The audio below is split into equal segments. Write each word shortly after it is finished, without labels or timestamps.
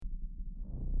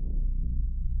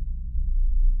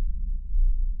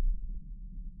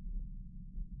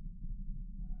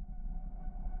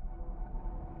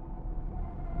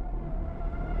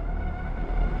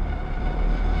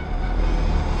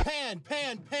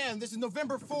again. This is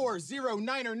November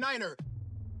 4099er.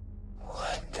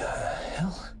 What the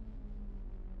hell?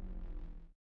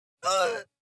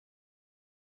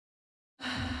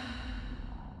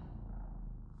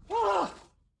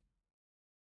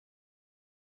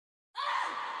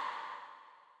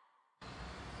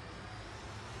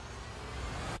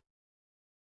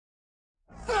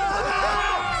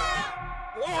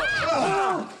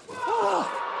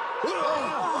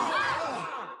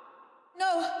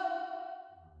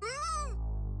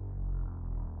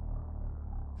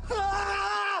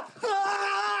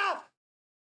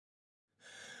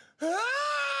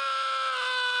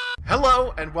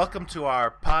 Hello and welcome to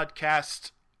our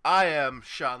podcast. I am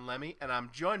Sean Lemmy and I'm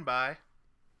joined by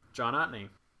John Otney,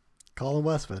 Colin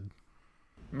Westwood,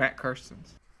 Matt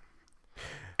Carstens.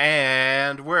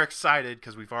 And we're excited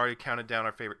because we've already counted down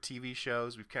our favorite TV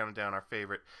shows. We've counted down our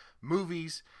favorite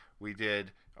movies. We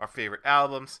did our favorite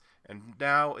albums. And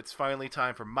now it's finally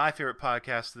time for my favorite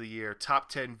podcast of the year, Top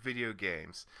 10 Video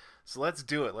Games. So let's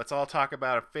do it. Let's all talk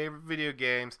about our favorite video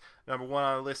games. Number one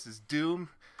on the list is Doom.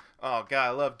 Oh, God, I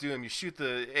love Doom. You shoot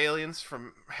the aliens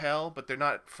from hell, but they're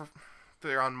not...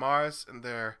 They're on Mars, and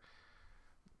they're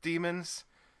demons.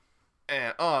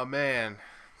 And, oh, man,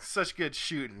 such good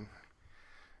shooting.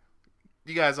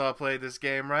 You guys all played this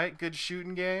game, right? Good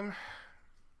shooting game?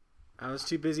 I was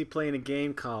too busy playing a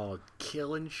game called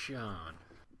Killin' Sean.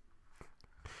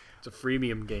 It's a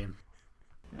freemium game.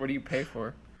 What do you pay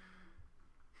for?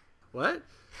 What?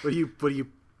 What do you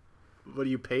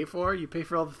pay for? You pay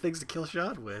for all the things to kill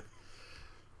Sean with.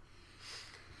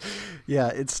 Yeah,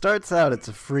 it starts out it's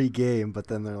a free game, but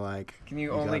then they're like, Can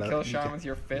you only kill Sean with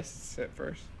your fists at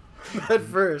first? At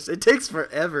first. It takes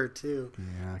forever, too.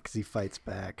 yeah, because he fights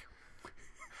back.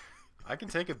 I can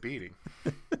take a beating.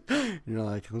 You're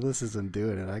like, well, this isn't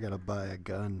doing it. I gotta buy a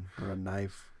gun or a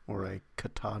knife or a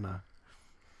katana.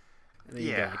 And then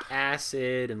you got like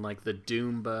acid and like the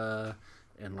Doomba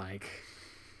and like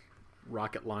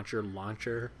rocket launcher.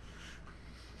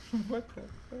 What the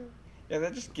fuck? Yeah,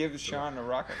 that just gives Sean a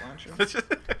rocket launcher.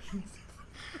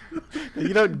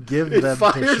 You don't give It them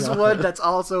fires to Sean. one that's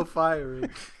also firing.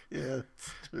 Yeah,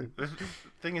 it's true. The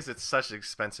thing is, it's such an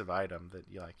expensive item that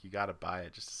you gotta buy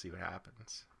it just to see what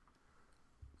happens.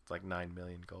 It's like 9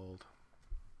 million gold.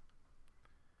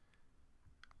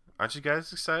 Aren't you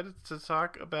guys excited to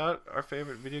talk about our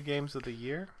favorite video games of the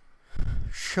year?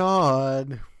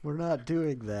 Sean, we're not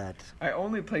doing that. I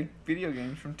only played video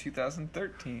games from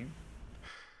 2013.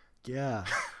 Yeah.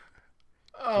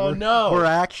 Oh no! We're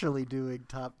actually doing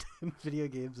top 10 video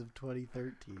games of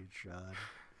 2013, Sean.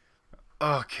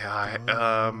 Okay.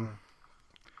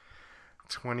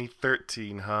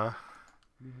 2013, huh?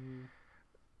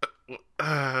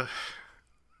 Mm-hmm.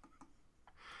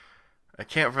 I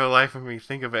can't for the life of me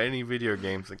think of any video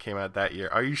games that came out that year.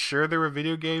 Are you sure there were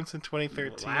video games in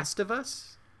 2013? Last of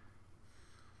Us?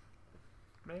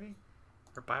 Maybe?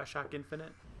 Or Bioshock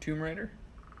Infinite? Tomb Raider?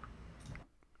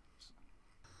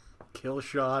 Kill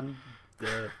Sean,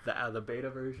 the beta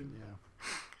version? Yeah.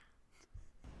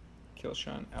 Kill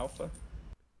Sean Alpha?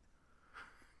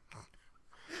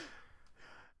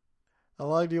 How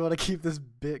long do you want to keep this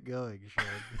bit going, Sean?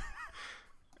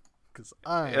 Because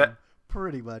I'm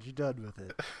pretty much done with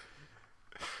it.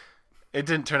 It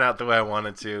didn't turn out the way I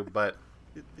wanted to, but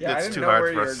Yeah, I it's didn't too know hard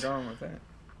where for you us. were going with that.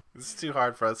 It's too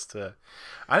hard for us to...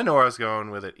 I didn't know where I was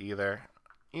going with it either.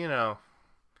 You know,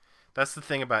 that's the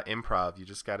thing about improv. You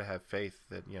just got to have faith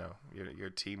that, you know, your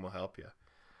team will help you.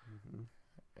 Mm-hmm.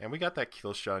 And we got that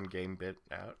Kill Sean game bit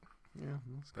out. Yeah,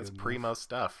 That's good primo enough.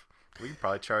 stuff. We could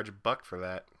probably charge $1 for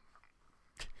that.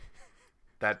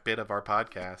 That bit of our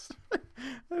podcast. I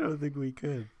don't think we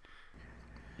could.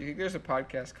 You think there's a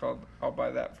podcast called I'll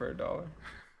Buy That for $1?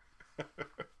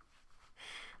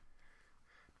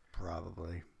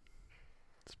 Probably.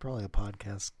 It's probably a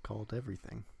podcast called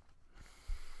Everything.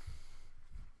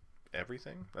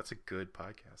 Everything? That's a good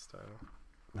podcast title.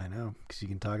 I know, because you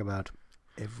can talk about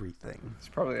everything. It's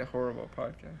probably a horrible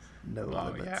podcast. No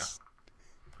Oh, limits.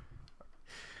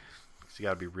 So you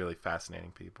got to be really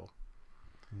fascinating people.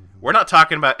 Mm-hmm. We're not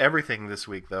talking about everything this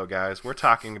week, though, guys. We're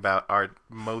talking about our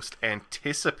most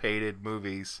anticipated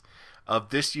movies of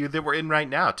this year that we're in right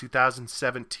now.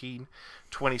 2017,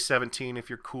 2017 if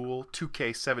you're cool,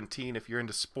 2K17 if you're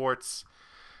into sports,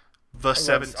 The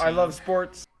 17. I love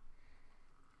sports.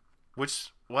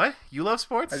 Which, what? You love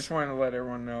sports? I just wanted to let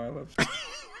everyone know I love sports.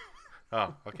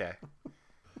 Oh, okay.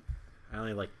 I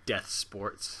only like death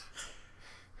sports.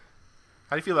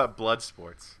 How do you feel about blood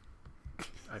sports?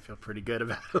 I feel pretty good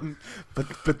about them.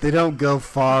 But they don't go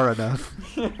far enough.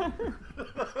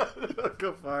 Don't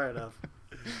go far enough.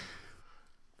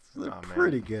 They're Oh, man.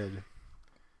 pretty good.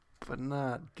 but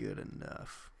not good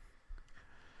enough.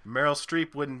 Meryl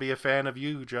Streep wouldn't be a fan of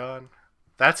you, John.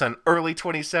 That's an early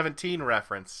 2017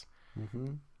 reference.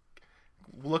 Mm-hmm.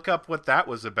 Look up what that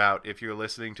was about if you're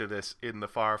listening to this in the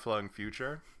far-flung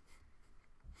future.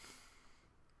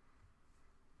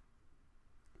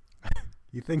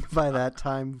 You think by that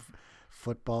time,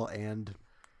 football and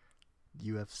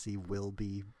UFC will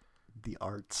be the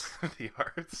arts? The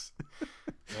arts.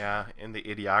 Yeah, in the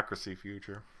idiocracy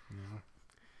future. Yeah.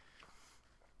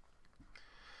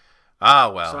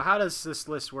 Ah, well. So how does this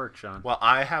list work, Sean? Well,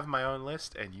 I have my own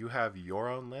list, and you have your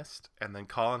own list, and then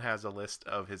Colin has a list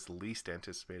of his least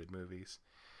anticipated movies.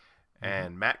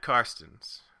 And Matt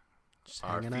Karstens, Just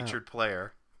our hanging featured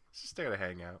player, is just there to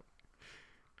hang out.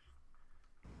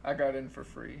 I got in for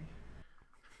free.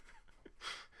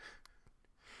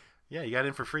 Yeah, you got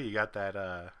in for free. You got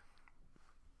that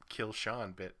Kill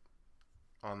Sean bit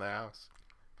on the house.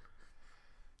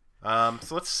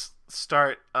 So let's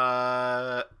start.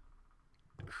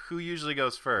 Who usually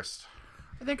goes first?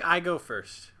 I think I go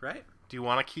first, right? Do you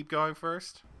want to keep going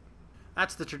first?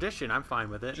 That's the tradition. I'm fine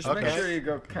with it. Just Okay. make sure you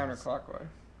go counterclockwise.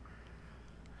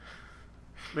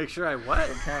 Make sure I what?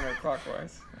 Go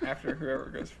counterclockwise after whoever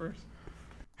goes first.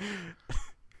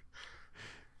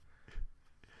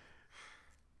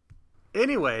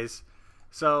 Anyways,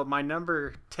 so my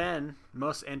number 10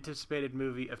 most anticipated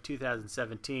movie of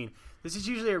 2017. This is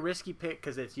usually a risky pick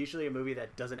because it's usually a movie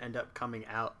that doesn't end up coming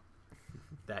out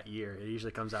that year. It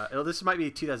usually comes out. This might be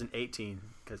 2018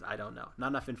 because I don't know. Not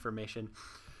enough information.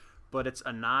 But it's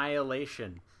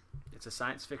Annihilation. It's a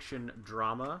science fiction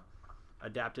drama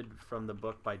adapted from the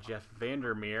book by Jeff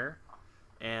Vandermeer.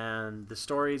 And the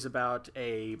story is about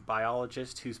a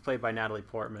biologist who's played by Natalie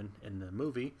Portman in the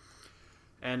movie.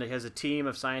 And it has a team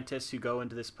of scientists who go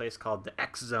into this place called the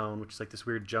X Zone, which is like this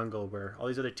weird jungle where all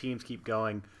these other teams keep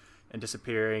going and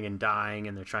disappearing and dying,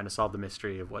 and they're trying to solve the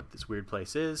mystery of what this weird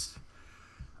place is.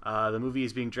 The movie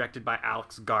is being directed by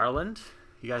Alex Garland.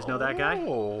 You guys know that guy?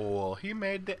 Oh, he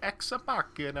made the Ex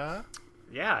Machina.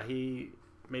 Yeah, he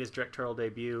made his directorial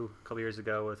debut a couple years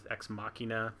ago with Ex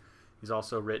Machina. He's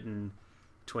also written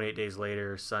 28 Days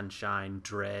Later, Sunshine,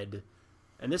 Dread.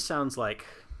 And this sounds like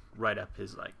right up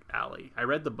his alley. I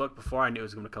read the book before I knew it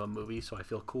was going to become a movie, so I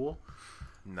feel cool.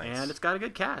 Nice. And it's got a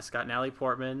good cast. It's got Natalie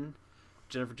Portman,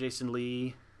 Jennifer Jason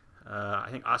Leigh. I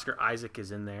think Oscar Isaac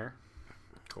is in there.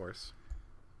 Of course.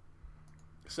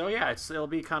 So yeah, it'll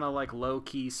be kind of like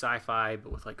low-key sci-fi,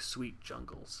 but with like sweet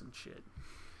jungles and shit.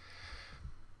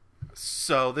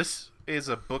 So this is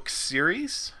a book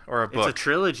series or a book? It's a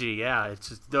trilogy, yeah. It's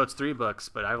 3 books,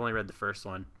 but I've only read the first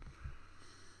one.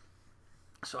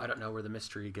 So I don't know where the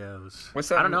mystery goes. What's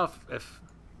that I don't know if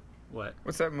what?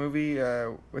 What's that movie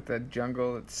with that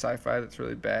jungle that's sci-fi that's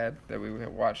really bad that we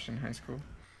watched in high school?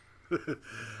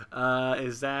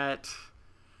 Is that?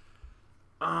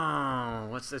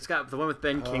 Oh, it's got the one with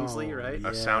Ben Kingsley, right?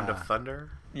 A Sound of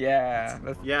Thunder? Yeah,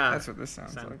 Yeah. that's what this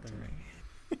sounds Sound like of to Thunder.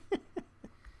 me.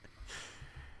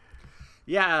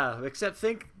 Yeah, except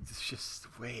think it's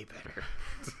just way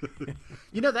better.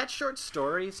 That short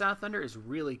story, Sound of Thunder, is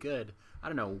really good. I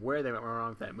don't know where they went wrong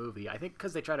with that movie. I think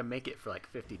because they tried to make it for like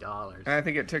 $50. And I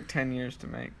think it took 10 years to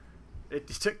make. It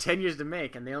just took 10 years to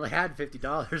make, and they only had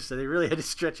 $50, so they really had to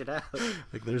stretch it out.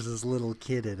 Like there's this little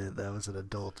kid in it that was an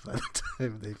adult by the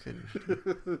time they finished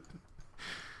it.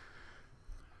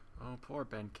 Oh, poor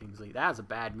Ben Kingsley. That was a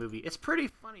bad movie. It's pretty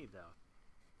funny,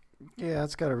 though. Yeah,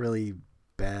 it's got a really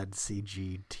bad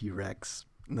CG T-Rex,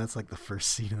 and that's like the first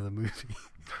scene of the movie.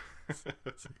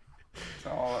 It's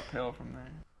all uphill from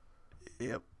there.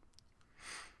 Yep.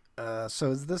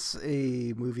 So is this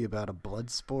a movie about a blood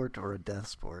sport or a death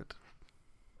sport?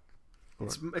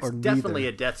 It's or definitely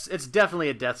neither? it's definitely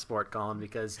a death sport, Colin,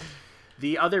 because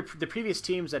the previous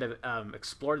teams that have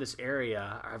explored this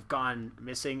area have gone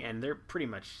missing, and they're pretty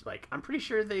much I'm pretty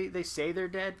sure they say they're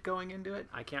dead going into it.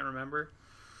 I can't remember.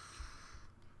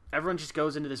 Everyone just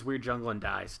goes into this weird jungle and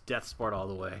dies. Death sport all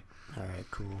the way. All right,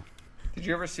 cool. Did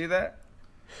you ever see that?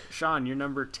 Sean, your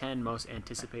number 10 most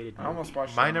anticipated movie. I almost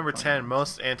watched My that number on the 10 plane.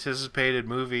 most anticipated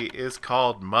movie is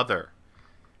called Mother.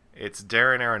 It's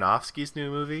Darren Aronofsky's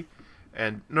new movie.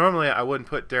 And normally I wouldn't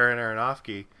put Darren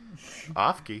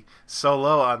Aronofsky so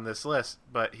low on this list,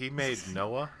 but he made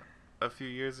Noah a few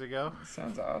years ago.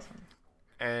 Sounds awesome.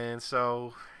 And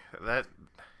so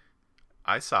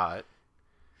I saw it.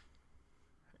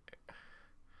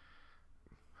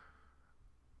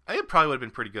 I think it probably would have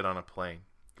been pretty good on a plane.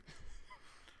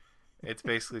 It's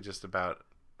basically just about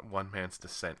one man's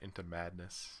descent into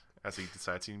madness as he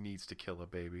decides he needs to kill a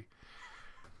baby.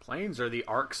 Planes are the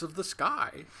arcs of the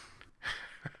sky.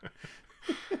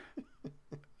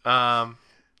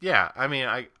 Yeah, I mean,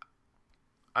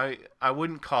 I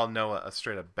wouldn't call Noah a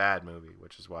straight up bad movie,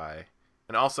 which is why,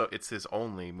 and also it's his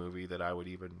only movie that I would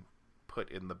even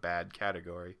put in the bad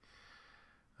category.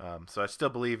 So I still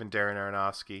believe in Darren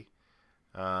Aronofsky.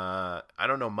 I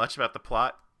don't know much about the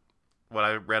plot. What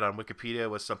I read on Wikipedia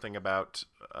was something about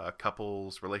a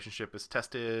couple's relationship is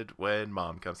tested when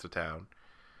mom comes to town.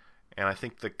 And I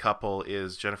think the couple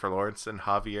is Jennifer Lawrence and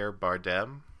Javier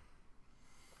Bardem.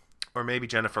 Or maybe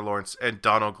Jennifer Lawrence and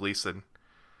Donald Gleason.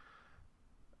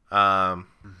 The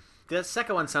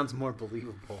second one sounds more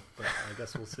believable, but I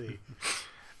guess we'll see.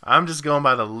 I'm just going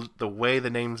by the way the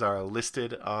names are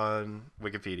listed on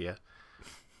Wikipedia.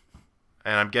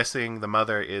 And I'm guessing the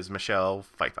mother is Michelle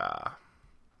Pfeiffer,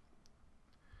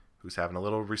 who's having a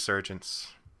little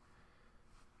resurgence.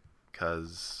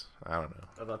 Because, I don't know.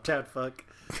 Of Uptown Funk.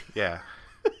 Yeah.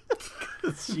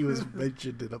 She was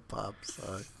mentioned in a pop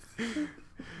song.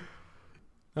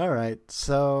 All right,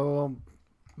 so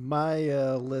my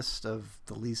list of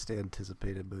the least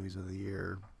anticipated movies of the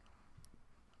year.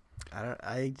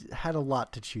 I had a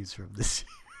lot to choose from this year.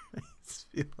 I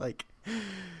just feel like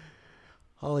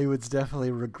Hollywood's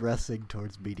definitely regressing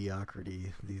towards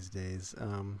mediocrity these days.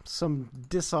 Some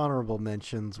dishonorable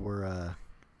mentions were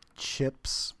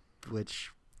Chips,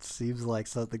 which seems like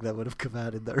something that would have come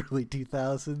out in the early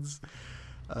 2000s.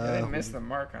 They missed the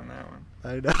mark on that one.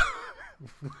 I know.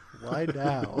 Why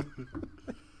now?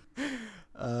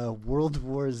 World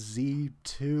War Z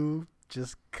 2,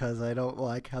 just because I don't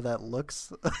like how that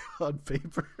looks on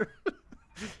paper.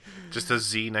 Just a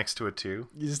Z next to a 2?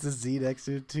 Just a Z next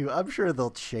to it, too. I'm sure they'll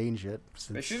change it.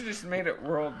 They should have just made it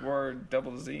World War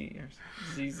ZZ or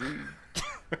ZZ.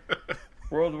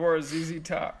 World War ZZ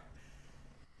Top.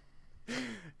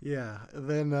 Yeah. And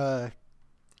then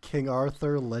King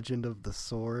Arthur, Legend of the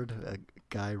Sword, a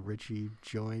Guy Ritchie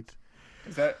joint.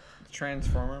 Is that a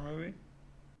Transformer movie?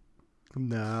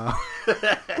 No.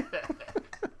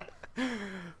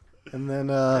 And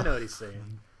then I know what he's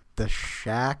saying. The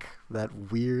Shack,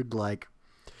 that weird, like,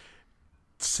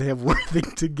 Sam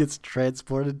Worthington gets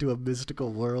transported to a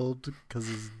mystical world because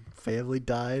his family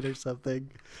died or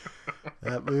something.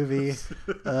 That movie.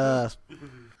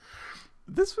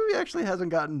 This movie actually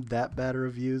hasn't gotten that bad of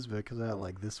reviews because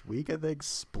like this week, I think,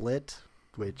 Split,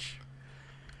 which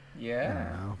I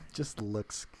don't know, just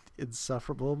looks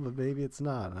insufferable, but maybe it's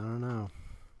not. I don't know.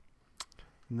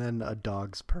 And then A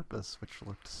Dog's Purpose, which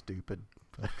looked stupid.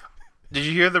 But Did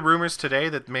you hear the rumors today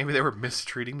that maybe they were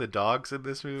mistreating the dogs in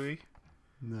this movie?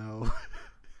 no.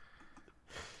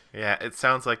 Yeah, it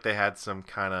sounds like they had some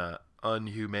kind of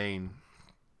unhumane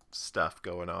stuff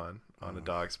going on A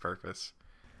Dog's Purpose.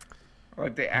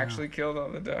 Like they actually killed all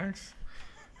the dogs?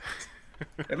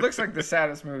 It looks like the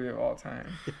saddest movie of all time.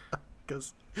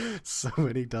 Because so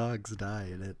many dogs die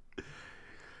in it.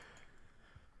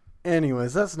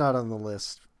 Anyways, that's not on the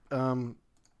list. I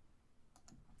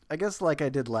guess like I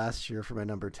did last year for my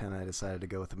number 10, I decided to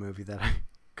go with a movie that I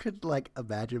could like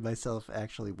imagine myself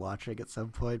actually watching at some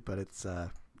point, but it's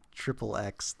Triple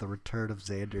X, The Return of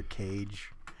Xander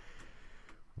Cage,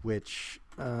 which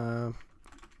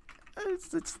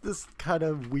it's this kind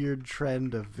of weird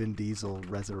trend of Vin Diesel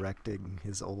resurrecting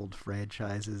his old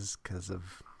franchises because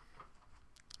of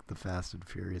the Fast and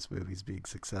Furious movies being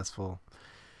successful.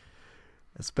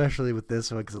 Especially with this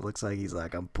one, because it looks like he's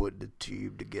like, I'm putting a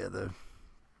team together.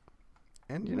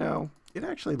 And, you know, it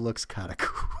actually looks kind of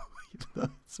cool. You know,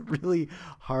 it's really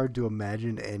hard to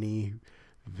imagine any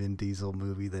Vin Diesel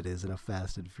movie that isn't a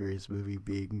Fast and Furious movie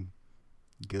being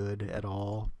good at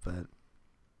all. But,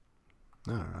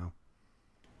 I don't know.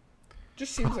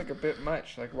 Just seems like a bit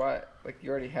much. Like, why? Like, you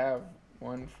already have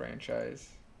one franchise.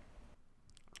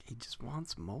 He just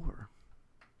wants more.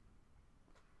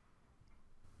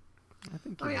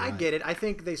 I mean, I get it. I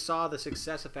think they saw the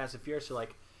success of Fast and Furious, so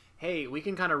like, hey, we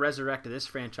can kind of resurrect this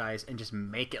franchise and just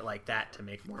make it like that to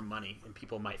make more money, and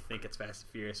people might think it's Fast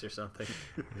and Furious or something.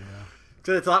 Yeah.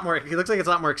 So it's a lot more. It looks like it's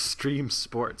a lot more extreme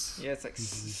sports. Yeah, it's like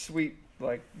sweet.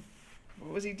 Like,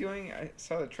 what was he doing? I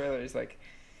saw the trailer. He's like,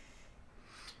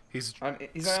 He's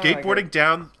he's skateboarding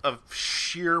down a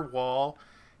sheer wall.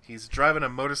 He's driving a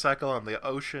motorcycle on the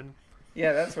ocean.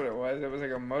 Yeah, that's what it was. It was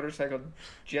like a motorcycle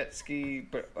jet ski,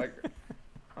 but like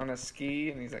on a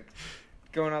ski, and he's like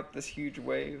going up this huge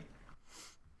wave.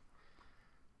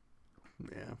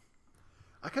 Yeah.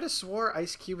 I could have swore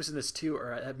Ice Cube was in this too,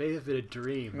 or that may have been a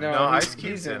dream. No, Ice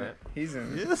Cube's in it. He's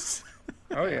in it. Yes.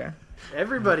 Oh yeah,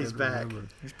 Everybody's back.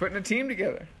 he's putting a team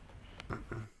together.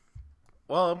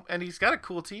 Well, and he's got a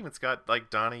cool team. It's got like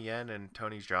Donnie Yen and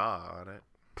Tony Jaa on it,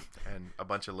 and a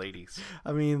bunch of ladies.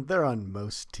 I mean, they're on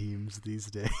most teams these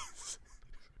days.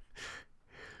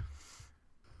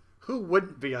 Who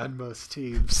wouldn't be on most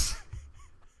teams?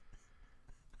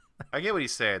 I get what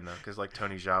he's saying though, because like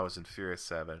Tony Jaa was in Furious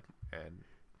 7 and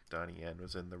Donnie Yen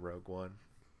was in the Rogue One.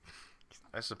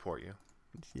 I support you,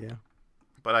 Yeah.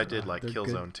 but I did like They're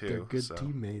Killzone good, They're too. good So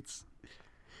teammates.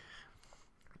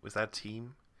 was that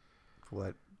team?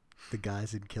 What? The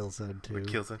guys in Killzone 2. With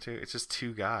Killzone 2? It's just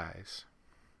two guys,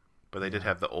 but they did Yeah.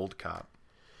 have the old cop.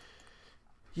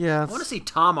 Yeah. I want to see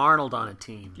Tom Arnold on a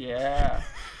team. Yeah.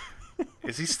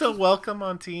 Is he still welcome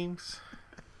on teams?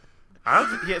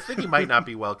 I think he might not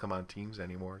be welcome on teams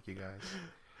anymore, you guys.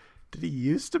 Did he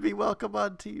used to be welcome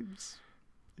on teams?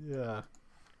 Yeah.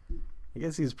 I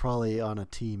guess he's probably on a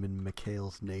team in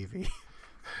Mikhail's Navy.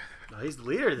 No, he's the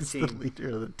leader of the He's the team. leader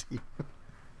of the team.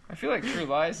 I feel like True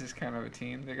Lies is kind of a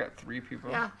team. They got 3 people.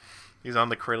 Yeah. He's on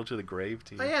the Cradle to the Grave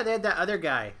team. Oh yeah, they had that other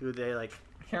guy who they like.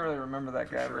 I can't really remember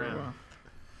that guy very Sure. well.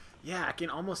 Yeah, I can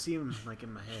almost see him like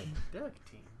in my head. They're like a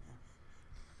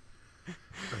team.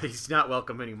 But he's not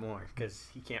welcome anymore because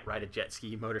he can't ride a jet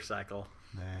ski motorcycle.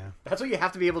 Nah. That's what you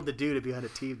have to be able to do to be on a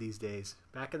team these days.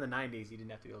 Back in the 90s, you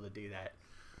didn't have to be able to do that.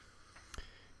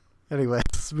 Anyway,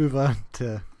 let's move on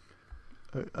to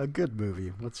a good movie.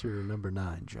 What's your number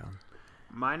 9, John?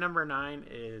 My number 9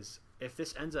 is, if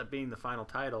this ends up being the final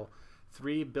title,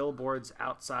 3 Billboards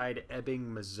Outside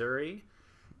Ebbing, Missouri.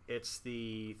 It's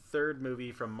the 3rd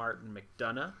movie from Martin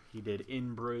McDonagh. He did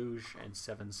In Bruges and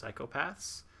 7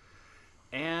 Psychopaths.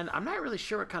 And I'm not really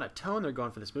sure what kind of tone they're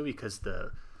going for this movie because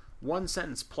the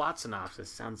one-sentence plot synopsis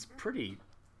sounds pretty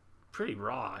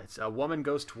raw. It's a woman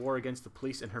goes to war against the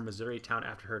police in her Missouri town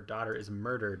after her daughter is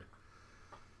murdered.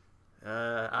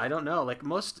 I don't know. Like,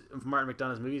 most of Martin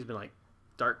McDonagh's movies have been like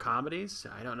dark comedies.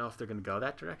 I don't know if they're going to go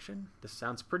that direction. This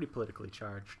sounds pretty politically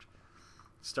charged.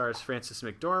 Stars Frances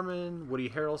McDormand, Woody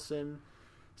Harrelson,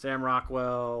 Sam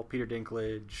Rockwell, Peter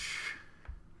Dinklage.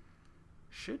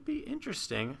 Should be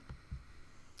interesting.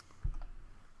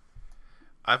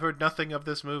 I've heard nothing of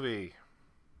this movie.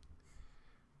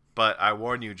 But I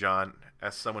warn you, John,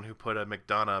 as someone who put a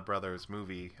McDonough Brothers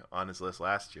movie on his list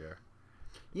last year,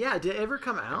 Yeah, did it ever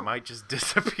come it out? might just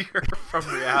disappear from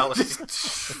reality.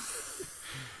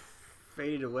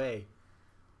 Faded away.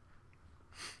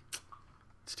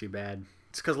 It's too bad.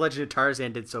 It's because Legend of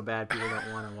Tarzan did so bad, people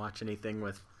don't want to watch anything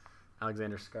with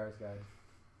Alexander Skarsgård.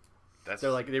 That's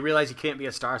They're like, they realize you can't be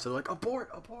a star, so they're like, abort.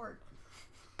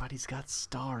 But he's got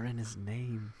star in his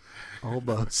name.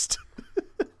 Almost.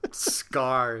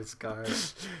 Scars.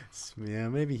 Yeah,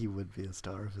 maybe he would be a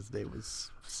star if his name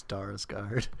was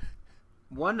Skarsgård.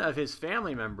 One of his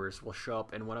family members will show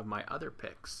up in one of my other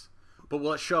picks. But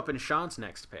will it show up in Sean's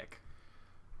next pick?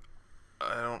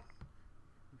 I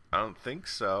don't think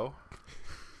so.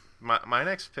 My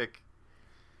next pick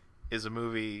is a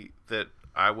movie that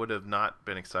I would have not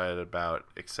been excited about,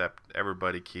 except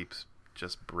everybody keeps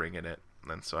just bringing it,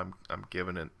 and so I'm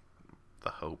giving it the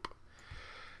hope.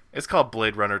 It's called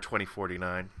Blade Runner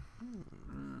 2049.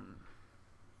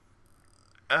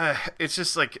 It's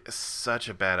just like such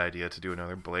a bad idea to do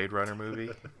another Blade Runner movie,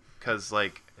 because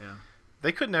like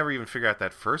they could never even figure out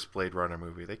that first Blade Runner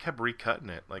movie. They kept recutting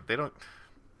it. Like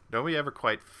nobody ever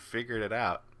quite figured it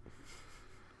out.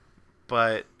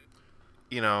 But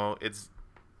it's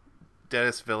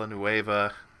Denis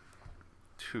Villeneuve,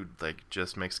 who like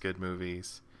just makes good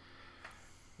movies.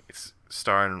 It's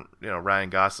starring Ryan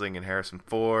Gosling and Harrison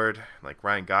Ford. Like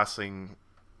Ryan Gosling,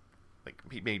 like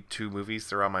he made 2 movies.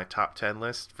 They're on my top 10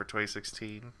 list for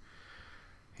 2016.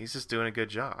 He's just doing a good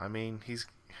job. I mean, he's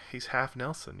half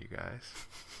Nelson, you guys.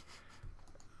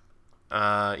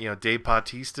 Dave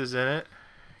Bautista's in it.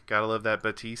 Gotta love that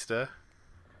Bautista.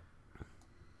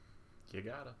 You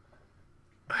gotta.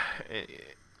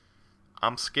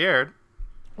 I'm scared.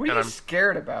 What are And you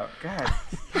scared about? God.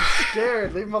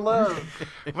 Scared, leave him alone.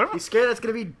 What am I- He's scared that's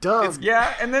gonna be dumb.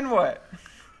 Yeah, and then what?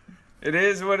 It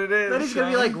is what it is. Then he's gonna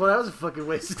be Sean. like, well, that was a fucking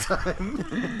waste of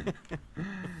time.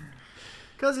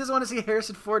 Because he doesn't want to see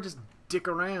Harrison Ford just dick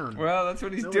around. Well, that's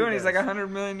what he's No, doing. he He's like does. 100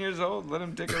 million years old. Let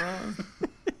him dick around.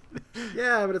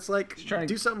 Yeah, but it's like, trying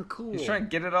to- do something cool. He's trying to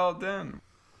get it all done.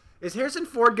 Is Harrison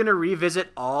Ford going to revisit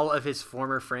all of his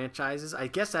former franchises? I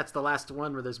guess that's the last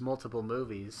one where there's multiple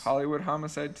movies. Hollywood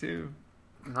Homicide 2.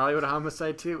 Hollywood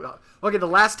Homicide 2. Okay, the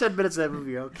last 10 minutes of that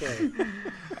movie, okay.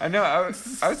 I know. I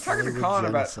was talking to Hollywood Colin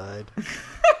about. genocide.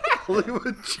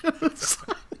 Hollywood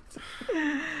genocide.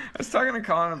 I was talking to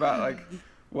Colin about like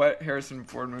what Harrison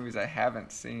Ford movies I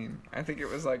haven't seen. I think it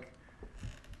was like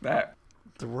that.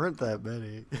 There weren't that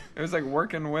many. It was like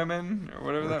Working Women or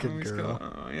whatever that Working movie's Girl.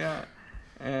 called. Oh yeah.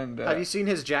 And Have you seen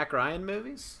his Jack Ryan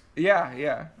movies?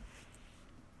 yeah.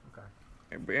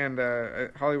 Okay.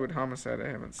 And Hollywood Homicide I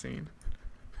haven't seen.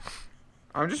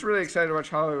 I'm just really excited to watch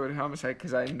Hollywood Homicide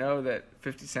because I know that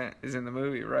 50 Cent is in the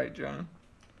movie, right, John?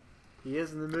 He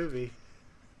is in the movie.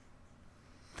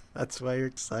 That's why you're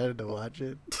excited to watch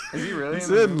it. Is he really He's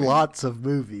in the in movie? lots of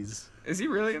movies. Is he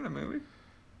really in the movie?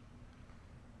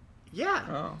 Yeah.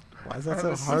 Oh. Why is that Oh, so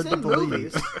this is hard to in believe?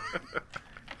 movies.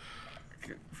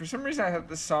 For some reason, I thought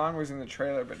the song was in the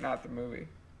trailer, but not the movie.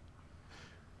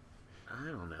 I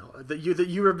don't know. That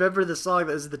you remember the song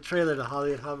that was the trailer to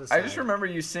Hollywood Homicide. I just remember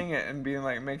you singing it and being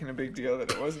like making a big deal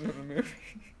that it wasn't in the movie.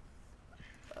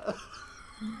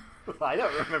 I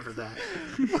don't remember that.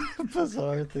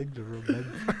 Bizarre thing to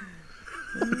remember.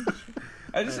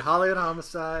 I just Hollywood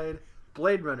Homicide,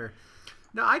 Blade Runner.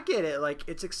 No, I get it. Like,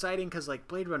 it's exciting because like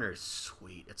Blade Runner is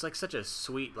sweet. It's like such a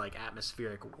sweet, like,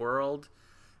 atmospheric world,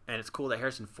 and it's cool that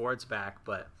Harrison Ford's back.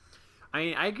 But I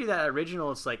mean, I agree that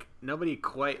original. It's like nobody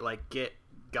quite like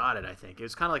got it. I think it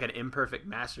was kind of like an imperfect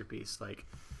masterpiece. Like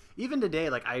even today,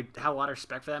 like I have a lot of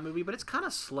respect for that movie, but it's kind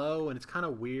of slow and it's kind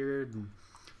of weird, and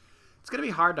it's gonna be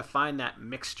hard to find that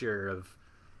mixture of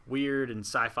weird and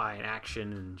sci-fi and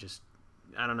action and just.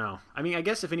 I don't know. I mean, I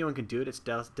guess if anyone can do it, it's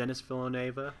Denis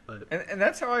Villeneuve. But and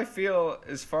that's how I feel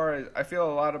as far as I feel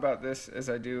a lot about this as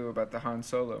I do about the Han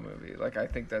Solo movie. Like I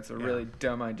think that's a really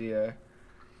dumb idea,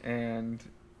 and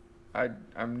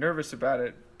I'm nervous about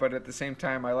it. But at the same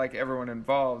time, I like everyone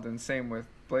involved, and same with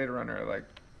Blade Runner. Like,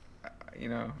 you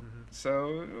know,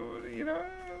 so you know,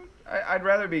 I'd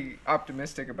rather be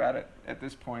optimistic about it at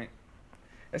this point.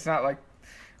 It's not like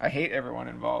I hate everyone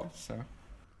involved. So.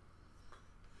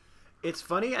 It's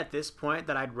funny at this point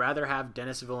that I'd rather have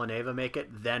Denis Villeneuve make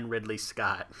it than Ridley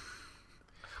Scott.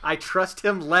 I trust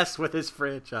him less with his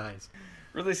franchise.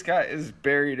 Ridley Scott is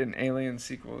buried in Alien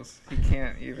sequels. He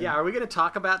can't even. Yeah, are we going to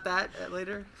talk about that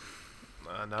later?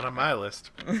 Not on my list.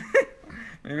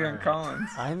 Maybe on Collins.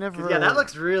 I never. Yeah, that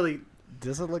looks really.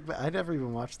 Does it look bad? I never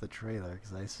even watched the trailer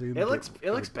because I assumed It looks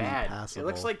would be bad. passable. It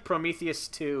looks like Prometheus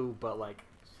 2, but like,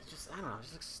 I don't know. It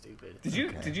just looks stupid.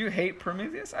 Did you hate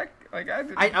Prometheus? I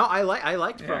did. I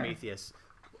liked Yeah. Prometheus.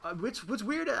 What's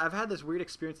weird? I've had this weird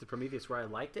experience with Prometheus where I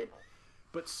liked it,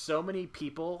 but so many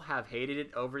people have hated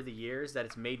it over the years that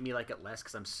it's made me like it less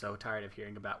because I'm so tired of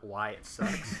hearing about why it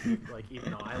sucks. Like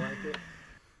even though I like it,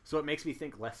 so it makes me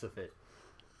think less of it.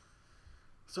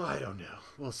 So I don't know.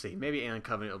 We'll see. Maybe Alien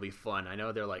Covenant will be fun. I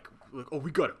know they're like, oh,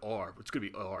 we got R. It's gonna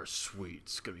be R. Sweet.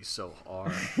 It's gonna be so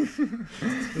R.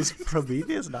 Is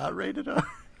Prometheus not rated R?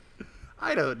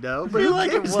 I don't know, but I feel who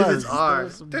like it cares if was. it's R?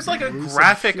 There's like a gruesome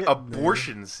graphic shit in there.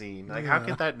 abortion scene. Like, how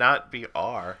could that not be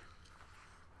R?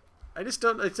 I just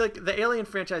don't. It's like the Alien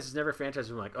franchise is never a franchise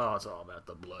where I'm like, oh, it's all about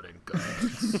the blood and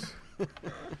guts.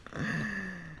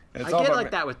 It's I all get about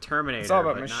like that with Terminator. it's all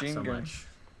about but not machine so guns. much.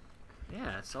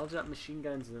 Yeah, it's all about machine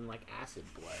guns and then like acid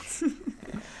blood.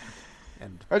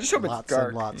 And I just hope it's lots dark,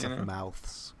 and lots you know? of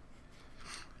mouths.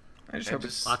 I just And hope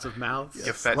just- it's. Lots of mouths. Yeah.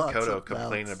 Get Fat lots Kodo of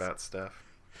complaining mouths. about stuff.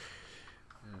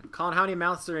 Colin, how many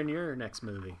mouths are in your next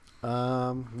movie?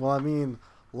 Well, I mean,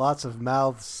 lots of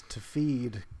mouths to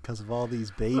feed because of all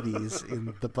these babies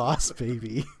in The Boss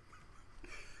Baby.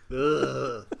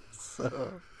 Ugh.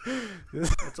 So,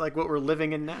 It's like what we're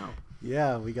living in now.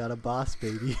 yeah, we got a Boss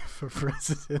Baby for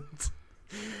president,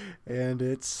 and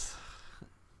it's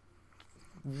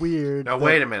weird. Now, that-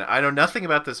 wait a minute. I know nothing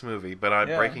about this movie, but I'm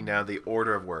Yeah. breaking down the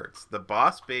order of words. The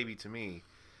boss baby, to me,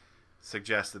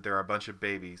 suggests that there are a bunch of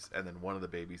babies, and then one of the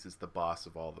babies is the boss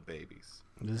of all the babies.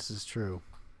 This is true.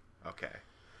 Okay.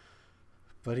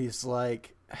 But he's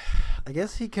like, I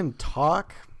guess he can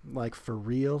talk, like, for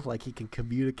real. Like, he can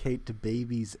communicate to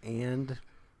babies and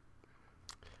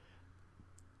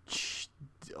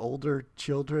older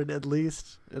children, at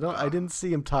least. I didn't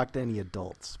see him talk to any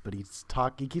adults, but he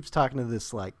keeps talking to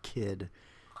this, like, kid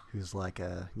who's like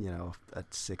a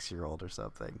 6-year-old or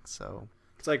something. So,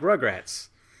 It's like Rugrats.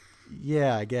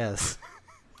 yeah, I guess.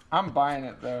 I'm buying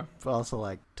it though. But also,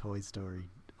 like, Toy Story,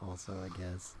 also, I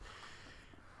guess.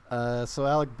 So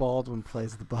Alec Baldwin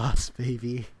plays the Boss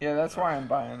Baby. Yeah, that's why I'm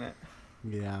buying it.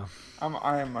 Yeah.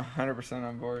 I am 100%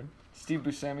 on board. Steve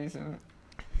Buscemi's in it.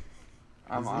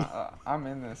 I'm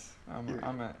in this. I'm You're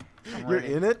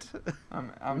ready. in it?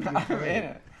 I'm in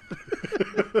it.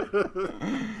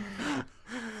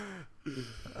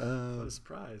 What a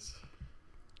surprise.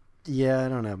 Yeah, I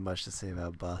don't have much to say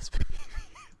about Boss Baby.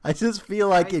 I just feel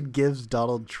like it gives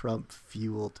Donald Trump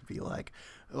fuel to be like,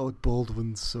 oh,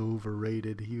 Baldwin's so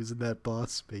overrated. He was in that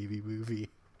Boss Baby movie.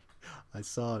 I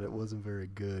saw it. It wasn't very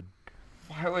good.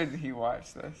 Why would he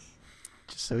watch this?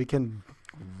 Just so he can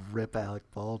rip Alec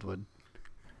Baldwin.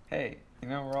 Hey, you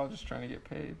know we're all just trying to get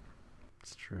paid.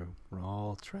 It's true. We're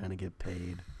all trying to get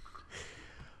paid.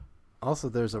 Also,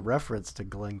 there's a reference to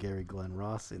Glengarry Glen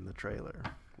Ross in the trailer.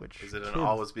 Which Is it an kids-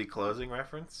 Always Be Closing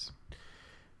reference?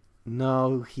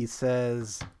 No, he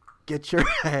says, Get your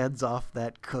hands off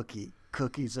that cookie.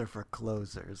 Cookies are for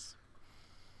closers.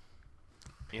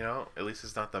 You know, at least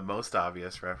it's not the most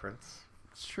obvious reference.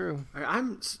 It's true. I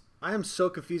am so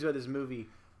confused by this movie.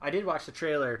 I did watch the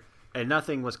trailer, and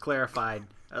nothing was clarified.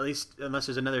 At least, unless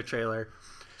there's another trailer.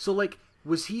 So, like,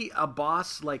 was he a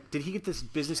boss? Like, did he get this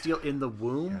business deal in the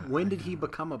womb? Yeah, when did he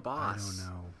become a boss? I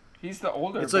don't know. He's the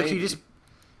older. It's baby. like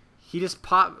he just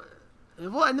popped.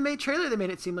 Well, in the trailer, they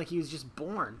made it seem like he was just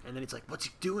born, and then it's like, what's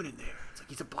he doing in there? It's like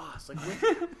he's a boss. Like,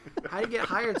 how do you get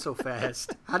hired so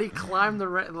fast? How do you climb the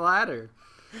ladder?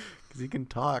 Because he can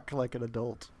talk like an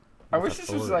adult. I with wish this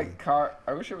was authority. like car.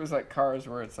 I wish it was like Cars,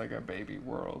 where it's like a baby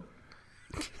world.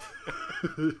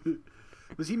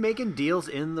 Was he making deals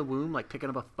in the womb, like picking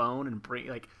up a phone and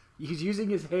he's using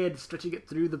his hand, stretching it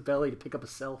through the belly to pick up a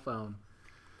cell phone,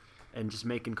 and just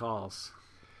making calls?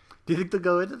 Do you think they'll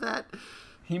go into that?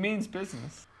 He means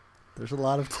business. There's a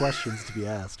lot of questions to be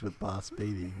asked with Boss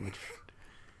Baby, which...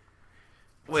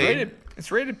 Wait,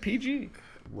 It's rated PG.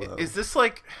 Whoa. is this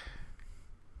like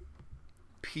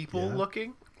people Yeah.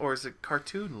 looking, or is it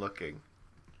cartoon looking?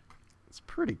 It's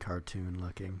pretty cartoon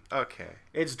looking. Okay.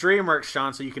 It's DreamWorks,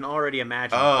 Sean, so you can already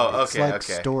imagine. Oh, It's okay, like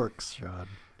okay. storks, Sean.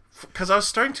 Because I was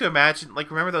starting to imagine, like,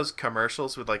 remember those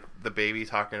commercials with, like, the baby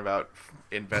talking about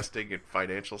investing in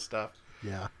financial stuff?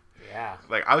 Yeah. Yeah.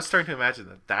 Like, I was starting to imagine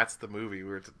that that's the movie we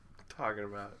were talking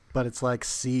about. But it's like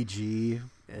CG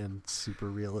and super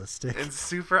realistic. It's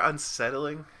super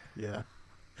unsettling. Yeah.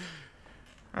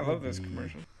 I love this Mm.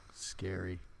 commercial.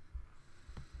 Scary.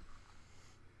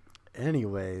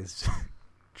 Anyways,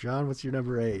 John, what's your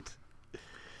number 8?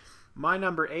 My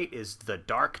number 8 is The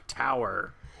Dark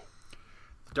Tower.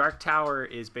 The Dark Tower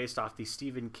is based off the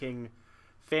Stephen King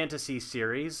fantasy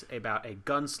series about a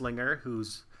gunslinger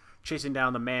who's chasing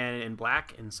down the man in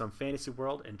black in some fantasy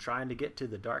world and trying to get to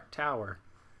the Dark Tower.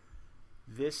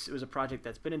 This was a project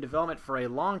that's been in development for a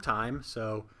long time,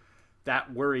 so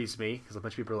that worries me, because a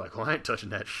bunch of people are like, well, I ain't touching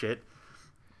that shit.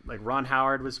 Like, Ron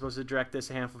Howard was supposed to direct this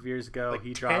a handful of years ago. Like,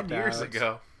 He 10 dropped years out.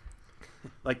 ago.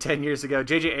 Like 10 years ago.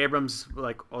 J.J. Abrams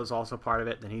was also part of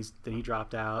it. Then he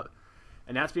dropped out,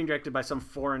 and now it's being directed by some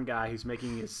foreign guy who's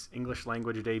making his English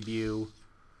language debut.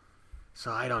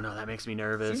 So I don't know. That makes me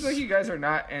nervous. Seems like you guys are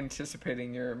not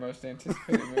anticipating your most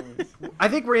anticipated movies. I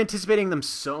think we're anticipating them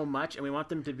so much, and we want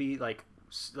them to be like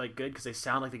good because they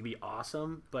sound like they could be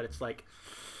awesome. But it's like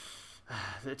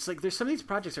there's some of these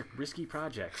projects are risky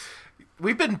projects.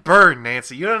 We've been burned,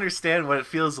 Nancy. You don't understand what it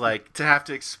feels like to have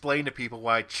to explain to people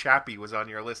why Chappie was on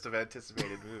your list of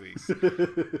anticipated movies.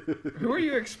 Who are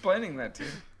you explaining that to?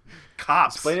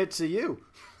 Cops. Explain it to you.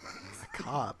 A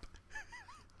cop.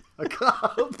 A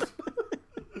cop.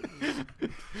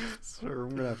 Sir, I'm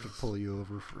going to have to pull you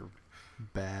over for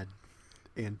bad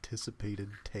anticipated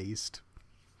taste.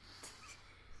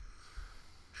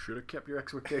 Should have kept your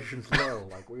expectations low,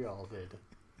 like we all did.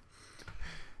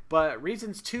 But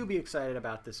reasons to be excited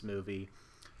about this movie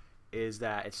is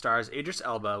that it stars Idris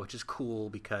Elba, which is cool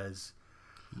because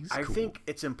I think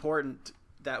it's important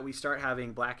that we start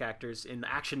having black actors in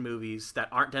action movies that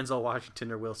aren't Denzel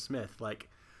Washington or Will Smith. Like,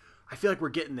 I feel like we're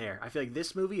getting there. I feel like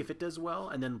this movie, if it does well,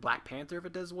 and then Black Panther, if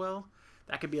it does well,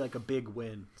 that could be like a big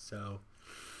win. So,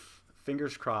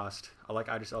 fingers crossed. I like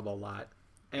Idris Elba a lot.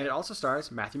 And it also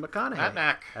stars Matthew McConaughey Matt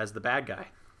Mac. as the bad guy.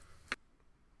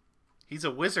 He's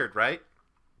a wizard, right?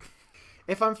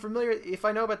 If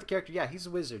I know about the character, yeah, he's a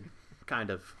wizard, kind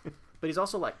of. But he's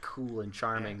also, like, cool and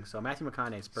charming, Yeah. so Matthew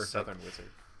McConaughey's perfect. Southern wizard.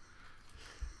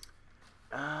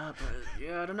 But,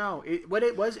 yeah, I don't know. What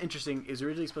it was interesting is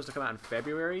originally supposed to come out in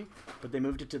February, but they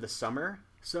moved it to the summer.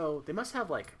 So they must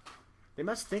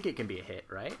think it can be a hit,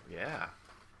 right? Yeah.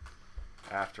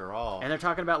 After all. And they're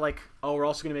talking about, like, oh, we're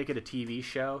also going to make it a TV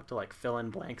show to, like, fill in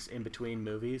blanks in between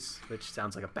movies, which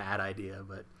sounds like a bad idea,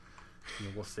 but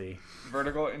we'll see.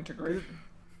 Vertical integration.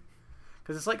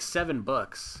 Because it's like 7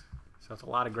 books, so it's a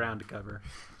lot of ground to cover.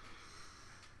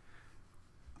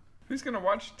 Who's gonna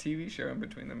watch a TV show in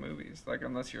between the movies? Like,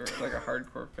 unless you're like a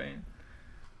hardcore fan.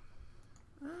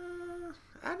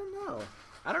 I don't know.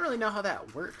 I don't really know how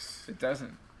that works. It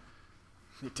doesn't.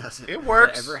 It doesn't. It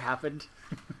works. Has that ever happened?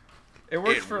 It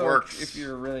works It for works. Like, if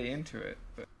you're really into it.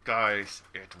 But Guys,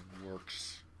 it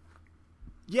works.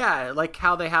 Yeah, like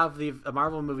how they have the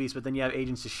Marvel movies, but then you have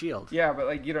Agents of S.H.I.E.L.D. yeah, but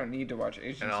like you don't need to watch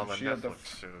Agents And all of the Shield.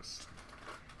 Netflix shows.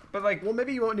 But like, Well,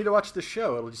 maybe you won't need to watch the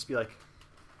show. It'll just be like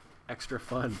extra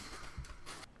fun.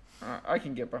 I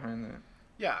can get behind that.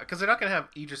 Yeah, because they're not going to have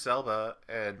Idris Elba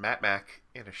and Matt Mac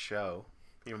in a show,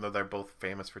 even though they're both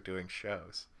famous for doing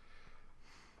shows.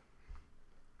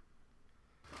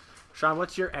 Sean,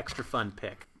 what's your extra fun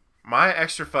pick? My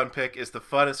extra fun pick is the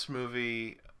funnest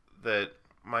movie that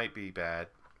might be bad,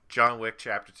 John Wick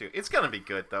Chapter 2. It's gonna be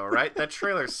good though, right? That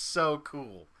trailer's so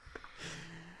cool.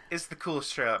 It's the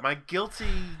coolest trailer. My guilt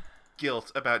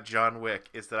about John Wick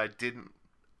is that I didn't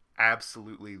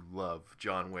absolutely love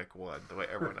John Wick 1 the way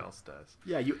everyone else does.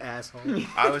 Yeah, you asshole.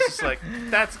 I was just like,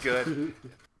 that's good.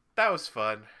 That was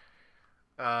fun.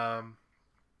 But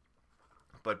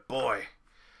boy,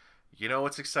 you know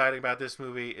what's exciting about this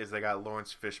movie is they got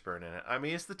Lawrence Fishburne in it. I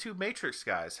mean, it's the two Matrix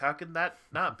guys. How can that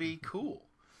not be cool?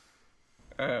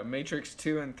 Matrix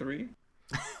 2 and 3?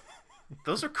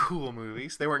 Those are cool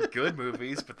movies. They weren't good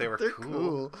movies, but they were They're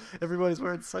cool. cool. Everybody's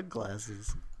wearing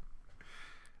sunglasses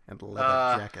and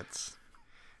leather jackets.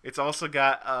 It's also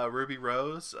got Ruby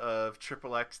Rose of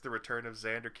Triple X The Return of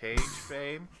Xander Cage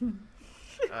fame.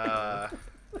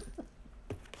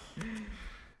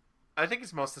 I think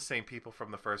it's most the same people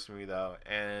from the first movie, though.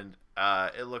 And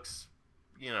it looks,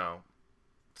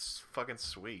 it's fucking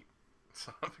sweet.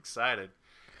 So I'm excited.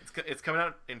 It's coming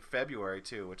out in February,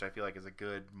 too, which I feel like is a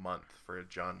good month for a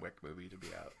John Wick movie to be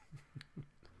out.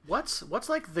 What's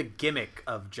like the gimmick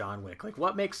of John Wick? Like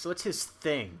what's his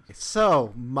thing?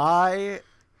 So my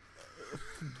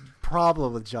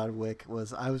problem with John Wick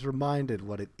was I was reminded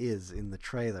what it is in the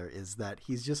trailer is that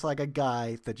he's just like a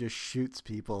guy that just shoots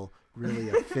people really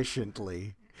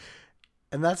efficiently.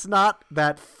 And that's not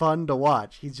that fun to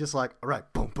watch. He's just like, all right,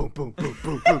 boom, boom, boom, boom,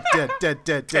 boom, boom,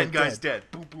 dead, 10 guys dead.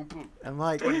 Boom, boom, boom. I'm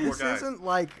like, 24 this guys. isn't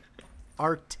like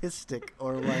artistic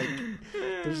or like,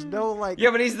 there's no like,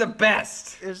 Yeah, but he's the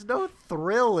best. there's no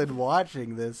thrill in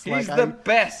watching this. He's Like, the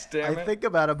best, damn I it. think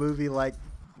about a movie like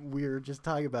we were just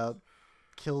talking about,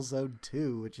 Killzone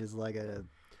 2, which is like A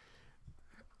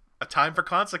Time for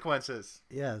Consequences.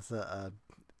 was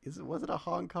it a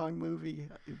Hong Kong movie?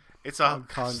 It's a Hong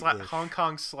Kong-ish. Hong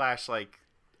Kong / I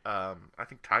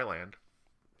think Thailand.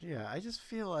 Yeah, I just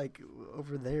feel like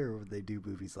over there when they do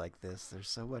movies like this, there's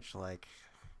so much like,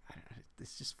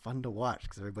 it's just fun to watch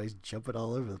because everybody's jumping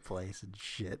all over the place and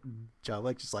shit. And John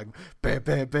Wick just like bam,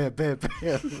 bam, bam, bam, bam.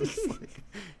 It's like,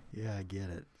 yeah, I get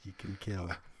it. You can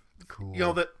kill. Cool.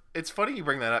 It's funny you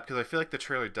bring that up because I feel like the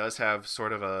trailer does have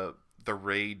sort of the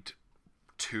Raid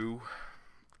 2.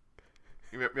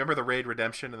 You remember the Raid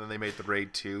Redemption, and then they made the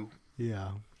Raid 2? Yeah.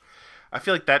 I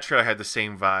feel like that trailer had the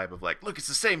same vibe of like, look, it's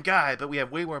the same guy, but we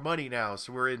have way more money now,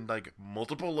 so we're in like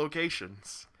multiple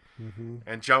locations. Mm-hmm.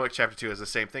 And John Wick Chapter 2 has the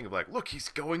same thing of like, look, he's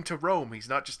going to Rome. He's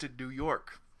not just in New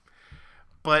York.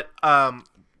 But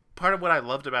part of what I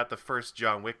loved about the first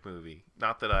John Wick movie,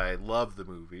 not that I love the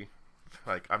movie,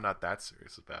 like I'm not that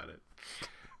serious about it,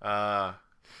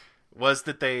 was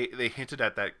that they hinted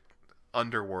at that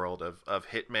underworld of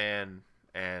hitman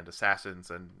and assassins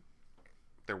and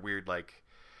their weird like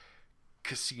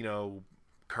casino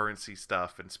currency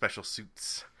stuff and special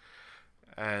suits,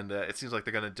 and it seems like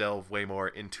they're going to delve way more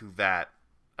into that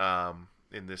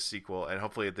in this sequel, and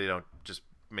hopefully they don't just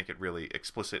make it really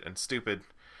explicit and stupid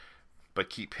but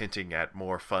keep hinting at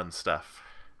more fun stuff.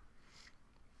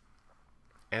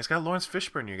 And it's got Lawrence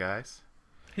Fishburne, you guys.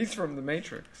 He's from The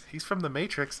Matrix. He's from The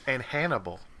Matrix and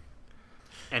Hannibal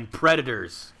And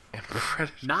Predators. and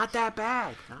Predator. Not that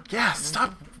bad. Yeah,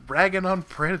 stop ragging on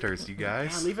Predators, you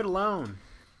guys. Yeah, leave it alone.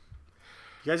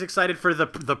 You guys excited for the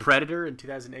Predator in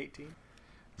 2018?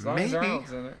 As long as Maybe.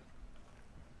 Arnold's in it.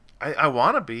 I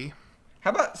want to be. How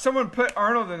about someone put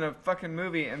Arnold in a fucking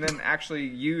movie and then actually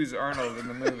use Arnold in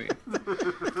the movie?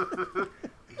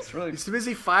 He's too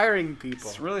busy firing people.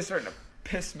 It's really starting to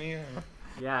piss me off.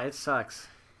 Yeah, it sucks.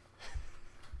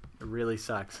 It really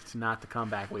sucks. It's not the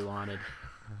comeback we wanted.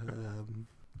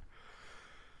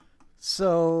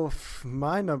 So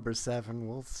my number 7,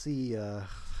 we'll see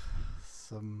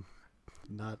some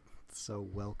not so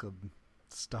welcome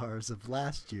stars of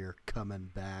last year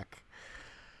coming back.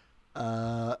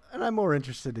 And I'm more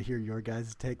interested to hear your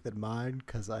guys' take than mine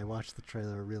because I watched the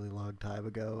trailer a really long time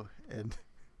ago and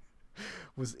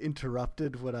was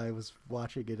interrupted when I was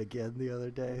watching it again the other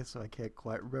day, so I can't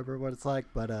quite remember what it's like.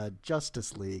 But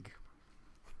Justice League.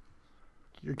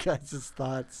 Your guys'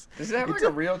 thoughts? Does it have like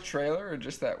a real trailer or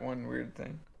just that one weird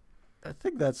thing? I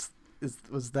think was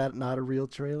that not a real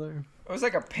trailer? It was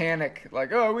like a panic,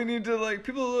 like, oh, we need to, like,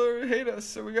 people hate us,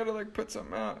 so we gotta, like, put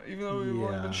something out, even though we've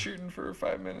only Yeah. been shooting for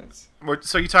 5 minutes.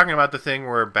 So you're talking about the thing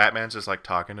where Batman's just like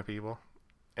talking to people,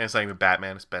 and it's not even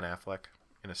Batman; it's Ben Affleck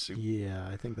in a suit. Yeah,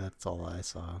 I think that's all I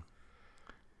saw.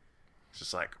 It's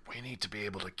just like, we need to be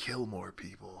able to kill more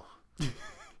people.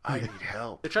 I need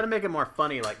help. They're trying to make it more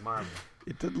funny like Marvel.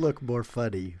 It did look more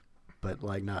funny, but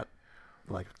like not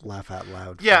like laugh out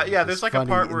loud. Yeah, funny. yeah. It's There's like a funny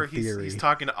part in where theory. he's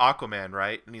talking to Aquaman,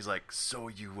 right? And he's like, "So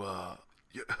you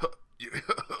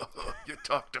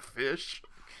talk to fish?"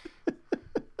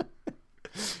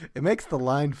 It makes the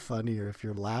line funnier if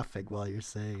you're laughing while you're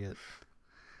saying it.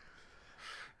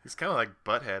 He's kind of like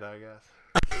Butthead, I guess.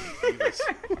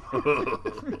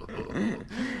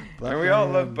 And we all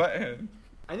love Butthead.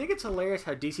 I think it's hilarious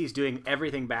how DC's doing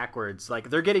everything backwards. Like,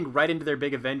 they're getting right into their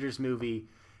big Avengers movie,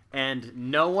 and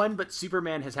no one but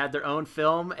Superman has had their own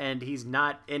film, and he's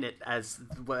not in it as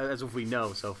if we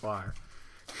know so far.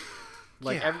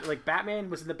 Like, like Batman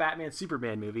was in the Batman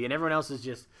Superman movie, and everyone else is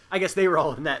just... I guess they were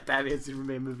all in that Batman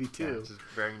Superman movie too. Yeah, just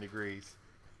varying degrees.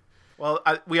 Well,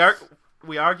 we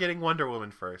are getting Wonder Woman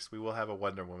first. We will have a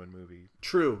Wonder Woman movie.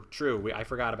 True. I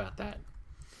forgot about that.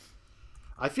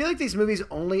 I feel like these movies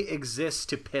only exist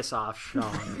to piss off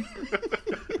Sean.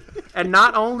 And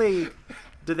not only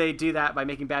do they do that by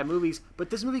making bad movies,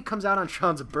 but this movie comes out on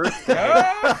Sean's birthday.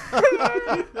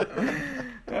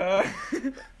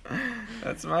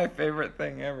 That's my favorite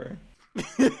thing ever.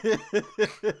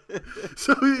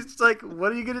 So it's like,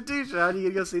 what are you gonna do, Sean? Are you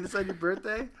gonna go see this on your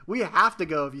birthday? We have to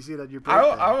go if you see it on your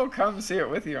birthday. I will come see it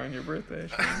with you on your birthday.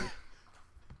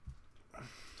 Oh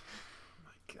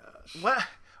my gosh.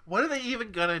 What are they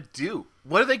even gonna do?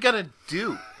 What are they gonna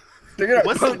do? They're gonna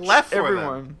What's punch left for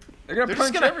everyone. them? They're They're punch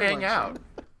just gonna everyone. hang out.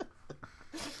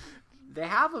 They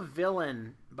have a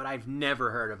villain, but I've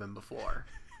never heard of him before.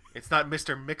 It's not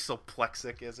Mr.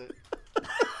 Mixelplexic, is it?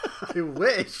 I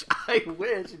wish.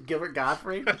 Gilbert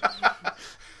Gottfried,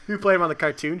 who played him on the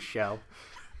cartoon show.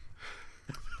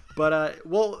 But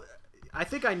well, I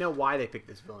think I know why they picked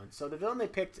this villain. So the villain they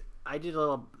picked, I did a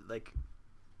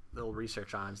little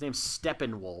research on. His name's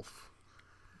Steppenwolf,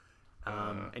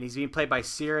 and he's being played by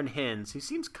Ciaran Hinds, who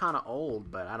seems kind of old,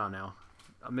 but I don't know.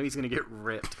 Maybe he's gonna get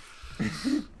ripped.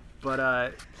 But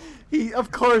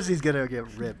Of course he's gonna get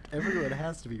ripped. Everyone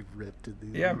has to be ripped in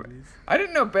these movies. I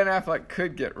didn't know Ben Affleck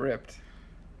could get ripped.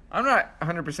 I'm not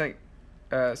 100%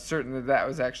 certain that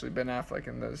was actually Ben Affleck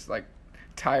in those like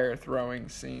tire throwing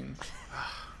scenes.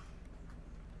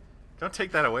 Don't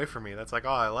take that away from me. That's like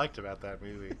all I liked about that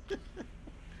movie.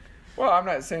 Well, I'm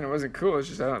not saying it wasn't cool. It's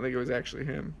just I don't think it was actually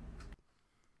him.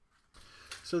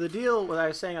 so the deal, what I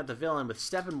was saying about the villain with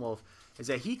Steppenwolf, is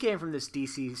that he came from this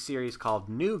DC series called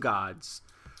New Gods,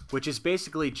 which is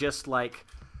basically just like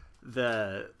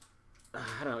I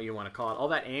don't know what you want to call it, all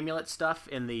that amulet stuff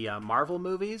in the Marvel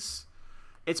movies.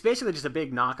 It's basically just a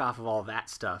big knockoff of all that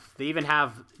stuff. They even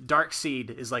have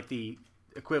Darkseid is like the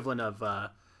equivalent of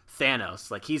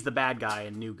Thanos. Like, he's the bad guy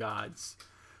in New Gods.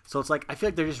 So it's like, I feel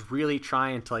like they're just really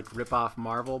trying to like rip off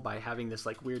Marvel by having this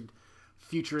like weird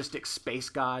futuristic space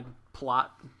god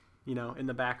plot, in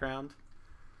the background.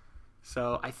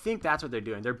 So I think that's what they're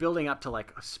doing. They're building up to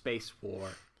like a space war.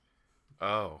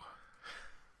 Oh.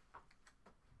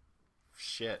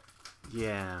 Shit.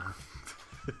 Yeah.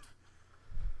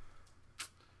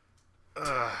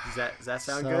 Does that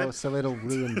sound good? So it'll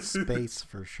ruin space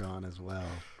for Sean as well.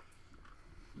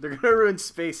 They're gonna ruin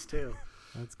space too.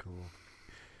 That's cool.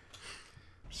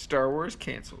 Star Wars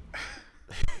canceled.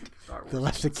 They'll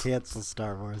have to cancel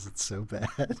Star Wars. It's so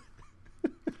bad.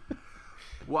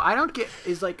 Well, I don't get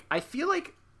is like I feel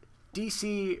like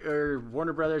DC or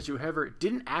Warner Brothers or whoever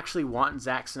didn't actually want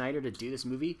Zack Snyder to do this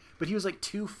movie, but he was like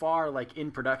too far like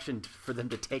in production for them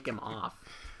to take him off.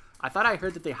 I thought I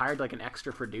heard that they hired like an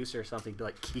extra producer or something to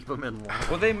like keep him in line.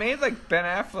 Well, they made like Ben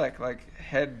Affleck like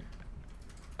head,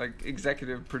 like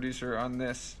executive producer on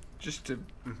this just to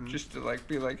like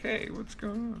be like, hey, what's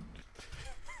going on?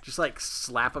 Just like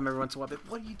slap him every once in a while. But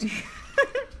what are you doing?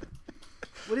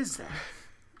 What is that?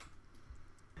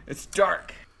 It's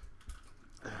dark.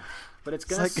 But it's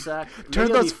gonna like, suck. Turn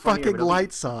Maybe it'll those be funnier, fucking but it'll be-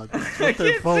 lights on. That's what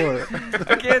they're for.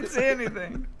 I can't see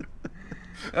anything.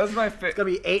 That was my It's gonna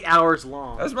be 8 hours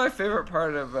long. That was my favorite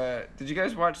part of. Did you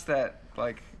guys watch that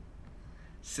like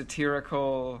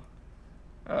satirical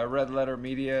Red Letter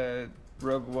Media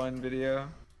Rogue One video?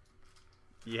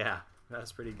 Yeah,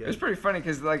 that's pretty good. It was pretty funny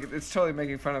because like it's totally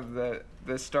making fun of the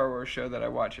Star Wars show that I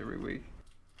watch every week.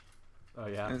 Oh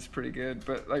yeah. And it's pretty good.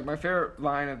 But like my favorite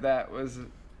line of that was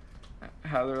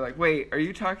how they're like, "Wait, are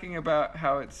you talking about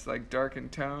how it's like dark in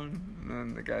tone?" And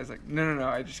then the guy's like, "No,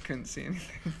 I just couldn't see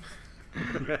anything."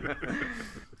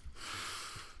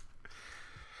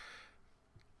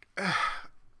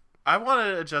 I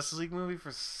wanted a Justice League movie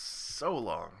for so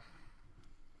long,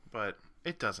 but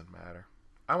it doesn't matter.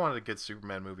 I wanted a good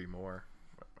Superman movie more.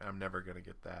 I'm never gonna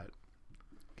get that.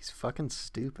 He's fucking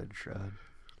stupid, Shrud.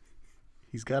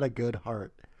 He's got a good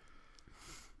heart.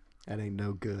 That ain't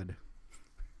no good.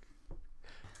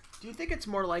 Do you think it's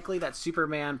more likely that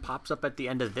Superman pops up at the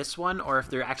end of this one, or if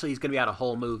he's going to be out a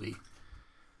whole movie?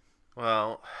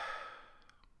 Well,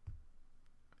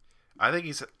 I think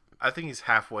he's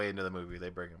halfway into the movie. They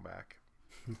bring him back.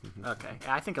 Okay,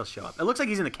 I think he'll show up. It looks like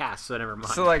he's in the cast, so never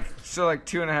mind. So like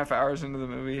 2.5 hours into the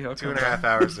movie, he'll come 2.5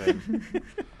 hours in.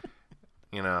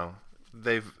 You know,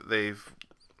 they've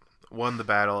won the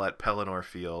battle at Pelennor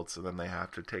Fields, and then they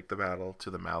have to take the battle to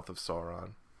the mouth of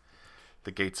Sauron,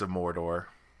 the gates of Mordor.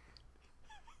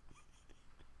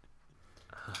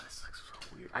 This looks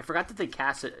so weird. I forgot that they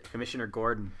cast Commissioner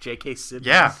Gordon, J.K. Simmons.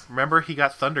 Yeah, remember he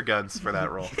got Thunder Guns for that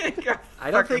role.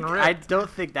 I don't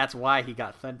think that's why he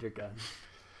got Thunder Gun.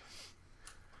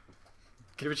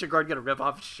 Commissioner Gordon gonna rip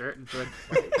off his shirt and put.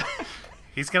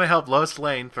 He's gonna help Lois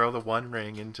Lane throw the One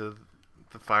Ring into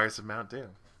the fires of Mount Doom.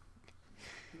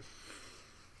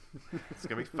 It's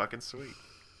gonna be fucking sweet.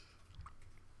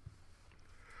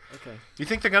 Okay. You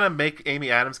think they're gonna make Amy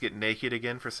Adams get naked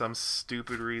again for some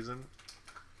stupid reason?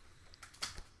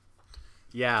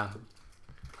 Yeah.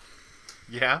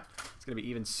 Yeah? It's gonna be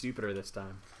even stupider this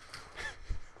time.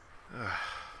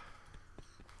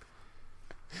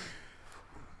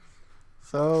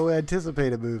 So,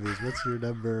 anticipated movies. What's your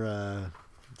number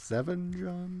 7,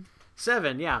 John?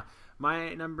 7, yeah.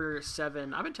 My number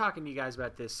 7. I've been talking to you guys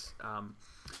about this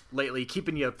lately,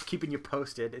 keeping you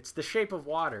posted. It's The Shape of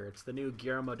Water. It's the new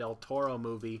Guillermo del Toro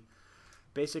movie.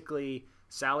 Basically,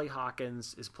 Sally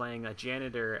Hawkins is playing a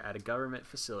janitor at a government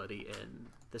facility in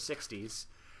the 60s,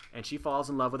 and she falls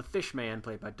in love with a fish man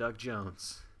played by Doug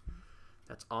Jones.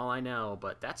 That's all I know,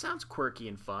 but that sounds quirky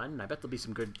and fun. And I bet there'll be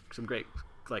some great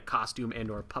like costume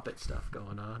and or puppet stuff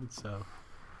going on. So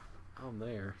I'm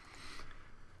there.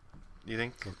 You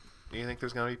think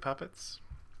there's gonna be puppets?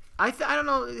 I don't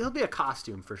know. He'll be a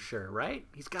costume for sure, right?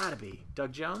 He's got to be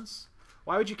Doug Jones.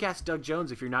 Why would you cast Doug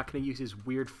Jones if you're not going to use his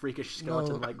weird, freakish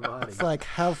skeleton-like body? It's like,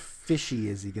 how fishy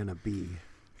is he gonna be?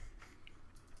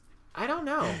 I don't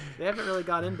know. They haven't really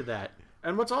got into that.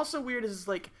 And what's also weird is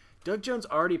like Doug Jones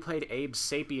already played Abe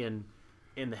Sapien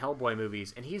in the Hellboy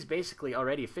movies, and he's basically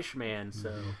already a fish man.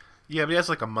 So Yeah, but he has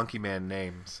like a monkey man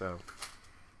name, so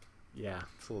yeah,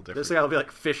 it's a little different. this guy will be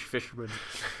like Fishman,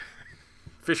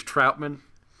 Fish Troutman.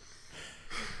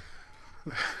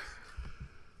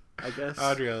 I guess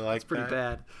I'd really like it's pretty that.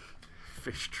 bad.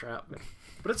 Fish Troutman,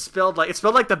 but it's spelled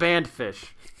like the band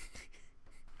Fish.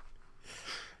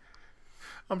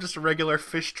 I'm just a regular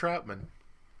fish troutman.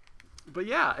 But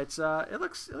yeah, it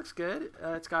looks good.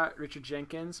 It's got Richard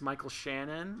Jenkins, Michael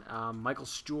Shannon, Michael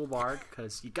Stuhlbarg,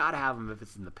 because you gotta have him if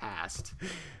it's in the past.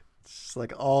 It's just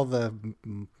like all the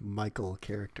Michael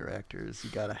character actors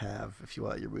you gotta have if you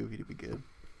want your movie to be good.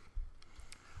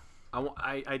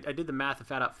 I did the math and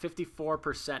found out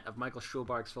 54% of Michael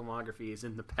Stuhlbarg's filmography is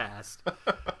in the past.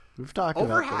 We've talked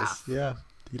Over about half. this. Yeah,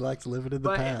 he likes living in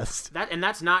the past.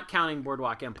 That's not counting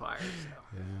Boardwalk Empire.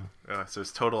 So. Yeah. So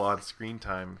his total on screen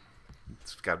time,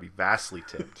 it's got to be vastly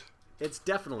tipped. It's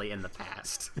definitely in the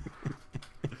past.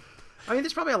 I mean,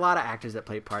 there's probably a lot of actors that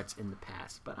play parts in the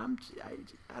past, but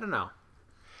I don't know.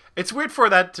 It's weird for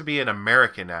that to be an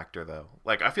American actor, though.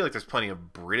 Like, I feel like there's plenty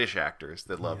of British actors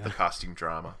that love the costume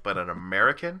drama, but an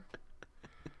American?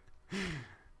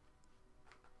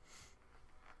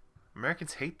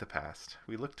 Americans hate the past.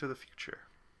 We look to the future.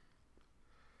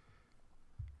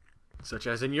 Such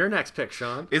as in your next pick,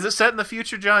 Sean. Is it set in the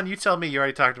future, John? You tell me. You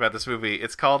already talked about this movie.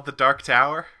 It's called The Dark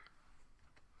Tower.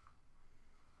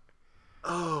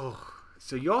 Oh,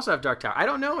 so you also have Dark Tower. I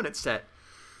don't know when it's set.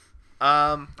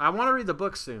 I want to read the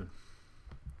book soon.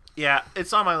 Yeah,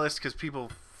 it's on my list because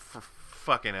people for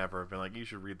fucking ever have been like, you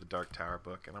should read the Dark Tower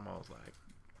book. And I'm always like,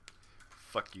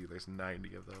 fuck you, there's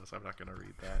 90 of those. I'm not going to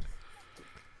read that.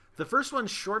 The first one's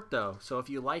short, though, so if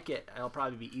you like it, it'll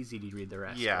probably be easy to read the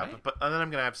rest. Yeah, right? but and then I'm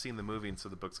going to have seen the movie, and so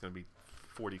the book's going to be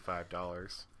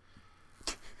 $45.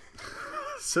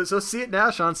 So see it now,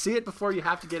 Sean. See it before you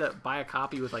have to buy a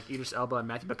copy with like Idris Elba and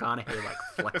Matthew McConaughey like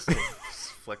flexing.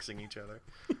 Flexing each other.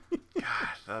 God,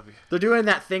 that'd be... They're doing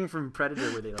that thing from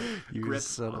Predator where they like You grip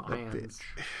son of a hands.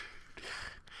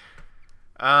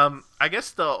 bitch. I guess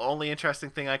the only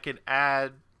interesting thing I could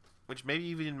add, which maybe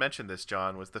you even mentioned this,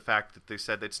 John, was the fact that they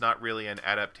said it's not really an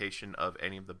adaptation of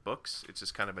any of the books. It's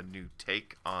just kind of a new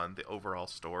take on the overall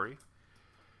story.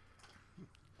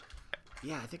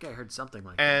 Yeah, I think I heard something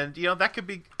like that. And, you know, that could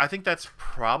be... I think that's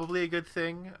probably a good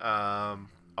thing.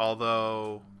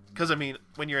 Although... Because, I mean,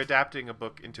 when you're adapting a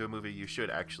book into a movie, you should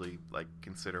actually, like,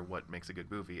 consider what makes a good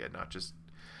movie and not just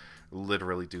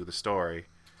literally do the story.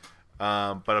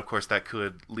 But, of course, that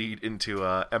could lead into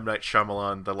a M. Night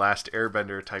Shyamalan, The Last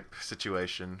Airbender type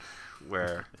situation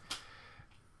where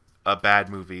a bad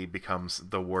movie becomes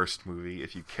the worst movie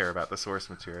if you care about the source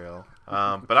material.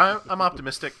 But I'm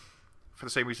optimistic for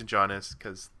the same reason John is,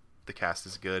 because the cast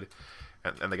is good.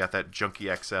 And they got that Junkie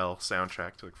XL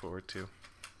soundtrack to look forward to.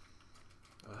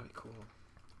 Oh, that'd be cool.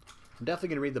 I'm definitely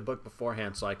going to read the book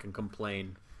beforehand so I can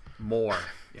complain more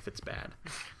if it's bad.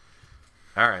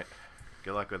 All right.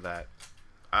 Good luck with that.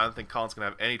 I don't think Colin's going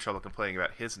to have any trouble complaining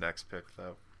about his next pick,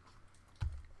 though.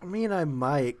 I mean, I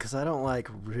might, because I don't,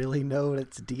 really know what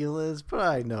its deal is, but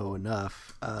I know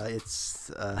enough. It's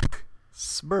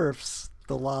Smurfs,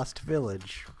 The Lost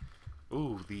Village.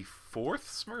 Ooh, the fourth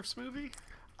Smurfs movie?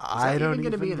 I don't even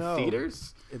going to be in know.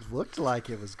 theaters? It looked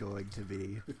like it was going to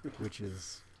be, which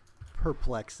is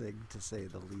perplexing, to say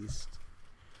the least.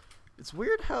 It's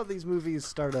weird how these movies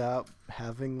started out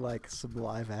having, some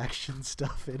live-action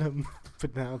stuff in them,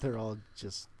 but now they're all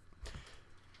just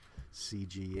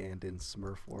CG and in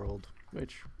Smurf world,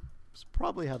 which is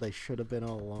probably how they should have been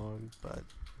all along, but...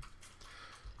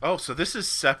 Oh, so this is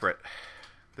separate.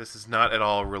 This is not at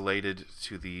all related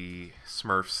to the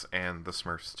Smurfs and the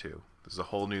Smurfs 2. This is a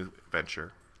whole new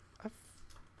venture.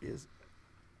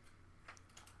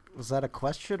 Was that a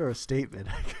question or a statement?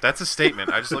 That's a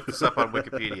statement. I just looked this up on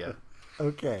Wikipedia.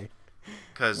 Okay.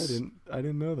 Because I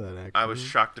didn't know that, actually. I was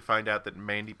shocked to find out that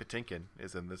Mandy Patinkin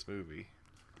is in this movie.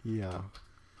 Yeah.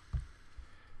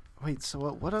 Wait, so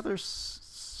what other...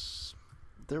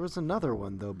 There was another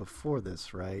one, though, before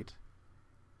this, right?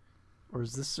 Or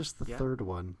is this just the third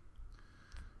one?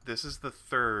 This is the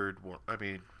third one. I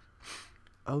mean...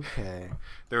 Okay.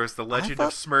 There was The Legend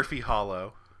of Smurfy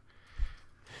Hollow.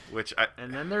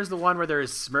 And then there's the one where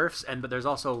there's Smurfs, but there's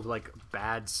also,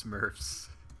 bad Smurfs.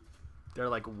 They're,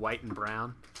 white and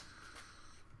brown.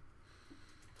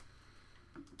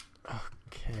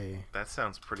 Okay. That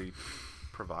sounds pretty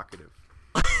provocative.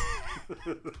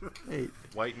 Hey.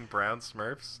 White and brown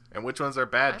Smurfs? And which ones are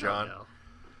bad, John? I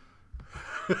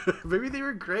don't know. Maybe they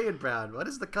were gray and brown. What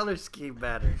does the color scheme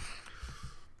matter?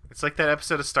 It's like that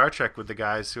episode of Star Trek with the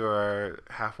guys who are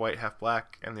half white, half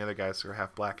black, and the other guys who are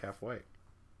half black, half white.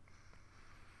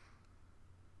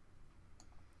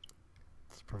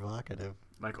 It's provocative.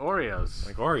 Like Oreos.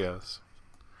 Like Oreos.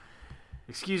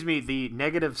 Excuse me, the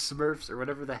negative Smurfs, or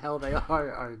whatever the hell they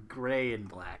are gray and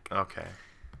black. Okay.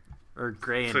 Or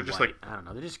gray and So just white. I don't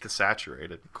know. They're just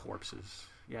Desaturated. corpses.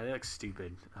 Yeah, they look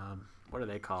stupid. What are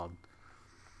they called?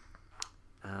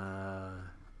 The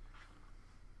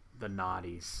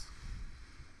Naughties.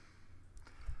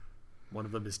 One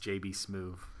of them is JB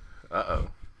Smoove. Uh-oh.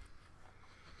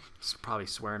 He's probably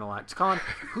swearing a lot. Colin,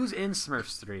 who's in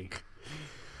Smurfs 3?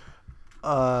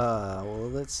 Well,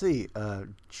 let's see.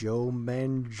 Joe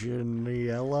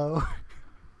Manganiello.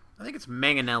 I think it's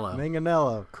Manganello.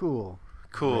 Manganello, cool.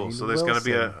 Cool. Rainn So there's going to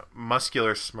be a Wilson.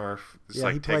 muscular Smurf just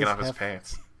Yeah, he taking plays off his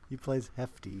pants. He plays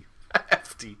Hefty.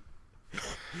 Hefty.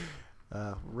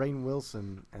 Rainn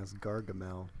Wilson as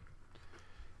Gargamel,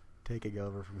 taking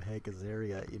over from Hank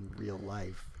Azaria in real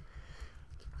life.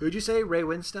 Who'd you say? Ray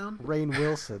Winstone? Rainn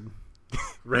Wilson.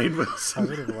 Rainn I Wilson.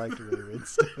 would have liked Ray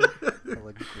Winstone.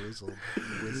 Like grizzled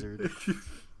wizard.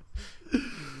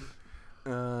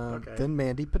 Okay. Then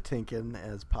Mandy Patinkin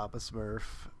as Papa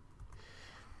Smurf.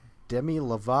 Demi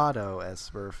Lovato as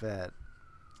Smurfette.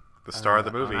 The star of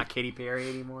the movie. Not Katy Perry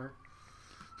anymore.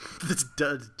 It's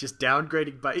just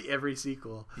downgrading by every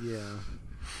sequel. Yeah.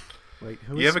 Wait,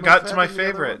 who You was haven't gotten to Smurfette my in the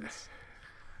other favorite. ones?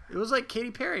 It was like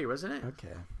Katy Perry, wasn't it?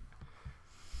 Okay.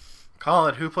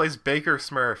 Colin, who plays Baker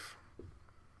Smurf?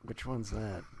 Which one's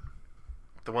that?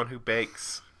 The one who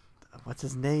bakes. What's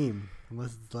his name?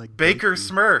 Was Baker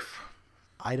Bakey. Smurf.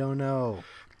 I don't know.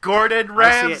 Gordon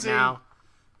Ramsay. I see it now.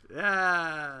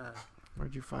 Yeah.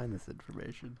 Where'd you find this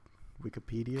information?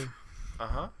 Wikipedia?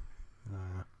 Uh-huh.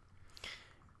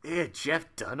 Yeah, Jeff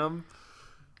Dunham.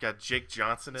 Got Jake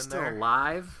Johnson in Still there.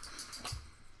 alive.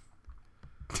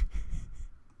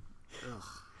 Ugh.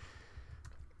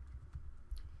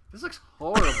 This looks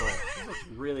horrible. This looks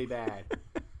really bad.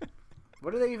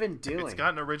 What are they even doing? It's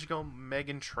got an original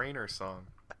Meghan Trainor song.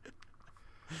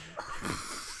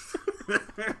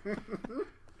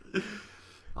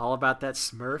 All about that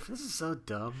Smurf? This is so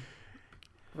dumb.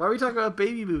 Why are we talking about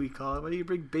baby movie, Colin? Why do you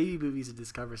bring baby movies in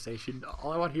this conversation?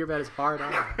 All I want to hear about is Hard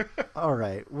On. All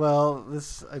right. Well,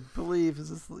 this, I believe,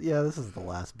 this is the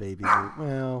last baby movie.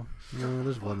 Well, no,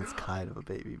 there's one that's kind of a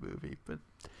baby movie, but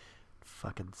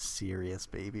fucking serious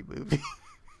baby movie.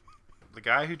 The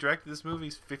guy who directed this movie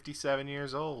is 57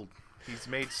 years old. He's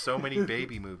made so many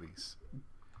baby movies.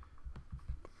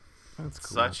 That's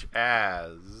cool. Such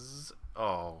as...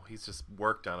 Oh, he's just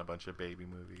worked on a bunch of baby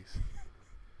movies.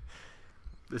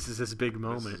 This is his big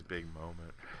moment. This is his big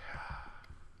moment.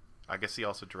 I guess he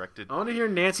also directed... I want to hear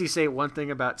Nancy say one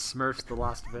thing about Smurfs: The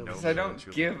Lost Village. No. 'Cause I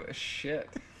don't give a shit.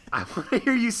 I want to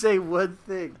hear you say one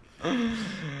thing.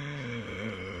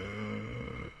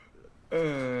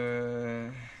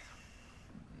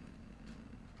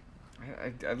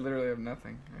 I literally have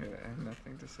nothing. I have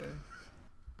nothing to say.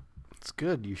 It's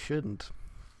good. You shouldn't,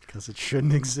 because it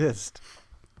shouldn't exist.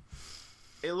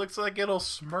 It looks like it'll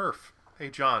Smurf. Hey,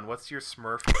 John, what's your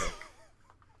Smurf pick?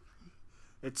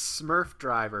 It's Smurf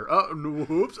Driver. Oh, no,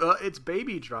 whoops. It's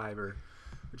Baby Driver,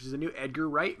 which is a new Edgar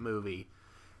Wright movie.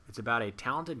 It's about a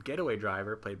talented getaway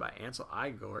driver played by Ansel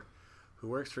Elgort who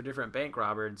works for different bank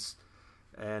robbers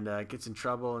and gets in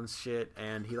trouble and shit,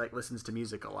 and he like listens to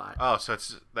music a lot. Oh, so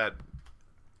it's that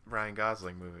Ryan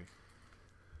Gosling movie.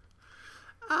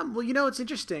 Well, you know what's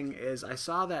interesting is I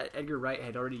saw that Edgar Wright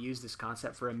had already used this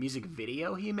concept for a music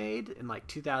video he made in like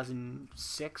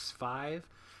 2006-5,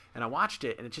 and I watched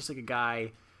it, and it's just like a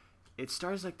guy. It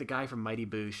stars like the guy from Mighty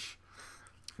Boosh,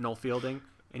 Noel Fielding,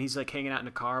 and he's like hanging out in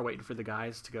a car waiting for the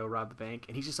guys to go rob the bank,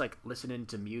 and he's just like listening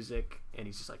to music, and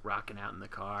he's just like rocking out in the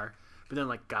car. But then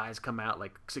like guys come out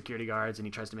like security guards, and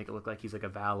he tries to make it look like he's like a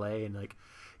valet, and like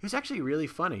it was actually really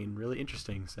funny and really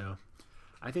interesting. So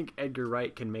I think Edgar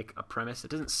Wright can make a premise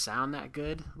that doesn't sound that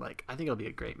good. Like, I think it'll be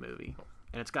a great movie.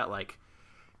 And it's got, like,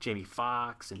 Jamie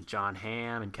Foxx and John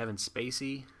Hamm and Kevin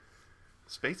Spacey.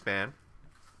 Spaceman.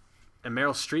 And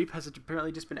Meryl Streep has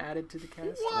apparently just been added to the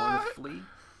cast. Along with Flea.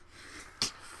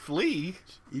 Flea?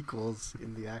 Equals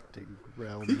in the acting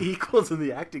realm. Equals in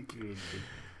the acting community.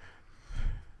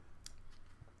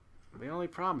 The only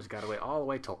problem is got to wait all the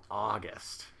way till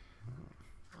August.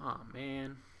 Oh,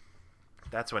 man.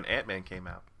 That's when Ant-Man came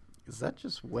out. Is that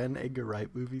just when Edgar Wright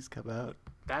movies come out?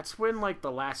 That's when, like,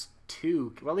 the last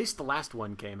two... Well, at least the last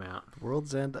one came out.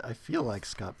 World's End, I feel like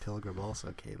Scott Pilgrim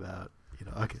also came out in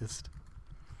August.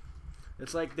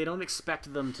 It's like they don't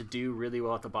expect them to do really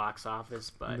well at the box office,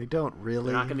 but they don't really.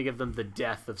 They're not going to give them the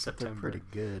death of September. They're pretty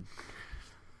good.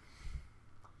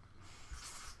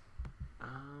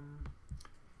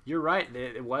 You're right.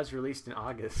 It was released in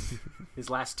August. His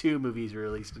last two movies were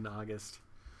released in August.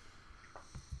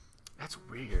 That's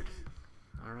weird.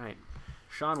 All right.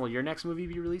 Sean, will your next movie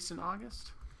be released in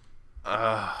August?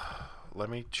 Let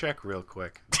me check real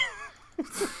quick.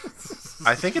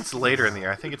 I think it's later in the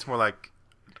year. I think it's more like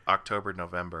October,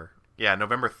 November. Yeah,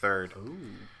 November 3rd. Ooh.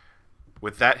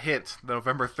 With that hint, the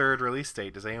November 3rd release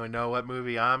date, does anyone know what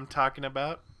movie I'm talking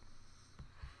about?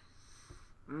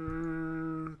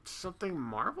 Something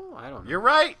Marvel? I don't know. You're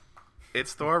right.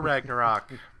 It's Thor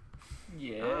Ragnarok.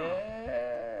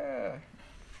 Yeah.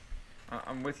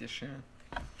 I'm with you, Sean.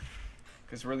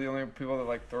 Because we're the only people that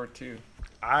like Thor 2.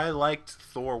 I liked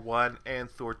Thor 1 and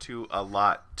Thor 2 a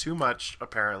lot. Too much,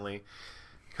 apparently.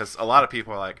 Because a lot of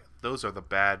people are like, those are the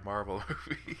bad Marvel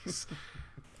movies.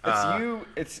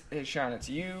 Hey, Sean, it's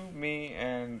you, me,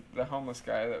 and the homeless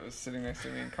guy that was sitting next to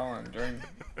me and Colin during...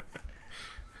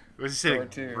 Was he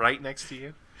sitting right next to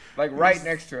you? Like, right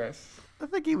next to us. I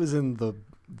think he was in the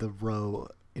row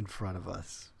in front of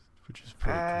us, which is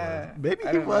pretty close. Maybe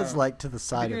he was, like, to the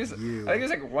side of you. I think he was,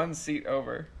 like, one seat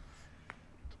over.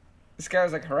 This guy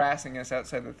was, like, harassing us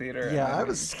outside the theater. Yeah, I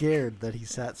was scared that he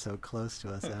sat so close to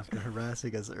us after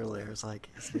harassing us earlier. I was like,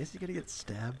 is Macy going to get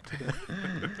stabbed today?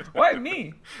 Why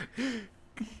me?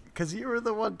 Because you were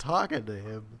the one talking to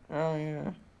him. Oh,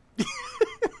 yeah.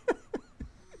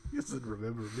 He doesn't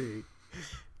remember me.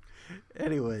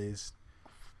 Anyways.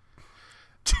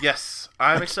 Yes,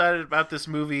 I'm excited about this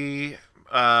movie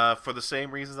for the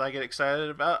same reasons I get excited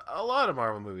about a lot of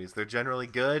Marvel movies. They're generally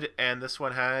good, and this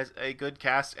one has a good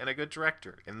cast and a good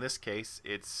director. In this case,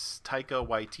 it's Taika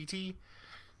Waititi,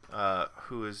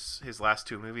 who is his last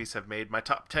two movies have made my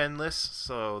top 10 list,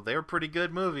 so they're pretty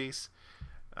good movies.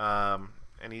 And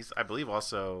he's, I believe,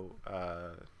 also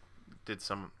did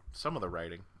some of the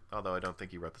writing, although I don't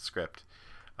think he wrote the script.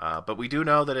 But we do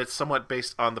know that it's somewhat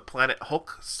based on the Planet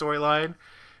Hulk storyline,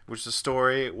 which is a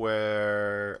story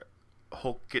where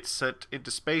Hulk gets sent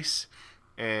into space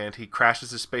and he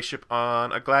crashes his spaceship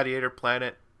on a gladiator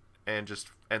planet and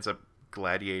just ends up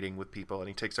gladiating with people, and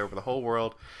he takes over the whole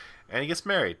world, and he gets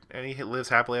married, and he lives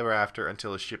happily ever after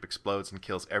until his ship explodes and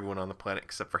kills everyone on the planet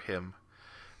except for him.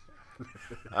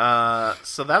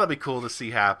 So that'll be cool to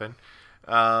see happen.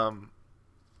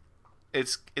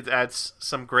 It adds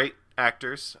some great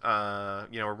actors.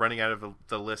 We're running out of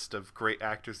the list of great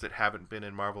actors that haven't been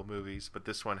in Marvel movies, but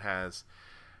this one has,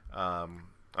 on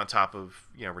top of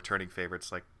returning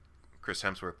favorites like Chris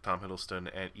Hemsworth, Tom Hiddleston,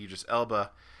 and Idris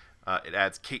Elba, it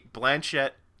adds Cate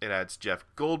Blanchett, it adds Jeff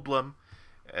Goldblum,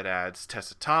 it adds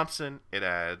Tessa Thompson, it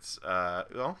adds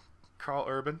Carl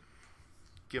Urban.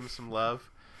 Give him some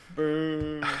love.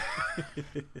 Boo.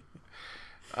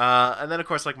 And then, of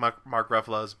course, like Mark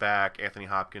Ruffalo's back, Anthony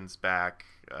Hopkins back.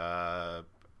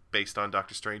 Based on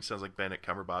Doctor Strange, sounds like Benedict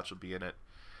Cumberbatch will be in it.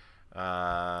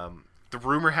 the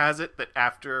rumor has it that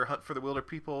after Hunt for the Wilder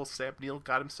People, Sam Neill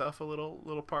got himself a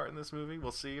little part in this movie.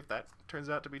 We'll see if that turns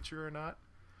out to be true or not.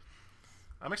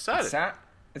 I'm excited.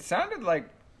 It sounded like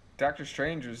Doctor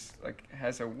Strange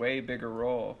has a way bigger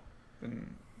role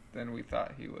than we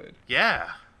thought he would. Yeah.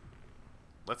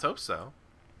 Let's hope so.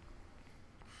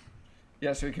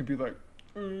 Yeah, so he could be like,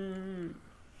 What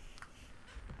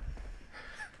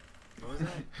was that?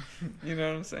 you know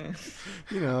what I'm saying?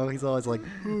 He's always like,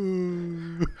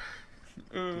 ooh.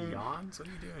 Yawns? What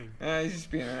are you doing? He's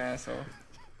just being an asshole.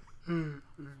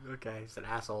 Okay, it's an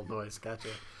asshole noise. Gotcha.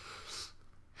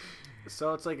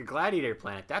 So it's like a gladiator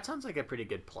planet. That sounds like a pretty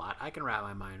good plot. I can wrap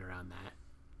my mind around that.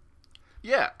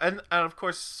 Yeah, and of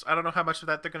course, I don't know how much of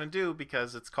that they're going to do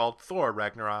because it's called Thor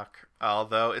Ragnarok.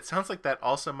 Although it sounds like that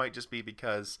also might just be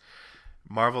because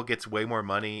Marvel gets way more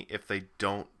money if they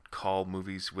don't call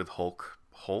movies with Hulk.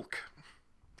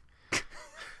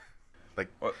 Like,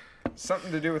 What?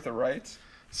 Something to do with the rights?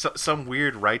 some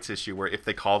weird rights issue where if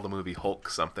they call the movie Hulk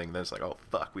something, then it's like, oh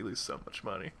fuck, we lose so much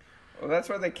money. Well, that's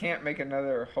why they can't make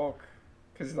another Hulk,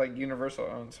 because Universal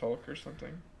owns Hulk or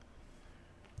something.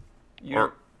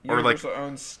 Or Universal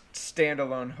owns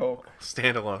standalone Hulk.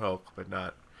 Standalone Hulk, but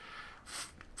not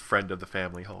friend of the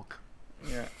family Hulk.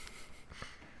 Yeah.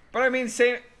 But I mean,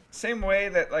 same way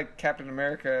that Captain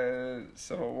America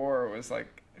Civil War was it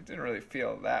didn't really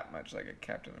feel that much like a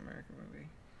Captain America movie.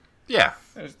 Yeah.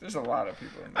 There's a lot of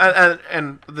people in there.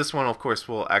 And this one, of course,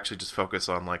 will actually just focus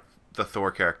on the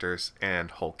Thor characters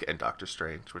and Hulk and Doctor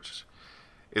Strange, which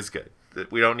is good.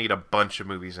 We don't need a bunch of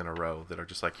movies in a row that are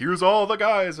just here's all the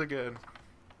guys again.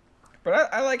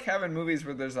 But I like having movies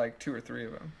where there's 2 or 3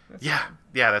 of them. That's fun.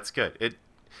 Yeah, that's good.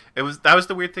 That was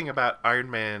the weird thing about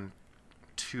Iron Man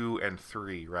 2 and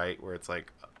 3, right? Where it's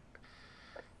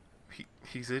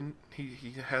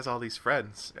he has all these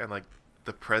friends and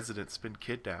the president's been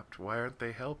kidnapped. Why aren't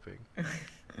they helping?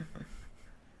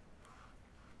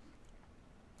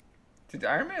 Did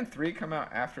Iron Man 3 come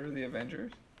out after the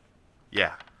Avengers?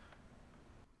 Yeah.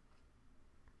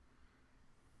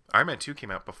 Iron Man 2 came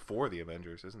out before the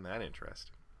Avengers. Isn't that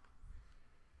interesting?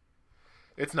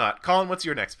 It's not. Colin, what's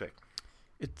your next pick?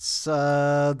 It's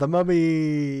The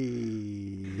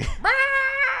Mummy.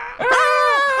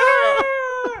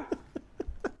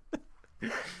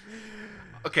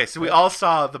 Okay, so we all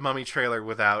saw the Mummy trailer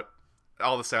without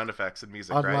all the sound effects and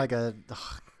music, On right? a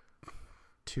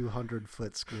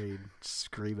 200-foot screen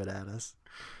screaming at us.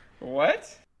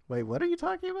 What? Wait, what are you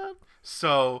talking about?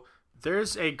 So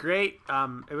There's a great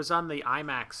it was on the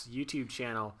IMAX YouTube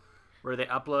channel where they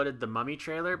uploaded the Mummy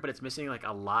trailer, but it's missing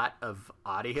a lot of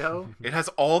audio. it has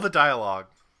all the dialogue.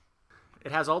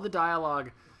 It has all the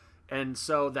dialogue, and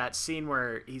so that scene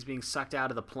where he's being sucked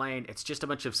out of the plane, it's just a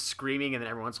bunch of screaming and then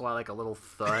every once in a while a little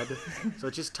thud. So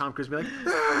it's just Tom Cruise being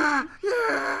ah,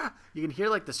 yeah. You can hear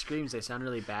the screams, they sound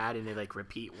really bad and they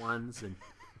repeat ones, and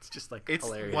it's just It's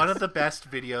hilarious. one of the best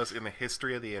videos in the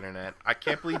history of the internet. I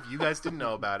can't believe you guys didn't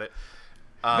know about it.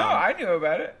 No, I knew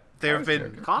about it. There I have was been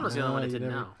joking. Colin was the only No, one that you didn't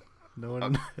never- know. No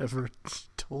one ever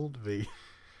told me.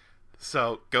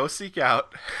 So go seek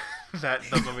out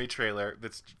the Mummy trailer.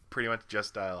 That's pretty much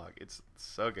just dialogue. It's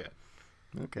so good.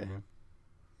 Okay.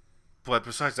 But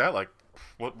besides that,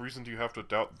 what reason do you have to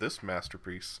doubt this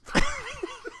masterpiece?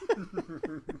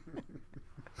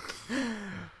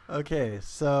 Okay,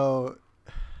 so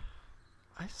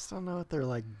I just don't know what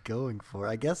they're going for.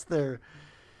 I guess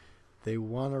they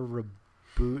want to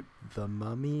reboot The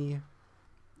Mummy,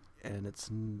 and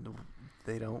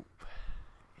they don't.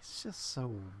 It's just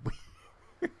so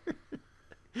weird.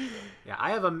 Yeah,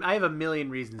 I have a million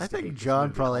reasons. I to hate think this John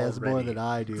movie probably has more already. than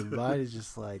I do. Mine is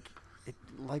just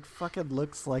it fucking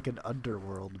looks like an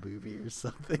Underworld movie or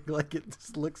something. It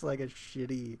just looks like a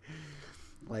shitty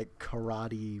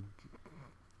karate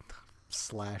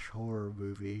 / horror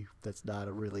movie that's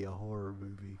not really a horror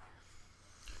movie.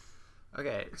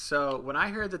 Okay, so when I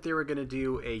heard that they were going to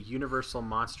do a Universal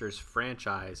Monsters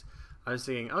franchise, I was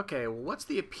thinking, okay, well, what's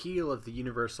the appeal of the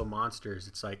Universal Monsters?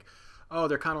 It's oh,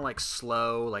 they're kind of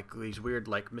slow, these weird,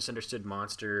 misunderstood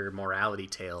monster morality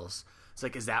tales. It's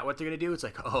is that what they're going to do? It's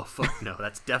oh, fuck no,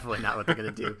 that's definitely not what they're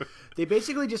going to do. They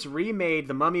basically just remade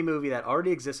the Mummy movie that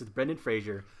already exists with Brendan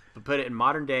Fraser, but put it in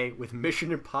modern day with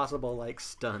Mission Impossible-like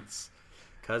stunts.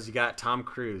 Because you got Tom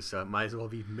Cruise, so it might as well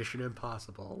be Mission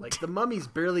Impossible. The Mummy's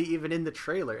barely even in the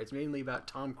trailer. It's mainly about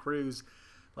Tom Cruise,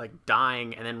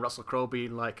 dying, and then Russell Crowe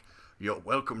being "You're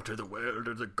welcome to the world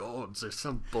of the gods," or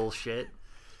some bullshit.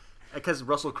 Because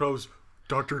Russell Crowe's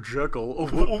Dr. Jekyll. Oh,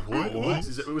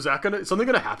 what? Was that something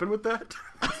gonna happen with that?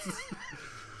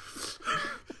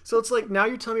 So it's now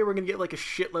you're telling me we're gonna get a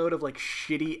shitload of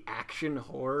shitty action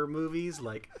horror movies.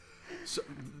 So,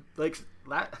 like,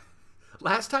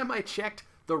 last time I checked,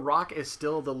 The Rock is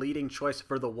still the leading choice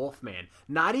for the Wolfman.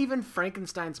 Not even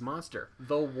Frankenstein's monster.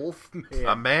 The Wolfman.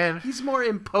 A man. He's more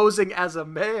imposing as a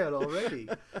man already.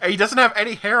 He doesn't have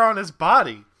any hair on his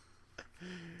body.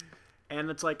 And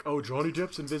it's like, oh, Johnny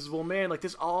Depp's Invisible Man. Like,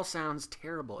 this all sounds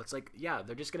terrible. It's like, yeah,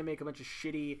 they're just going to make a bunch of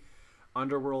shitty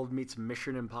Underworld meets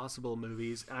Mission Impossible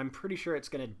movies. And I'm pretty sure it's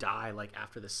going to die, like,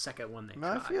 after the second one they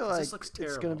try. I feel like this looks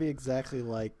terrible. it's going to be exactly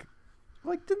like,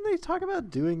 didn't they talk about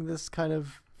doing this kind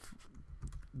of,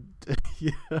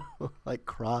 like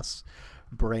cross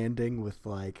branding with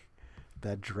like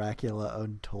that Dracula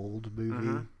Untold movie?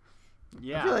 Mm-hmm.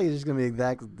 Yeah. I feel like it's just going to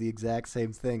be the exact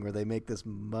same thing where they make this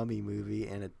mummy movie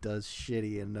and it does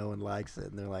shitty and no one likes it.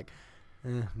 And they're like,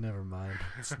 never mind.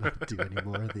 Let's not do any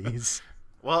more of these.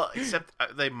 Well, except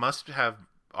they must have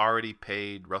already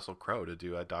paid Russell Crowe to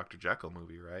do a Dr. Jekyll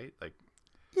movie, right? Like,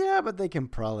 yeah, but they can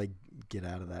probably get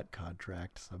out of that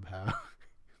contract somehow.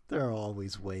 There are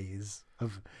always ways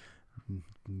of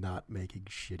not making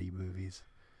shitty movies.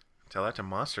 tell that to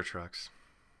Monster Trucks.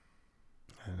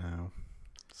 I know.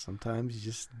 Sometimes you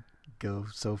just go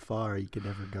so far you can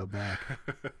never go back.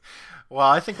 Well,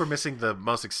 I think we're missing the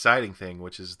most exciting thing,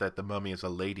 which is that the mummy is a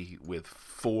lady with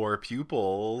 4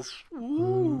 pupils.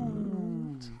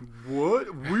 Ooh.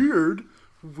 What?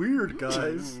 Weird,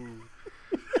 guys.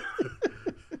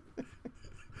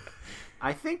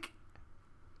 I think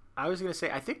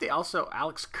they also,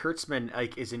 Alex Kurtzman,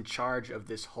 like, is in charge of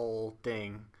this whole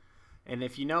thing. And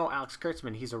if you know Alex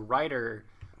Kurtzman, he's a writer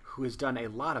who has done a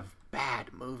lot of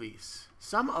bad movies.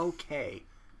 Some okay.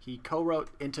 He co-wrote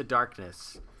Into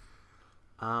Darkness.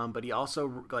 But he also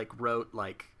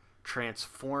wrote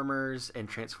Transformers and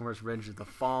Transformers Revenge of the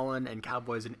Fallen and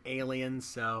Cowboys and Aliens.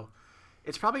 So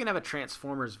it's probably going to have a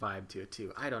Transformers vibe to it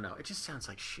too. I don't know. It just sounds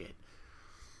like shit.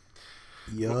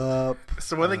 Yup.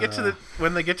 So when they get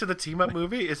to the team up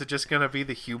movie, is it just gonna be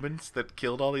the humans that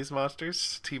killed all these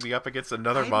monsters teaming up against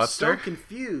another monster? I'm so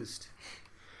confused.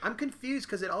 I'm confused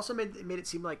because it also made it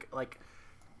seem like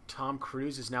Tom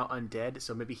Cruise is now undead,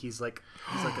 so maybe he's like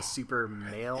a super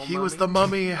male. He was the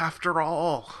mummy after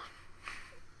all.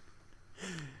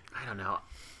 I don't know.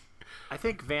 I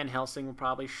think Van Helsing will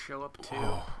probably show up too.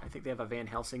 I think they have a Van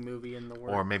Helsing movie in the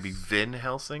works. Or maybe Vin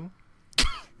Helsing.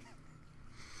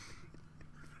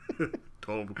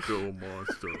 Tom Kill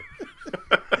Monster.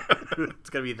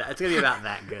 It's gonna be that. It's gonna be about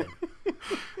that good.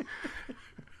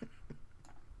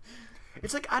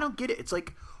 It's like, I don't get it. It's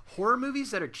like horror movies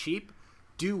that are cheap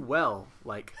do well.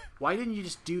 Like, why didn't you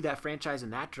just do that franchise in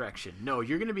that direction? No,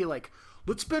 you're gonna be like,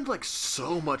 let's spend like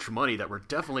so much money that we're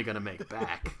definitely gonna make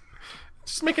back.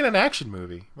 Just making an action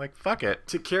movie. Like, fuck it.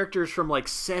 To characters from like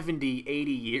 70,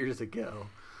 80 years ago.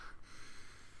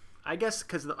 I guess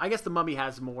the Mummy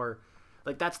has more.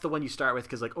 Like, that's the one you start with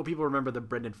because, like, people remember the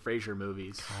Brendan Fraser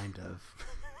movies. Kind of.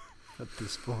 At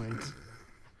this point.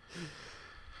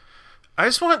 I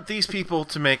just want these people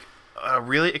to make a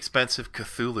really expensive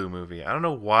Cthulhu movie. I don't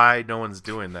know why no one's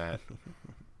doing that.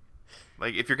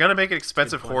 Like, if you're going to make an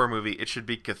expensive horror movie, it should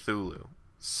be Cthulhu.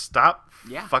 Stop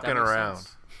fucking around.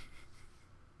 Sense.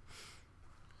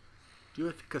 Do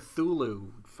a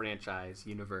Cthulhu franchise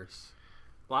universe.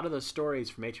 A lot of those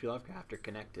stories from H.P. Lovecraft are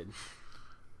connected.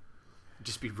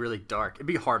 Just be really dark. It'd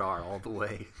be hard R all the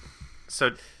way.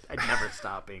 So I'd never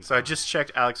stop being. So I just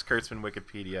checked Alex Kurtzman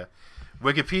Wikipedia.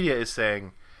 Wikipedia is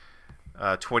saying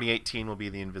 2018 will be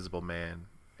The Invisible Man,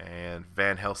 and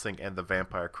Van Helsing and the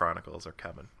Vampire Chronicles are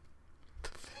coming. The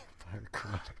Vampire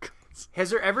Chronicles.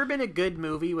 Has there ever been a good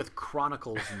movie with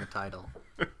Chronicles in the title?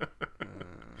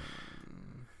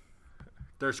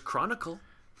 There's Chronicle.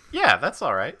 Yeah, that's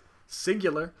all right.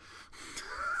 Singular.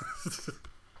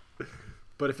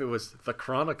 But if it was The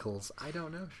Chronicles, I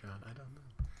don't know, Sean. I don't know.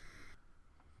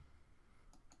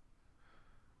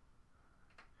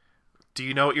 Do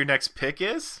you know what your next pick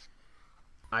is?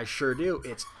 I sure do.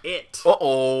 It's It.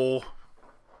 Uh-oh.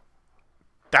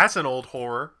 That's an old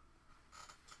horror.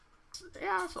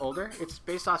 Yeah, it's older. It's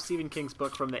based off Stephen King's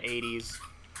book from the 80s.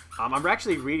 I'm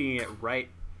actually reading it right.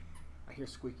 I hear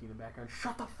squeaking in the background.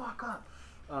 Shut the fuck up.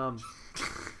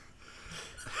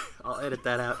 I'll edit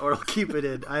that out, or I'll keep it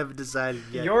in. I haven't decided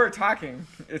yet. You're talking.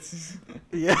 It's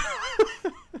Yeah.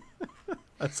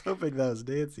 I was hoping that was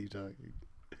Nancy talking.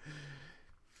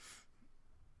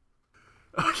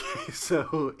 Okay,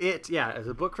 so it's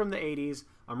a book from the 80s.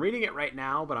 I'm reading it right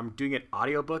now, but I'm doing it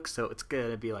audiobook, so it's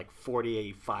going to be like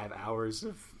 45 hours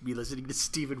of me listening to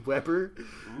Steven Weber.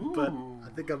 Ooh. But I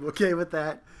think I'm okay with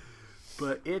that.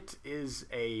 But it is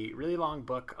a really long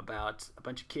book about a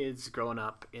bunch of kids growing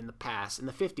up in the past, in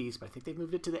the 50s, but I think they've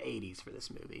moved it to the 80s for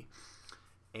this movie.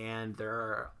 And there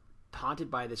are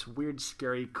haunted by this weird,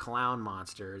 scary clown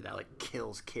monster that like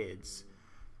kills kids.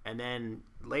 And then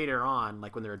later on,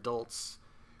 like when they're adults,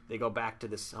 they go back to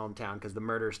this hometown because the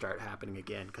murders start happening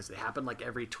again, because they happen like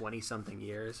every 20-something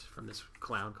years from this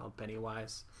clown called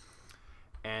Pennywise.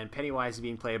 And Pennywise is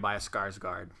being played by a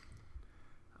Skarsgård.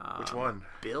 Which one?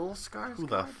 Bill Skarsgård? Who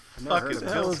the I've never fuck heard is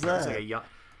of Bill him. Skarsgård?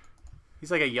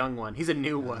 He's like a young one. He's a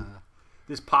new one.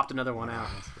 Just popped another one out.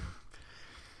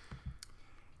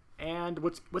 And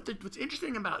what's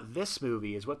interesting about this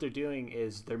movie is what they're doing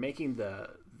is they're making the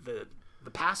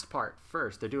past part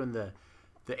first. They're doing the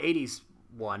 80s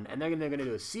one, and then they're going to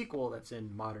do a sequel that's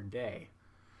in modern day.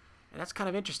 And that's kind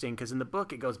of interesting because in the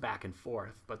book it goes back and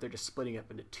forth, but they're just splitting up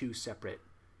into two separate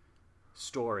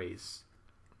stories.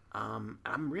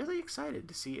 I'm really excited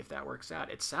to see if that works out.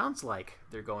 It sounds like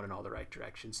they're going in all the right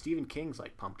directions. Stephen King's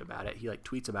like pumped about it. He like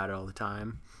tweets about it all the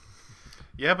time.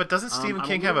 Yeah, but doesn't Stephen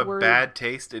King have a bad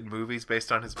taste in movies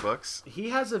based on his books?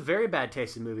 He has a very bad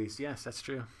taste in movies. Yes, that's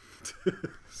true.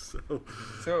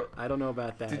 So I don't know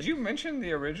about that. Did you mention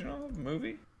the original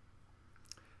movie?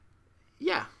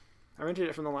 Yeah, I rented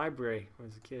it from the library when I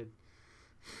was a kid.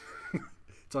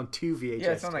 It's on 2 VHS.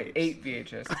 Yeah, it's on tapes. like 8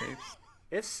 VHS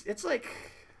tapes. It's like,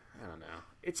 I don't know.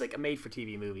 It's like a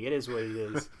made-for-TV movie. It is what it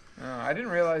is. I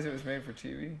didn't realize it was made for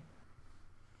TV.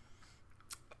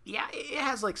 Yeah, it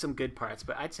has like some good parts,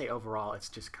 but I'd say overall it's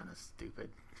just kind of stupid.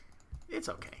 It's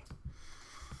okay.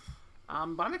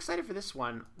 But I'm excited for this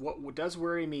one. What does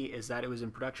worry me is that it was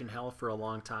in production hell for a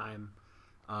long time.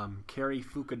 Cary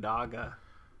Fukunaga,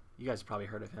 you guys have probably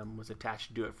heard of him, was attached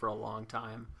to do it for a long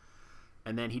time.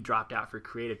 And then he dropped out for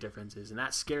creative differences, and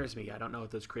that scares me. I don't know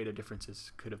what those creative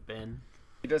differences could have been.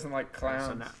 He doesn't like clowns.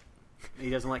 So now,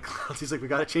 he doesn't like clowns. He's like, we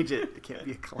got to change it. It can't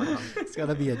be a clown. It's got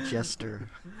to be a jester.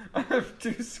 I'm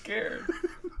too scared.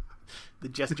 The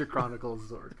Jester Chronicles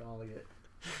is what we're calling it.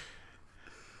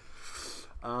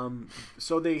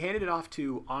 So they handed it off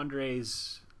to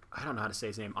Andres, I don't know how to say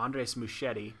his name, Andres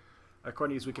Muschietti.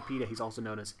 According to his Wikipedia, he's also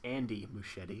known as Andy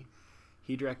Muschietti.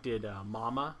 He directed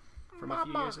Mama from a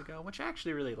few years ago, which I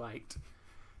actually really liked.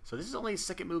 So this is only his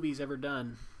second movie he's ever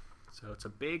done. So it's a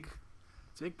big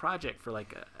project for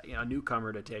like a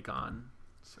newcomer to take on.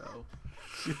 So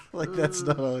like that's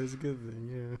not always a good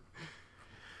thing,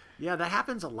 yeah, that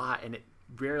happens a lot, and it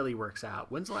rarely works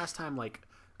out. When's the last time like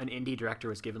an indie director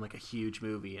was given like a huge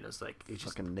movie and it's like it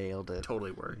just fucking nailed it,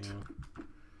 totally worked?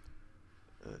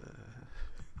 Yeah.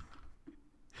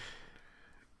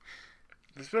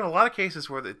 There's been a lot of cases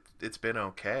where it's been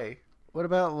okay. What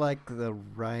about like the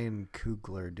Ryan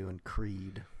Coogler doing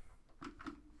Creed?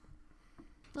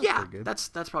 Yeah, that's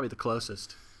probably the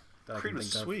closest that Creed I can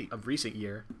was think sweet. of recent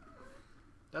year.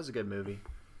 That was a good movie.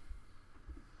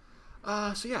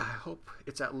 So yeah, I hope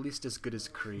it's at least as good as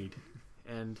Creed.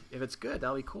 And if it's good,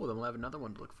 that'll be cool. Then we'll have another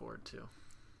one to look forward to.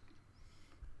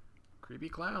 Creepy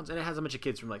clowns. And it has a bunch of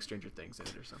kids from like Stranger Things in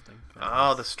it or something.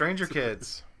 Oh, the Stranger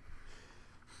Kids.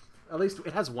 At least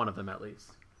it has one of them at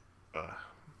least.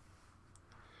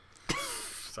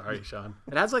 Sorry, Sean.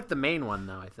 It has like the main one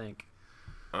though, I think.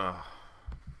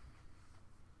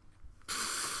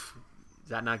 Is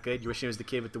that not good? You wish it was the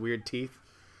kid with the weird teeth?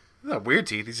 Not weird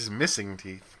teeth. He's just missing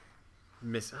teeth.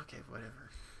 Okay, whatever.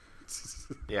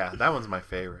 Yeah, that one's my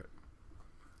favorite.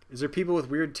 Is there people with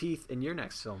weird teeth in your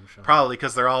next film, Sean? Probably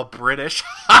because they're all British.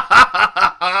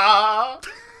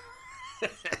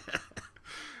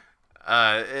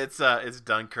 It's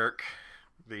Dunkirk,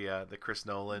 the Chris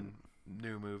Nolan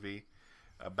new movie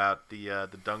about the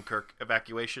Dunkirk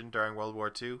evacuation during World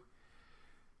War II.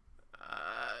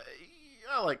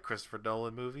 I like Christopher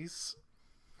Nolan movies.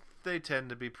 They tend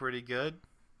to be pretty good.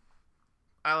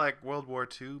 I like World War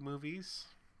II movies.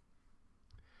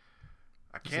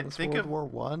 I can't think of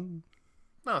World War One.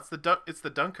 No, it's the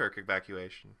Dunkirk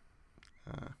evacuation.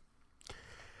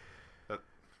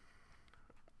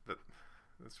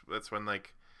 That's when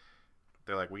like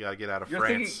they're like, we gotta get out of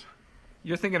France.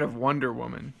 You're thinking of Wonder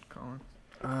Woman, Colin.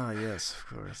 Oh yes, of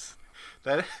course.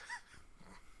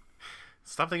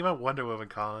 Stop thinking about Wonder Woman,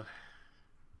 Colin.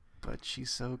 But she's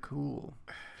so cool.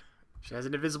 She has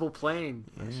an invisible plane.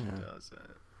 Yeah. She does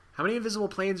that. How many invisible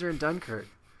planes are in Dunkirk?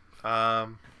 I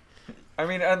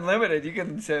mean, unlimited. You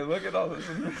can say, look at all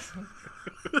this.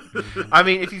 I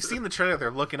mean, if you've seen the trailer,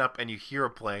 they're looking up and you hear a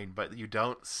plane, but you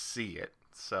don't see it.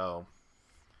 So,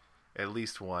 at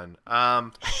least one.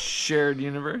 Shared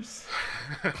universe?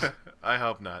 I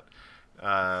hope not.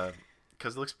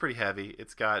 Because it looks pretty heavy.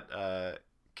 It's got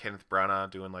Kenneth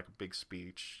Branagh doing like a big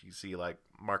speech. You see like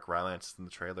Mark Rylance in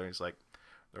the trailer. He's like,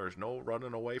 there's no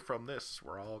running away from this.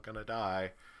 We're all going to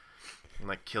die. And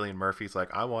like Cillian Murphy's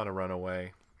like, I want to run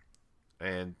away.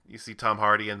 And you see Tom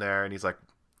Hardy in there, and he's like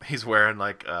he's wearing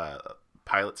like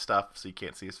pilot stuff, so you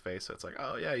can't see his face. So it's like,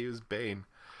 oh yeah, he was Bane.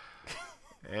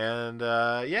 And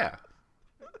yeah.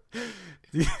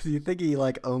 Do you think he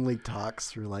like only talks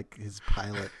through like his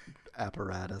pilot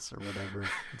apparatus or whatever?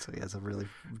 So he has a really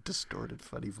distorted,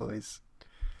 funny voice.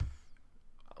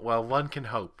 Well, one can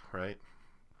hope, right?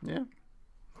 Yeah.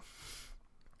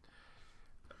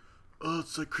 Oh,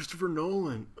 it's like Christopher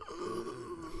Nolan.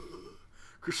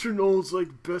 Christopher Nolan's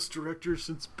like best director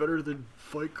since Better Than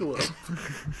Fight Club.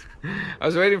 I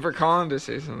was waiting for Colin to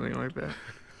say something like that.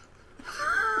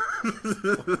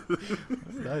 Why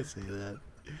did I say that?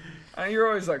 You're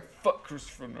always like, fuck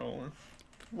Christopher Nolan.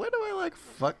 When do I like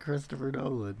fuck Christopher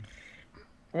Nolan?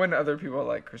 When other people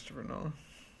like Christopher Nolan.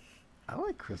 I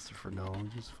like Christopher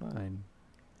Nolan just fine.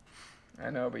 I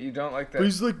know, but you don't like that. But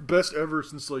he's like best ever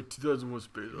since like 2001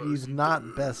 Space Odyssey. He's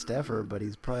not best ever, but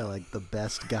he's probably like the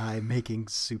best guy making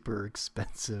super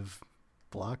expensive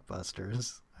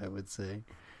blockbusters, I would say.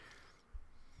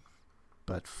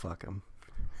 But fuck him.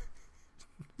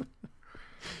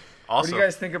 Also, What do you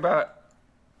guys think about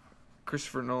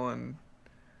Christopher Nolan?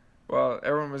 Well,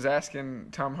 everyone was asking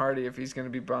Tom Hardy if he's going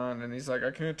to be Bond, and he's like,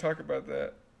 I can't talk about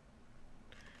that.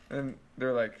 And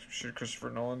they're like, should Christopher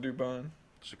Nolan do Bond?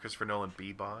 should Christopher Nolan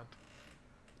be Bond?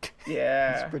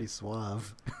 Yeah. He's pretty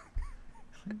suave.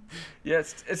 Yeah,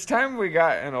 it's time we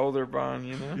got an older Bond,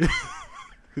 you know?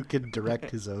 Who can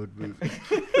direct his own movie.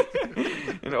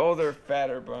 An older,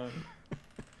 fatter Bond.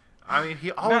 I mean,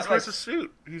 he always Not wears like- a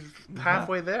suit. He's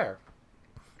halfway there.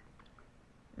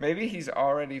 Maybe he's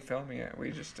already filming it. We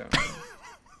just don't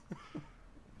know.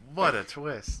 What a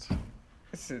twist.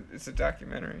 It's a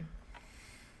documentary.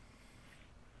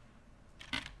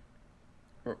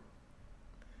 Oh.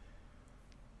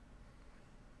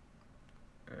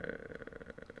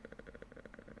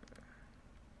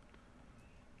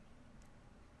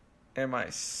 Am I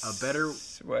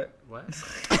what? What?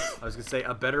 I was gonna say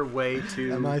a better way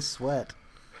to. Am I sweat?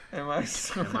 Am I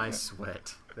Am I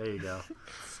sweat? There you go.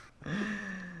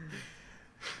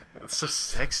 That's so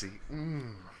sexy.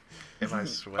 Am I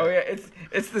sweat? Oh yeah,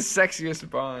 it's the sexiest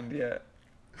Bond yet.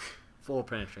 Full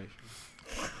penetration.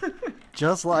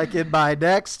 Just like in my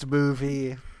next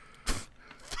movie,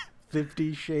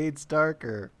 50 Shades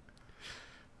Darker.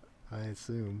 I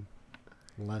assume.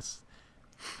 Unless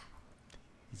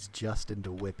he's just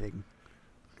into whipping.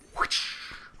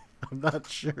 I'm not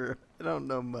sure. I don't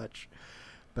know much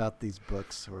about these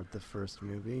books or the first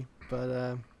movie,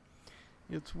 but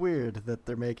it's weird that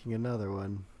they're making another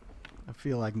one. I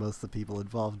feel like most of the people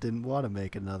involved didn't want to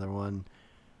make another one,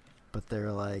 but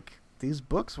they're like, these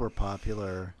books were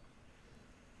popular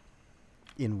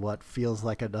in what feels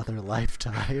like another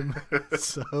lifetime,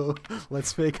 so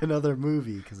let's make another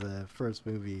movie, because the first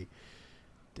movie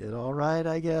did all right,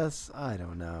 I guess. I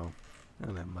don't know. I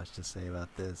don't have much to say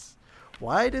about this.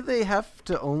 Why do they have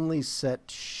to only set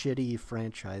shitty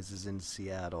franchises in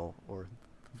Seattle or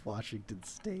Washington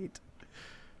State?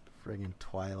 Friggin'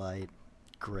 Twilight,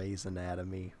 Grey's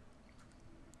Anatomy.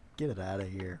 Get it out of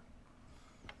here.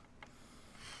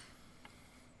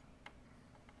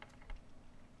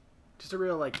 Just a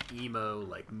real like emo,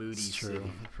 like moody It's true.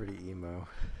 city. Pretty emo.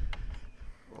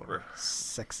 Or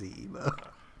sexy emo.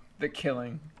 The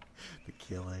Killing. The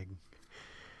Killing.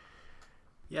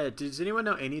 Yeah, does anyone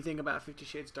know anything about 50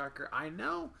 Shades Darker? I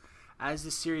know as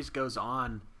the series goes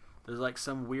on, there's like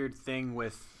some weird thing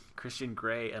with Christian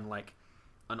Grey and like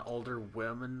an older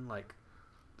woman like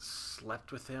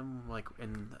slept with him like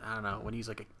in, I don't know, when he's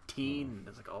like a teen.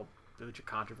 There's like all a bunch of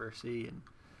controversy and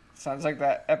Sounds like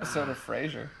that episode of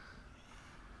Frasier.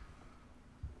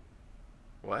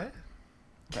 What?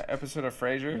 That episode of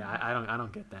Frasier. yeah, I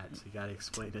don't get that. So you gotta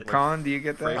explain it. Colin, do you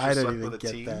get that? Frasier I don't slept even with a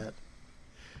get teen? that.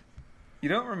 You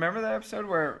don't remember that episode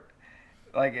where,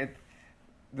 like,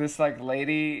 this like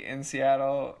lady in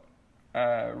Seattle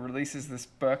releases this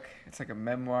book. It's like a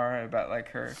memoir about like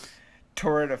her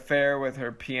torrid affair with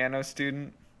her piano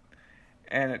student,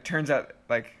 and it turns out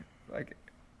like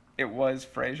it was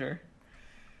Frasier.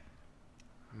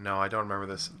 No, I don't remember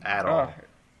this at all. Oh,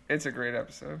 it's a great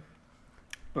episode.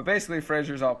 But basically,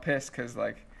 Frasier's all pissed because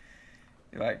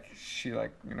she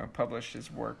published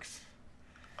his works.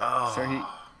 Oh, So he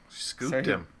scooped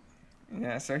so him.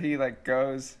 Yeah, so he like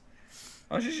goes.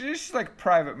 Oh, it's just like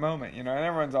private moment, you know, and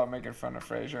everyone's all making fun of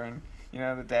Frasier, and you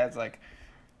know the dad's like,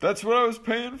 "That's what I was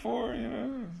paying for," you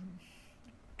know.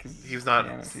 Cause He was not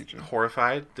piano teacher.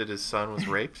 horrified that his son was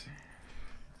raped.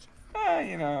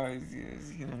 You know,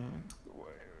 you know,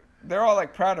 they're all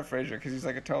like proud of Frasier because he's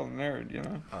like a total nerd, you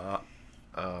know.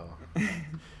 Oh.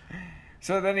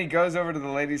 So then he goes over to the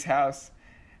lady's house,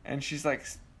 and she's like,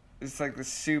 it's like this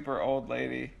super old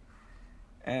lady,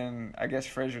 and I guess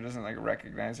Frasier doesn't like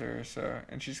recognize her. So,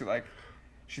 and she's like,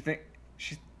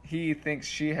 he thinks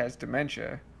she has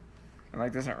dementia, and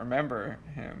like doesn't remember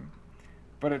him,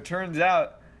 but it turns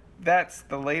out that's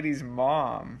the lady's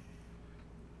mom.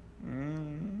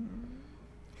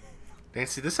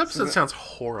 Nancy, this episode sounds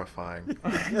horrifying.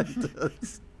 It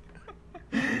does.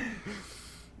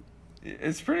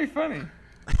 It's pretty funny.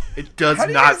 It does How do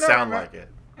you not guys not sound remember- like it.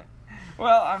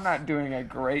 Well, I'm not doing a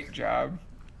great job.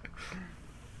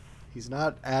 He's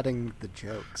not adding the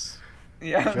jokes.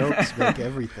 Yeah. Jokes make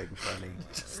everything funny.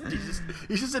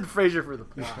 He's just in Frasier for the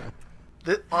plot.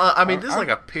 This is like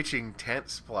a pitching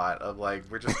tents plot of like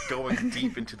we're just going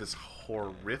deep into this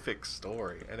horrific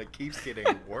story, and it keeps getting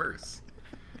worse.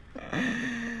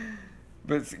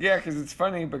 But yeah, because it's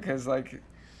funny because like,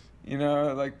 you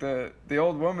know, like the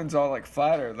old woman's all like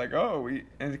flattered, like, oh,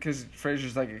 and because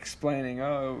Frasier's like explaining,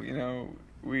 oh, you know,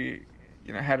 we,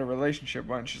 you know, had a relationship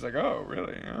once. She's like, oh,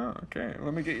 really? Oh, okay.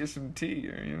 Let me get you some tea,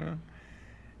 or you know.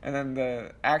 And then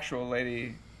the actual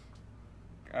lady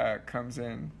comes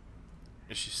in.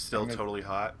 Is she still totally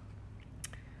hot?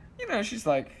 You know, she's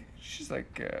not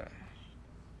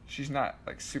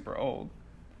like super old.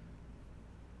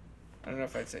 I don't know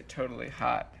if I'd say totally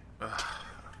hot. But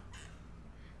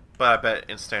I bet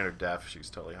in standard def she's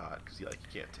totally hot because you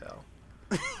can't tell.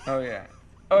 Oh yeah.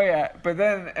 But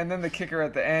then the kicker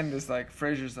at the end is like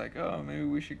Frasier's like, oh, maybe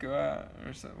we should go out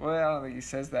or something. Well, I don't think he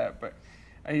says that, but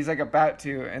he's like about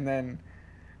to, and then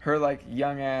her like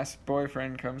young ass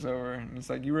boyfriend comes over and it's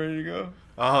like, you ready to go?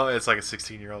 Oh, it's like a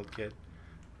 16-year-old kid.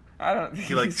 I don't think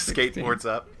He like he's 16. skateboards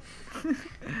up.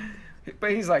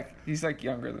 But he's like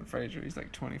younger than Frasier. He's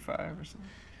like 25 or something.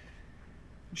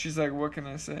 She's like, what can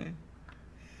I say?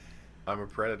 I'm a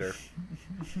predator.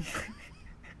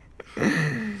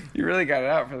 You really got it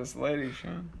out for this lady,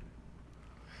 Sean.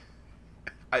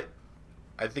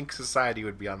 I think society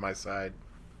would be on my side.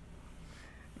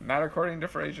 Not according to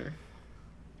Frasier.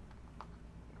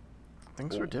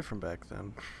 Things were different back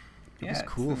then. It Yeah, was it's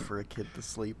cool the- for a kid to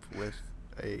sleep with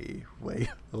a way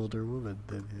older woman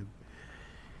than him.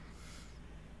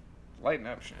 Lighten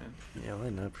up, Sean. Yeah,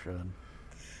 lighten up, Sean.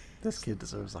 This kid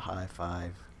deserves a high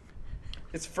five.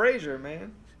 It's Frasier,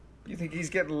 man. You think he's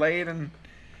getting laid and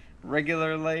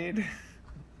regular laid?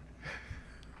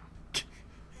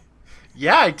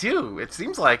 Yeah, I do. It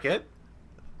seems like it.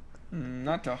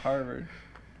 Not to Harvard.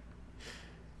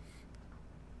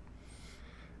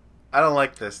 I don't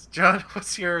like this. John,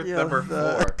 what's your number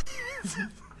 4?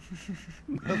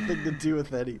 Nothing to do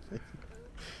with anything.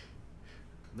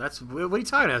 What are you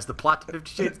talking about? It's the plot to 50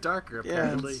 Shades Darker, Yeah,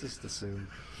 apparently. let's just assume.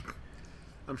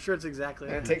 I'm sure it's exactly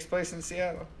And it that. takes place in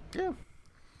Seattle. Yeah.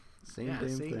 Same Yeah, damn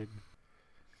see? thing.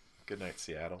 Good night,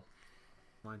 Seattle.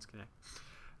 Lines connect.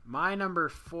 My number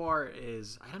 4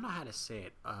 is, I don't know how to say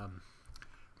it.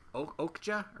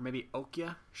 Okja, or maybe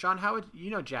Okja. Sean, how would you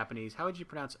know Japanese? How would you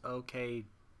pronounce OKJA?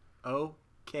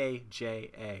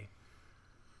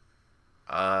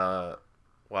 Well,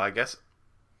 I guess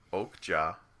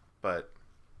Okja, but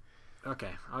Okay,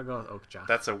 I'll go with Okja.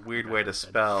 that's a weird way to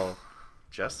spell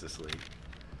Justice League.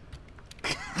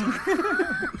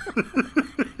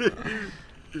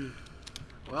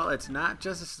 Well, it's not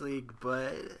Justice League,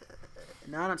 but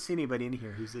no, I don't see anybody in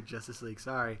here who's the Justice League.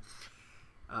 Sorry.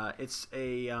 It's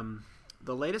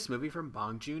the latest movie from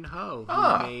Bong Joon-ho,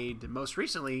 who made most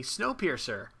recently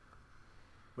Snowpiercer,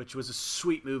 which was a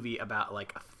sweet movie about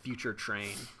like a future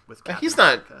train with. Captain He's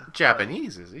not America.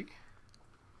 Japanese, is he?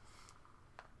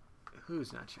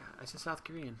 Who's not Japanese? I said South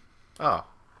Korean. Oh,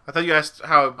 I thought you asked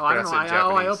how Oh, I don't know. pronounced it I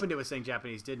Japanese. opened it with saying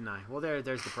Japanese, didn't I? Well,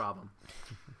 there's the problem.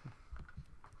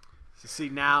 So, see,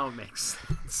 now it makes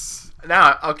sense.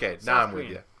 Now I'm with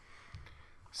Korean. you.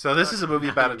 So this is a movie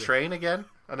about a Yeah. train again?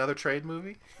 Another train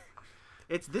movie?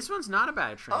 This one's not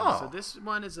about a train. Oh. So this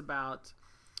one is about.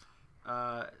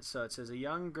 So it says a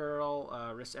young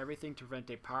girl risks everything to prevent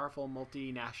a powerful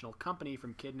multinational company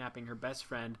from kidnapping her best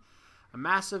friend, a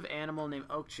massive animal named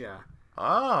Okja.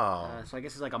 Oh. So I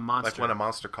guess it's like a monster. Like when a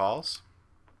monster calls?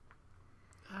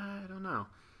 I don't know.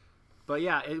 But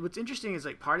yeah, what's interesting is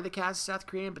like part of the cast is South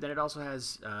Korean, but then it also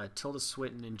has Tilda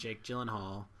Swinton and Jake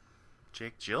Gyllenhaal.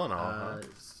 Jake Gyllenhaal,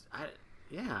 huh?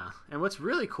 Yeah, and what's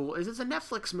really cool is it's a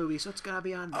Netflix movie, so it's gonna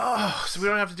be on. Oh, so we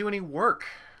don't have to do any work.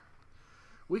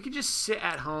 We could just sit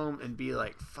at home and be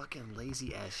like fucking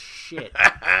lazy as shit,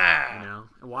 you know,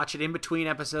 and watch it in between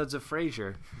episodes of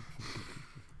Frasier.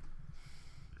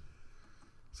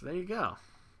 So there you go.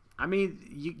 I mean,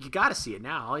 you got to see it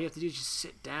now. All you have to do is just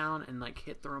sit down and like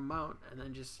hit the remote, and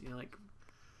then just like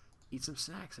eat some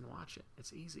snacks and watch it.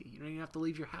 It's easy. You don't even have to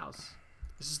leave your house.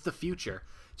 This is the future.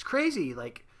 It's crazy.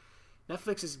 Like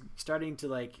Netflix is starting to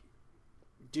like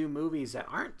do movies that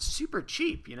aren't super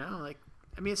cheap, you know? Like,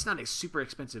 I mean, it's not a super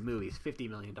expensive movie. It's $50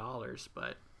 million,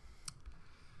 but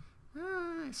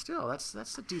still,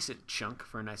 that's a decent chunk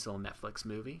for a nice little Netflix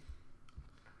movie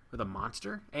with a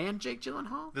monster and Jake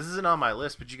Gyllenhaal. This isn't on my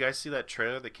list, but did you guys see that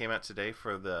trailer that came out today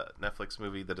for the Netflix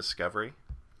movie The Discovery?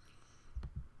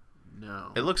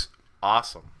 No. It looks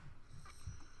awesome.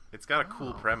 It's got a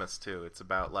cool premise, too. It's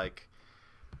about, like,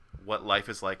 what life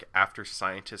is like after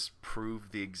scientists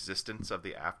prove the existence of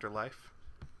the afterlife.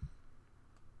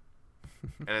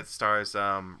 And it stars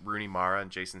Rooney Mara and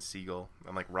Jason Segel,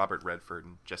 and, like, Robert Redford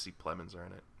and Jesse Plemons are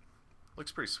in it.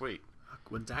 Looks pretty sweet.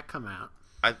 When's that come out?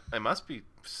 It must be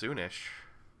soonish.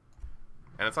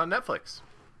 And it's on Netflix.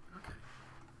 Okay.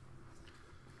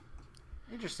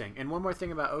 Interesting. And one more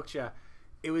thing about Okja.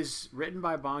 It was written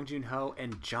by Bong Joon-ho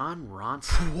and John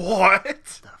Ronson.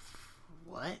 What?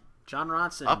 What? John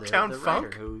Ronson, Uptown the Funk?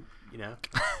 writer who, you know.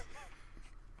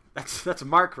 That's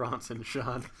Mark Ronson,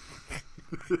 Sean.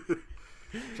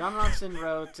 John Ronson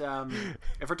wrote,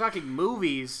 if we're talking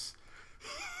movies,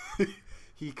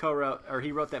 he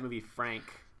wrote that movie Frank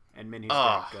and Men Who Stare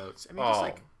at Goats. I mean, just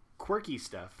like quirky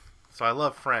stuff. So I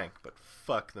love Frank, but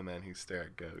fuck the Men Who Stare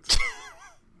at Goats.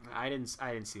 I didn't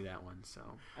see that one, so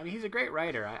I mean he's a great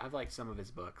writer. I've liked some of his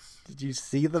books. Did you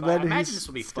see the So Men I Who imagine this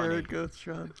will be Stare funny. at Goats,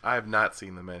 Sean? I have not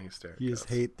seen the Men Who Stare at You Goats. just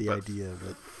hate the but idea of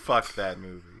it. Fuck that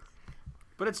movie.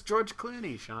 But it's George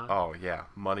Clooney, Sean. Oh yeah,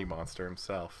 Money Monster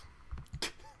himself.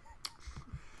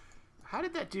 How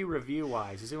did that do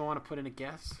review-wise? Does anyone want to put in a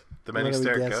guess? The Men What Who are we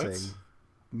Stare at guessing? Goats.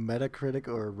 Metacritic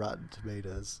or Rotten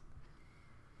Tomatoes?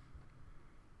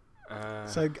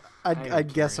 So I'm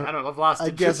I'd guess. I don't know. I've lost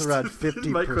I'd guess interest. around This is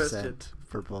my question. 50%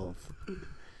 for both.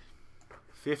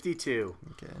 52.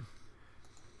 Okay.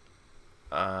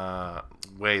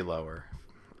 Way lower.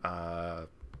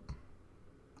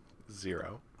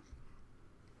 0.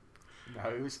 No,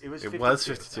 it was 52. It was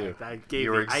 52. I gave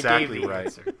You were I exactly gave the right.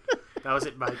 answer. That was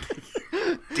it, Mike.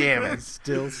 Damn I it.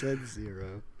 still said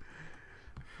 0.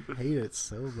 Hate it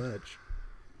so much.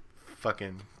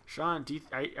 Fucking. Sean,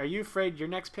 are you afraid your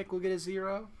next pick will get a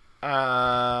 0?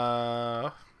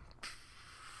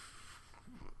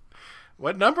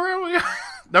 What number are we on?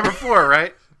 Number 4,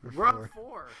 right? We're on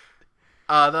 4.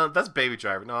 No, that's Baby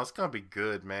Driver. No, it's gonna be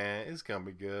good, man. It's gonna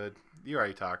be good. You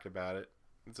already talked about it.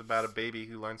 It's about a baby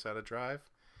who learns how to drive.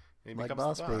 And he Like becomes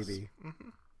Boss the boss. Baby.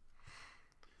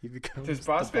 He becomes Does the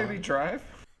Boss Baby drive?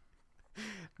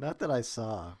 Not that I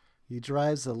saw. He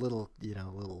drives a little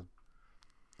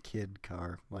kid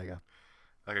car, like a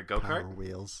Like a go-kart? Power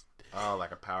Wheels. Oh,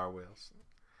 like a Power Wheels.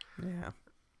 Yeah.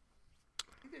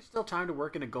 I think there's still time to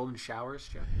work in a golden showers,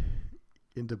 Jeff.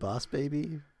 Into Boss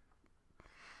Baby?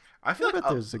 I feel I like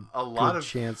bet there's a lot good of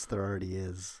chance there already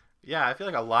is. yeah. I feel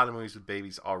like a lot of movies with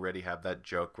babies already have that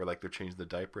joke where like they're changing the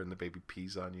diaper and the baby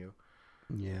pees on you.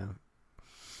 Yeah.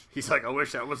 He's like, I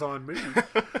wish that was on me.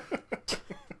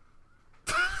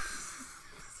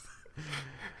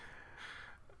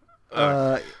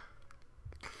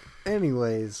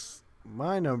 Anyways,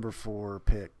 my number 4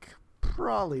 pick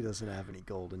probably doesn't have any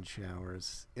golden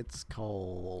showers. It's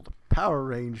called Power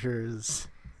Rangers.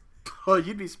 Oh,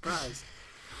 you'd be surprised.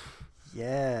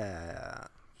 Yeah.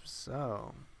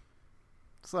 So,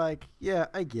 it's like, yeah,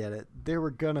 I get it. They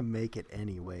were gonna make it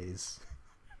anyways.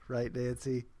 Right,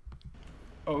 Nancy?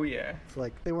 Oh yeah. It's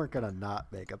like, they weren't gonna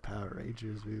not make a Power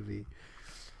Rangers movie.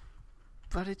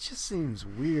 But it just seems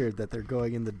weird that they're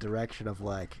going in the direction of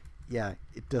like, yeah,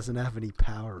 it doesn't have any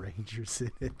Power Rangers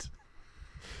in it.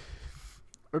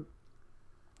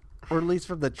 Or at least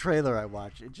from the trailer I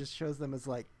watched, it just shows them as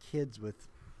like kids with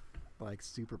like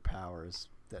superpowers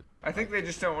that I think they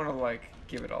just don't want to like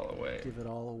give it all away. give it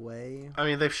all away. I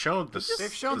mean, they've shown the.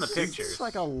 They've shown the It's pictures. just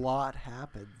like a lot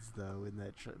happens though in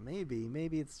that.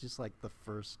 Maybe it's just like the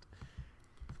first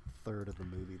third of the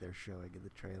movie they're showing in the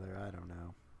trailer. I don't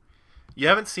know. You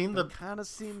haven't seen the. It kind of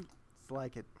seems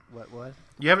like it. What?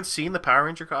 You haven't seen the Power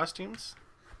Ranger costumes?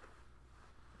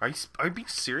 Are you being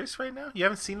serious right now? You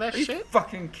haven't seen that Are you shit?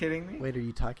 fucking kidding me? Wait, are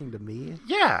you talking to me?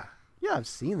 Yeah. Yeah, I've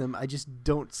seen them. I just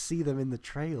don't see them in the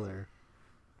trailer.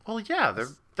 Well, yeah.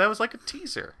 That was like a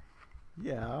teaser.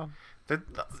 Yeah.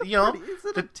 You know, Is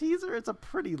it a teaser? It's a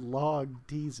pretty long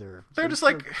teaser. they're They just show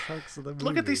like, chunks of the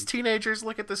look at these movie. teenagers.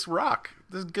 Look at this rock.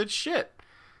 This is good shit.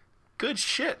 Good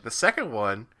shit. The second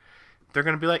one, they're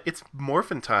going to be like, it's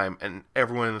morphin' time, and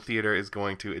everyone in the theater is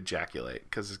going to ejaculate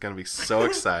because it's going to be so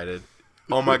excited.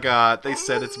 Oh my god, they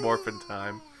said it's morphin'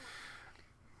 time.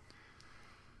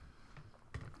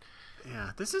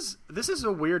 Yeah, this is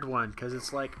a weird one because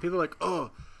it's like people are like,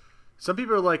 oh, some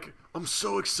people are like, I'm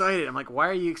so excited. I'm like, why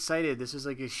are you excited? This is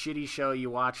like a shitty show you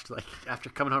watched like after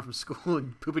coming home from school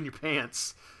and pooping your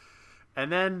pants. And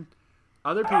then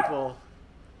other people,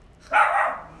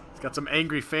 it's got some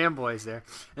angry fanboys there.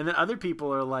 And then other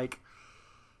people are like,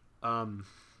 what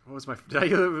was my?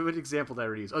 What example did I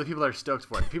already use? Other people that are stoked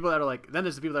for it. People that are like, then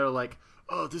there's the people that are like,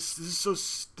 oh, this is so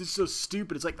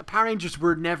stupid. It's like the Power Rangers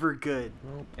were never good.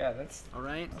 Yeah, that's All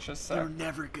right, just they were suck.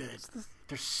 never good.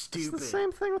 They're stupid. It's the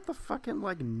same thing with the fucking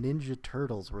like Ninja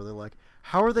Turtles, where they're like,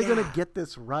 "How are they gonna get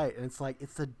this right?" And it's like,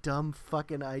 it's a dumb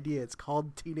fucking idea. It's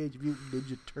called Teenage Mutant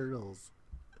Ninja Turtles.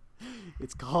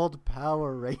 It's called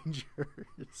Power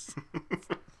Rangers.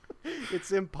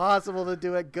 It's impossible to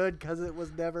do it good because it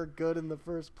was never good in the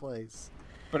first place.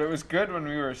 But it was good when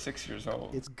we were 6 years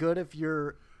old. It's good if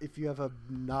you have a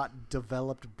not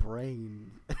developed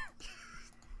brain.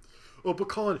 Oh, but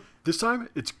Colin, this time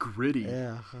it's gritty.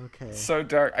 Yeah, okay. So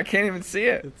dark. I can't even see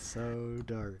it. It's so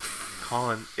dark.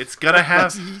 Colin, it's gonna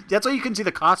have That's why you couldn't see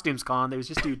the costumes, Colin. They was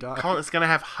just too dark. Colin, it's gonna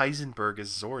have Heisenberg as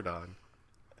Zordon.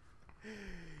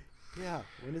 Yeah,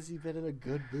 when has he been in a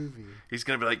good movie? He's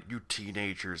gonna be like, "You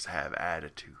teenagers have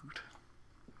attitude,"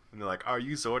 and they're like, "Are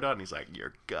you Zordon?" And he's like,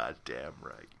 "You're goddamn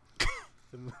right."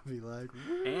 The movie like,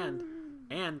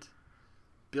 And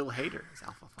Bill Hader is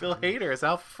Alpha 5. Bill Hader is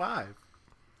Alpha 5.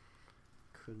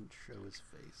 couldn't show his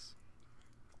face.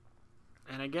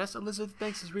 And I guess Elizabeth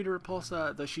Banks is Rita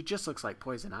Repulsa, though she just looks like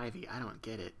Poison Ivy. I don't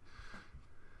get it.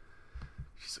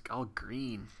 She's like all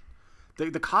green.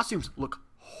 The costumes look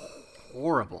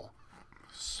horrible.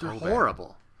 They're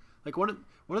horrible. Like one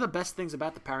of the best things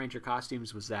about the Power Ranger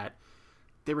costumes was that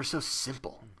they were so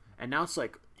simple. And now it's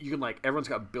like you can like everyone's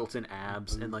got built-in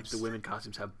abs, and like the women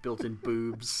costumes have built-in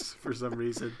boobs for some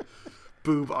reason.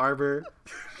 Boob armor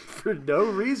for no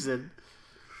reason.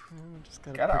 Just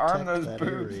Gotta arm protect those that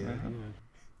boobs, area. man.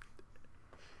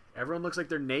 Everyone looks like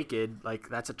they're naked. Like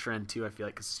that's a trend too. I feel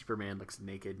like because Superman looks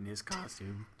naked in his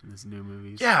costume in his new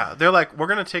movies. Yeah, they're like, we're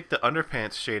gonna take the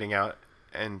underpants shading out,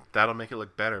 and that'll make it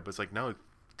look better. But it's like, no,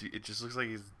 it just looks like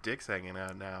his dick's hanging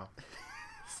out now.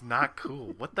 It's not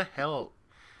cool. What the hell?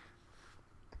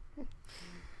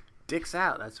 Dicks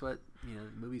out. That's what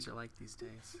movies are like these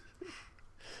days.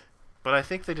 But I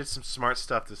think they did some smart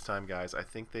stuff this time, guys. I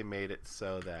think they made it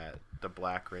so that the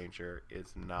Black Ranger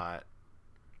is not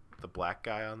the black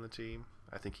guy on the team.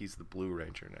 I think he's the Blue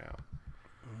Ranger now.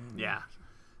 Yeah,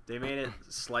 they made it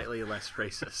slightly less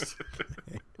racist.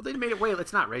 Well, they made it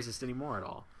it's not racist anymore at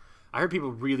all. I heard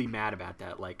people really mad about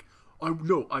that. Like, I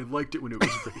liked it when it was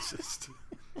racist.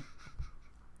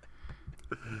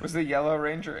 Was the Yellow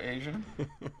Ranger Asian?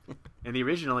 In the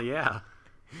original, yeah.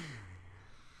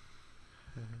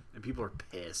 And people are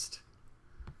pissed.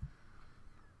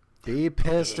 Be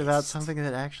pissed about something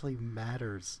that actually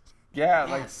matters. Yeah,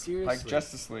 Yeah, like seriously.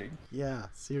 Justice League. Yeah,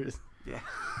 seriously. Yeah.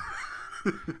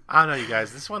 I don't know, you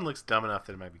guys. This one looks dumb enough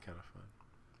that it might be kind of fun.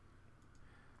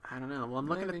 I don't know. Well, I'm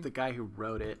looking Maybe. at the guy who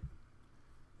wrote it.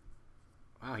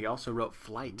 Wow, he also wrote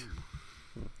Flight.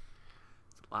 It's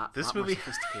a lot This more movie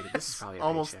sophisticated. This is probably a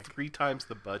almost paycheck. 3 times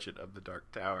the budget of The Dark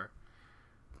Tower.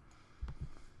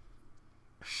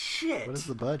 Shit. What is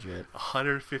the budget?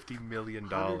 $150 million. $150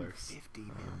 million.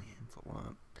 That's a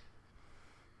lot.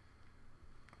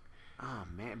 Oh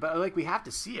man, but like we have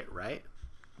to see it, right?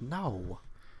 No.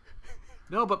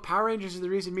 No, but Power Rangers is the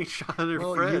reason me and Sean are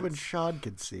Well, friends. you and Sean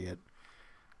could see it.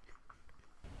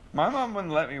 My mom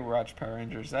wouldn't let me watch Power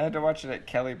Rangers. I had to watch it at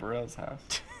Kelly Burrell's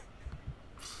house.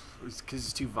 Because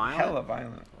it's too violent. Hella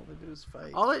violent. All they do is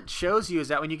fight. All it shows you is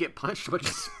that when you get punched, a bunch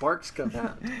of sparks come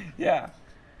out. Yeah.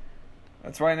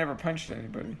 That's why I never punched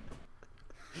anybody.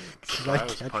 I I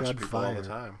was catch punching on people all the fire.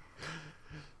 time.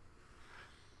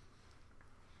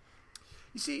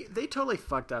 You see, they totally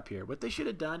fucked up here. What they should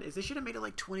have done is they should have made it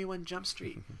like 21 Jump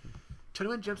Street.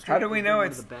 21 Jump Street. How do we would've know been one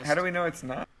it's of the best. how do we know it's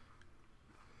not?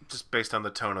 Just based on the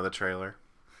tone of the trailer.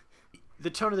 The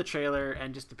tone of the trailer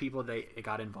and just the people that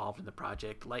got involved in the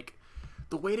project. Like,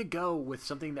 the way to go with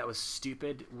something that was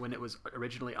stupid when it was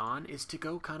originally on is to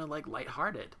go kind of like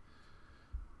lighthearted.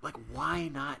 Like, why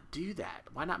not do that?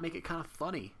 Why not make it kind of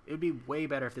funny? It would be way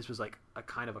better if this was like a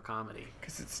kind of a comedy.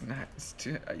 Because it's not. It's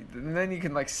too, and then you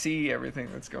can like see everything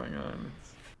that's going on.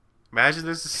 Imagine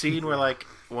there's a scene where like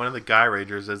one of the Guy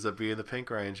Rangers ends up being the Pink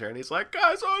Ranger, and he's like,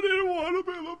 "Guys, I didn't want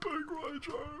to be the Pink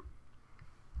Ranger."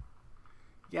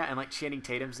 Yeah, and like Channing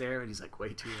Tatum's there, and he's like way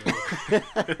too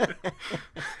old.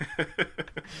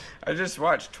 I just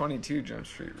watched 22 Jump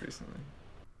Street recently.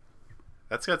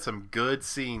 That's got some good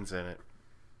scenes in it.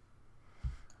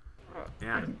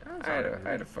 Yeah, I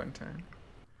had a fun time.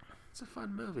 it's a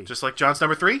fun movie. Just like John's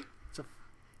number 3,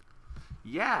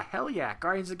 Yeah, hell yeah,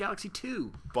 Guardians of the Galaxy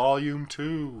 2. Volume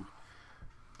 2.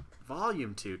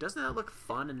 Volume 2. Doesn't that look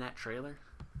fun in that trailer?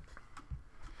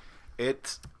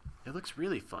 It's It looks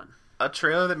really fun. a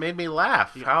trailer that made me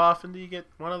laugh. Yeah. How often do you get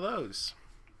one of those?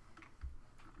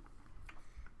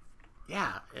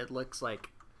 Yeah, it looks like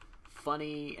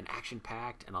funny and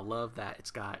action-packed, and I love that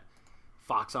it's got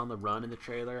Fox on the Run in the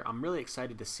trailer. I'm really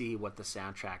excited to see what the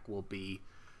soundtrack will be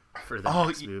for the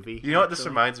next movie. You know what this actually.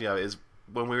 reminds me of is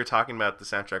when we were talking about the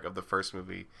soundtrack of the first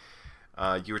movie,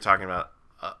 you were talking about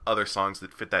other songs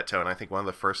that fit that tone. I think one of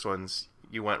the first ones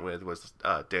you went with was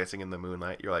Dancing in the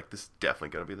Moonlight. You're like, this is definitely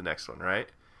going to be the next one, right?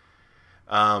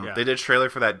 Yeah. They did a trailer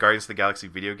for that Guardians of the Galaxy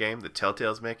video game that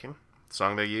Telltale's making. The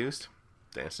song they used,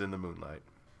 Dancing in the Moonlight.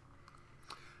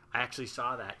 I actually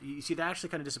saw that. You see, that actually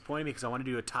kind of disappointed me because I wanted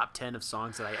to do a top 10 of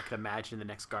songs that I could imagine in the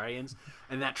next Guardians.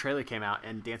 And that trailer came out,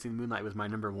 and Dancing in the Moonlight was my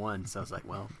number one. So I was like,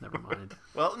 well, never mind.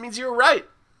 Well, it means you were right.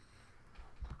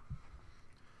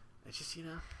 It's just,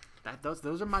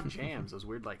 those are my jams. Those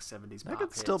weird, like, 70s pop That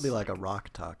could still hits. be like a Rock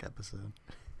Talk episode.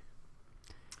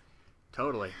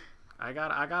 Totally. I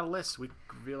got a list. We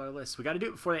reveal our list. We got to do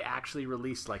it before they actually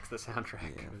release, like, the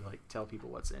soundtrack. Yeah. We, like, tell people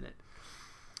what's in it.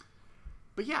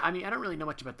 But yeah, I mean, I don't really know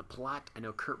much about the plot. I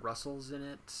know Kurt Russell's in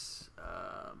it.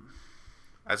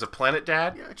 As a Planet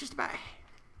Dad? Yeah, just about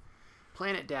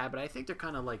Planet Dad, but I think they're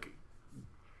kind of like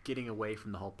getting away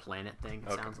from the whole planet thing.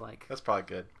 It Okay. sounds like That's probably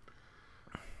good.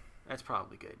 that's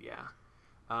probably good. Yeah,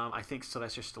 I think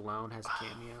Sylvester Stallone has a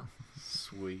cameo.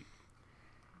 Sweet.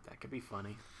 That could be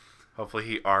funny. Hopefully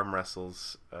he arm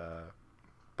wrestles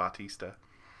Bautista.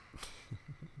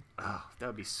 Oh, that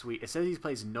would be sweet. It says he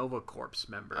plays Nova Corps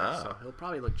member, Oh. so he'll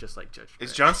probably look just like Judge Dredd.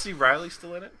 Is John C. Reilly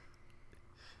still in it?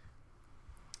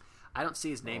 I don't see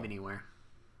his name anywhere.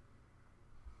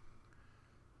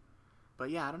 But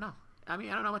yeah, I don't know. I mean,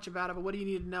 I don't know much about it, but what do you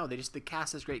need to know? The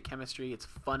cast has great chemistry. It's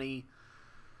funny.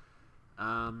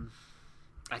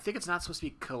 I think it's not supposed to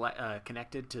be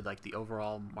connected to like the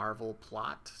overall Marvel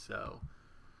plot, so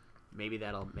maybe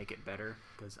that'll make it better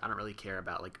because I don't really care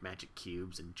about like magic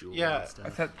cubes and jewels Yeah, and stuff. I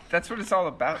thought that's what it's all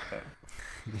about, then.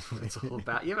 It's all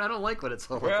about. Yeah, but I don't like what it's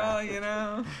all Well, about. you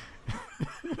know.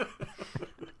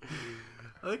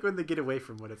 I like when they get away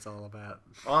from what it's all about.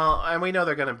 Well, and we know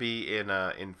they're going to be in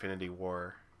Infinity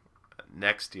War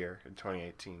next year in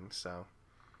 2018, so...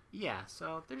 Yeah,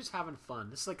 so they're just having fun.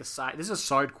 This is like a side. This is a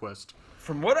side quest.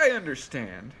 From what I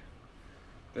understand,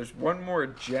 there's one more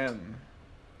gem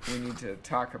we need to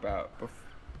talk about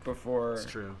before It's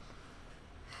true.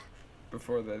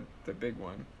 the big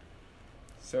one.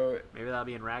 So Maybe that'll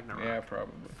be in Ragnarok. yeah,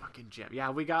 probably. Fucking gem. Yeah,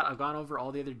 I've gone over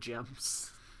all the other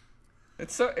gems.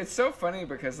 It's so funny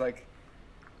because like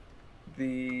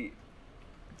the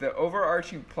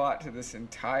overarching plot to this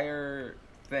entire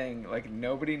thing, like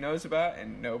nobody knows about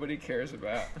and nobody cares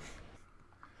about.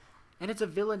 And it's a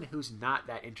villain who's not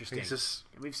that interesting. He's just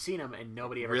We've seen him and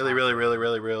nobody ever. really, talks really, about really, him.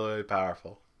 really, really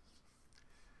powerful.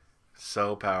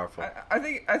 So powerful. I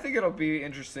think it'll be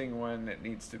interesting when it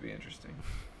needs to be interesting.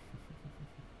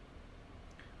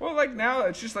 Well, like now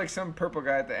it's just like some purple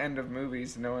guy at the end of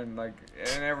movies, no one like,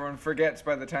 and everyone forgets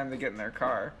by the time they get in their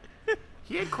car.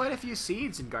 He had quite a few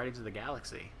scenes in Guardians of the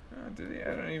Galaxy. Oh, did he?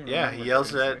 I don't even. Yeah, remember he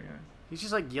yells what he was at- like, He's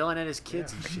just like yelling at his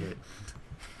kids and shit.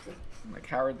 like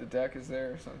Howard the Duck is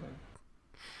there or something.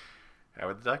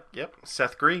 Howard the Duck, yep.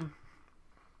 Seth Green.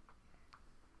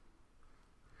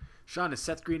 Sean, is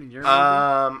Seth Green in your movie?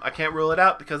 I can't rule it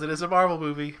out because it is a Marvel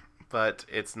movie, but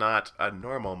it's not a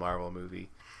normal Marvel movie.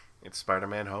 It's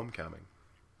Spider-Man: Homecoming,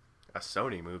 a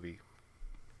Sony movie.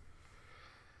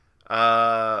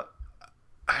 I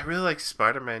really like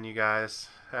Spider-Man, you guys.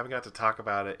 I haven't got to talk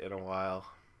about it in a while.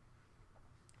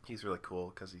 He's really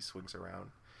cool because he swings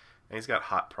around, and he's got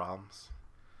hot proms.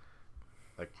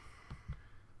 Like,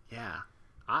 Yeah.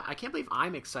 I can't believe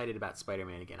I'm excited about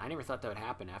Spider-Man again. I never thought that would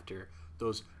happen after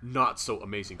those not so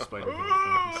amazing Spider-Man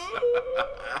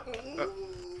films.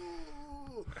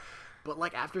 But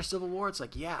like after Civil War, it's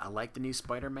like, yeah, I like the new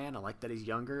Spider-Man. I like that he's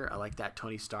younger. I like that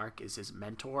Tony Stark is his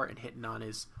mentor and hitting on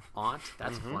his aunt.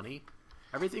 That's funny.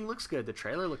 Everything looks good. The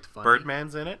trailer looked funny.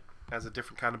 Birdman's in it as a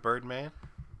different kind of Birdman.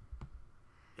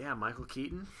 Yeah, Michael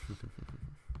Keaton.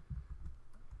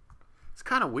 It's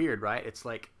kind of weird, right? It's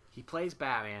like he plays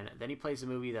Batman, then he plays a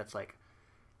movie that's like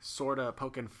sort of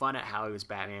poking fun at how he was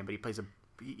Batman, but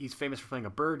he's famous for playing a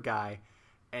bird guy,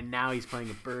 and now he's playing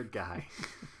a bird guy.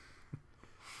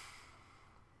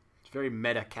 It's very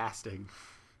meta casting.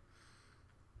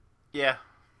 Yeah,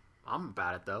 I'm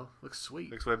about it though. Looks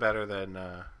sweet. looks way better than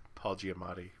Paul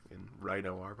Giamatti in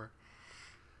Rhino armor.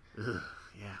 Ugh,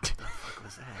 yeah, what the fuck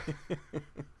was that?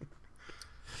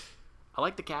 I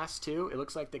like the cast too. It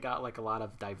looks like they got like a lot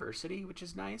of diversity, which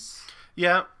is nice.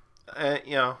 Yeah,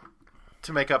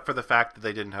 to make up for the fact that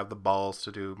they didn't have the balls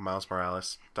to do Miles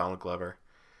Morales, Donald Glover.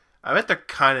 I bet they're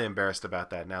kind of embarrassed about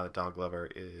that now that Donald Glover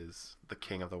is the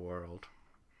king of the world.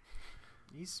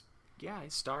 His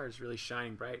star is really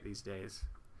shining bright these days.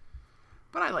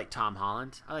 But I like Tom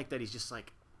Holland. I like that he's just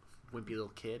like wimpy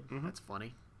little kid. Mm-hmm. That's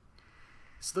funny.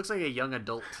 This looks like a young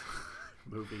adult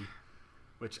movie,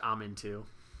 which I'm into.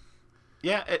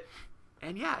 Yeah, to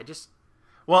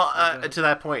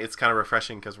that point, it's kind of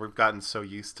refreshing because we've gotten so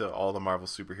used to all the Marvel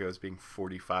superheroes being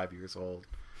 45 years old.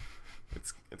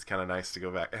 It's kind of nice to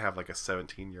go back and have like a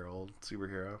 17-year-old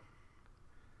superhero.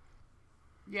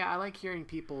 Yeah, I like hearing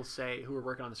people who were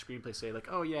working on the screenplay say like,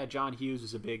 "Oh yeah, John Hughes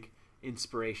was a big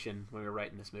inspiration when we were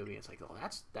writing this movie." It's like, "Oh,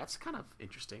 that's kind of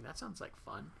interesting. That sounds like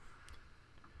fun."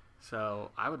 So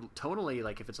I would totally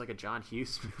like if it's like a John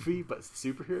Hughes movie but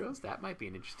superheroes. That might be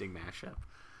an interesting mashup.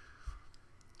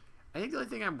 I think the only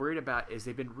thing I'm worried about is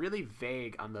they've been really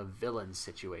vague on the villain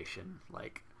situation.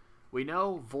 Like, we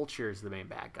know Vulture is the main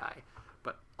bad guy,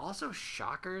 but also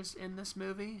Shocker's in this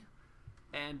movie,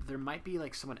 and there might be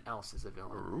like someone else as a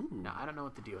villain. Ooh. Now, I don't know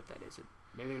what the deal with that is.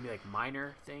 Maybe they're gonna be like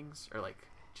minor things or like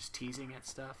just teasing at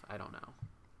stuff. I don't know.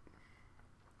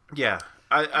 Yeah,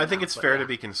 I think it's fair yeah. to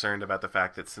be concerned about the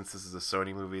fact that since this is a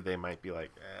Sony movie, they might be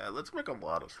like, let's make a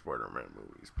lot of Spider-Man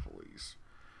movies, please.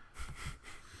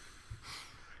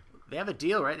 They have a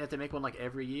deal, right? They have to make one like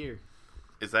every year.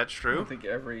 Is that I true? don't think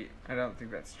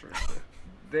that's true.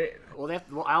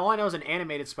 All I know is an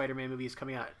animated Spider-Man movie is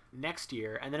coming out next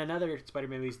year, and then another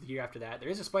Spider-Man movie is the year after that. There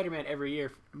is a Spider-Man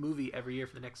movie every year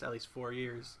for the next at least 4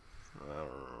 years. I don't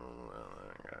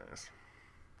know, guys.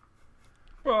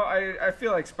 Well, I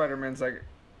feel like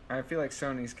I feel like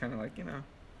Sony's kind of like,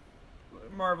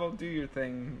 Marvel, do your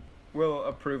thing. We'll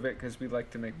approve it because we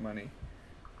like to make money.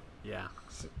 Yeah.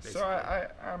 So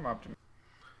I'm optimistic.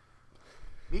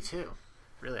 Me too.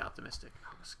 Really optimistic.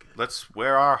 That was good. Let's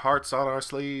wear our hearts on our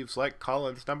sleeves like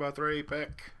Colin's number 3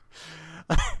 pick.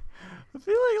 I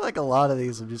feel like a lot of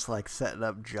these are just like setting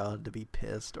up John to be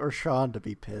pissed or Sean to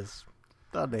be pissed.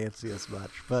 Not Nancy as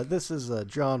much, but this is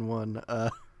John 1.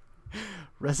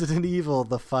 Resident Evil: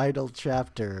 The Final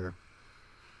Chapter.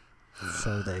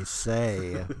 So they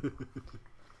say.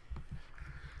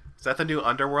 Is that the new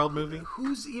Underworld movie?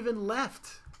 Who's even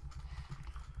left?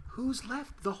 Who's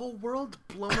left? The whole world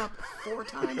blown up 4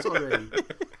 times already.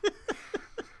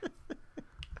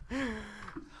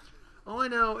 All I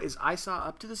know is I saw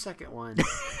up to the second one,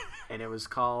 and it was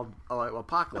called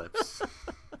Apocalypse.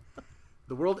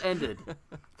 The world ended.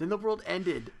 Then the world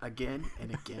ended again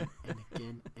and again and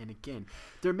again and again.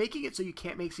 They're making it so you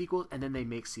can't make sequels, and then they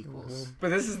make sequels. But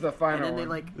this is the final And then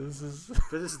one. This is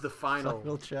the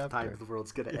final chapter. time the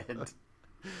world's gonna end.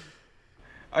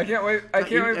 I can't wait. I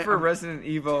can't wait for I'm- Resident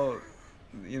Evil.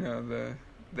 The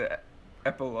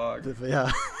epilogue.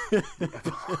 Yeah.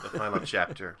 The final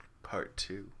chapter, part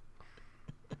 2.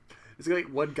 It's like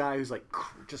one guy who's like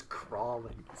just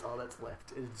crawling. That's all that's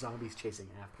left. And zombies chasing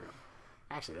after him.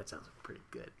 Actually, that sounds pretty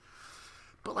good.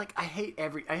 But like, I hate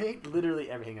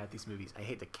literally everything about these movies. I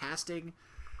hate the casting.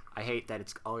 I hate that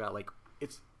it's all got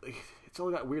it's all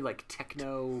got weird like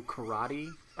techno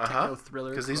karate, techno thriller.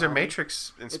 Because these are karate.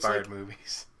 Matrix-inspired like-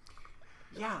 movies.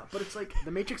 Yeah, but it's like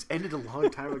the Matrix ended a long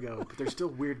time ago, but there's still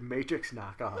weird Matrix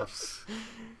knockoffs.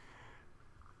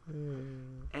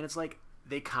 And it's like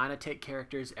they kind of take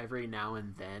characters every now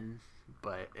and then,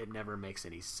 but it never makes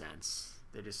any sense.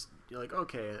 You're like,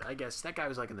 okay, I guess that guy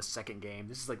was like in the second game.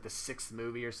 This is like the 6th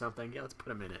movie or something. Yeah, let's put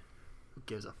him in it. Who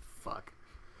gives a fuck?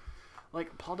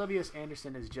 Like, Paul W.S.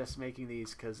 Anderson is just making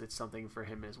these because it's something for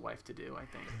him and his wife to do, I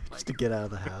think. Just to get out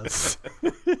of the house.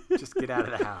 Just get out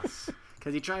of the house.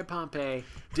 Because he tried Pompeii,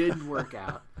 didn't work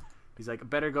out. He's like,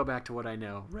 better go back to what I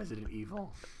know, Resident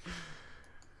Evil.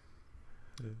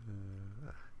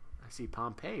 I see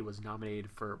Pompeii was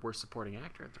nominated for Worst Supporting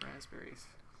Actor at the Raspberries.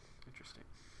 Interesting.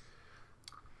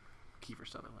 Kiefer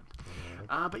Sutherland.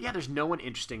 But yeah, there's no one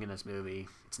interesting in this movie.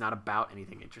 It's not about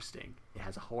anything interesting. It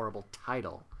has a horrible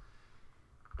title.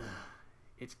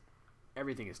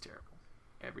 Everything is terrible.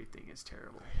 Everything is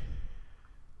terrible.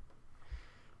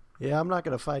 Yeah, I'm not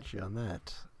going to fight you on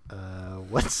that.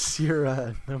 What's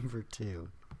your number 2?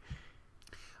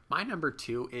 My number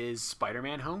 2 is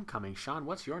Spider-Man Homecoming. Sean,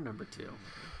 what's your number 2?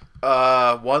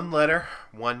 1 letter,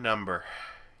 1 number.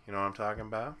 You know what I'm talking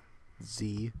about?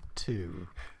 Z2.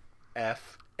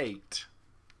 F8.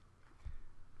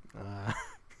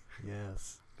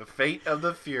 Yes. The Fate of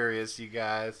the Furious, you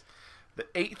guys. The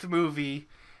 8th movie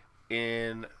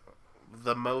in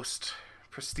the most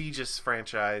prestigious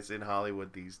franchise in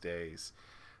Hollywood these days.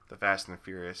 The Fast and the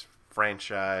Furious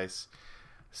franchise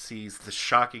sees the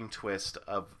shocking twist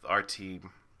of our team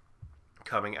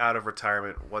coming out of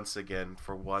retirement once again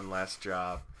for one last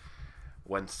job,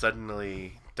 when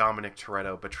suddenly Dominic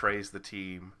Toretto betrays the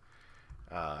team,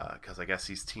 because I guess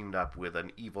he's teamed up with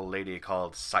an evil lady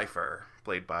called Cypher,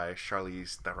 played by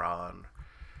Charlize Theron.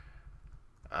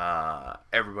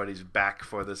 Everybody's back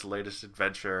for this latest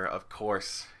adventure. Of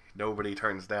course, nobody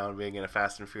turns down being in a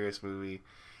Fast and Furious movie,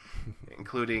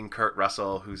 including Kurt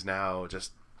Russell, who's now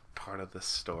just part of this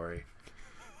story.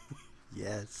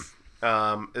 Yes.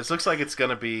 This looks like it's going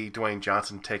to be Dwayne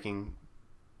Johnson taking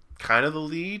kind of the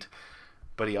lead,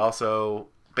 but he also,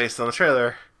 based on the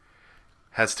trailer,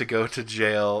 has to go to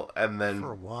jail and then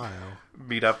For a while.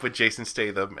 meet up with Jason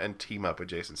Statham and team up with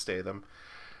Jason Statham,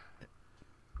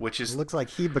 which is It looks like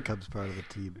he becomes part of the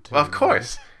team, too. well, of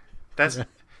course.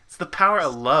 It's the power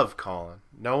of love, Colin.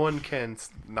 No one can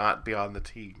not be on the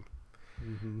team.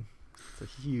 Mm-hmm. It's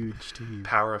a huge team.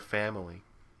 Power of family.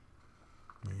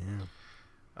 Yeah.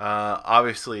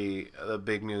 Obviously, the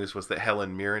big news was that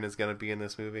Helen Mirren is going to be in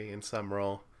this movie in some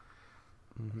role.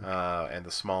 Mm-hmm. And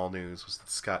the small news was that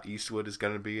Scott Eastwood is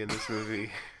going to be in this movie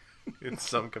in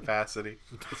some capacity.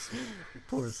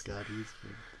 Poor Scott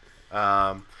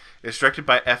Eastwood. It's directed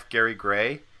by F. Gary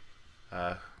Gray,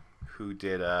 who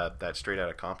did that Straight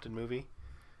Outta Compton movie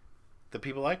that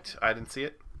people liked. I didn't see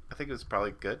it. I think it was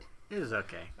probably good. It was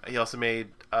okay. He also made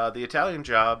the Italian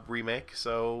Job remake,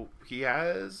 so he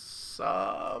has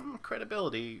some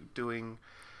credibility doing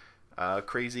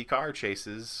crazy car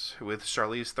chases with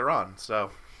Charlize Theron.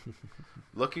 So,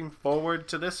 looking forward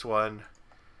to this one.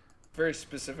 Very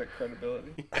specific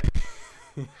credibility.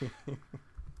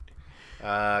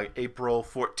 April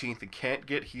 14th, and can't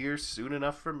get here soon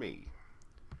enough for me.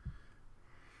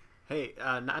 Hey,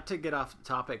 not to get off the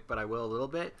topic, but I will a little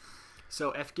bit.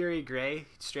 So F. Gary Gray,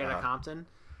 Straight Outta Compton.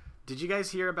 Did you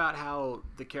guys hear about how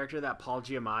the character that Paul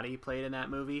Giamatti played in that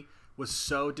movie was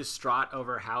so distraught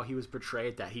over how he was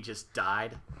portrayed that he just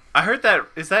died? I heard that.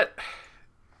 Is that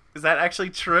actually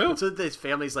true? So his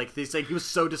family's like, they say he was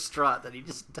so distraught that he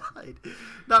just died.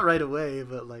 Not right away,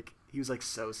 but like he was like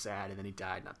so sad, and then he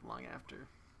died not long after.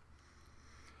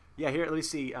 Yeah, here, let me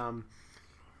see.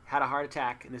 Had a heart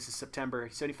attack, and this is September.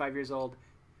 He's 75 years old.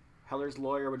 Heller's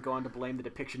lawyer would go on to blame the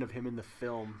depiction of him in the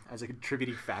film as a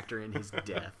contributing factor in his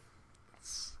death.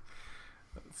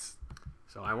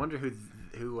 So I wonder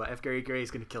who F. Gary Gray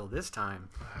is going to kill this time.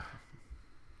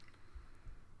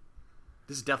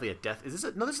 This is definitely a death. This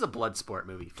is a blood sport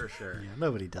movie for sure. Yeah,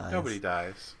 nobody dies. Nobody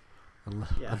dies.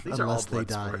 Yeah, these are all Unless they blood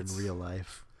die sports. in real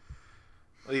life.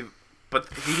 But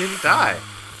he didn't die.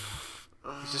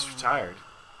 He's just retired.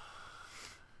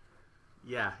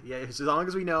 Yeah. As long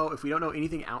as we know, if we don't know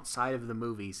anything outside of the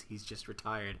movies, he's just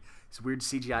retired. His weird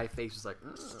CGI face was like,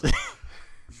 ugh.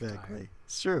 Exactly.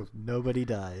 It's true. Nobody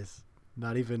dies.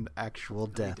 Not even actual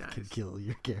death dies. can kill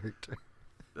your character.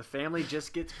 The family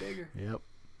just gets bigger. Yep.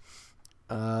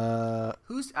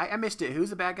 Who's I missed it. Who's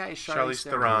the bad guy? Is Charlize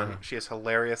Theron. She has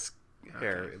hilarious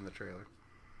hair in the trailer.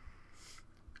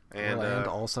 And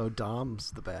also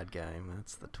Dom's the bad guy.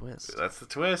 That's the twist. That's the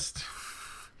twist.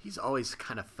 He's always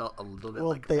kind of felt a little bit Well,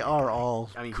 like they are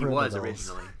all I mean, criminals. he was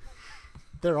originally.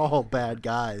 They're all bad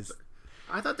guys.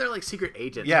 I thought they're like secret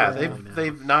agents. Yeah, but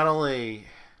they've not only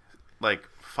like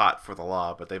fought for the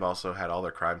law, but they've also had all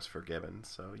their crimes forgiven.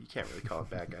 So you can't really call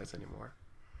it bad guys anymore.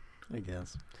 I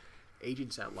guess.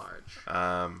 agents at large.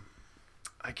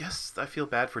 I guess I feel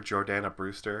bad for Jordana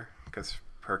Brewster because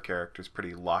her character's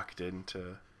pretty locked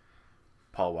into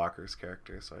Paul Walker's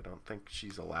character, so I don't think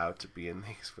she's allowed to be in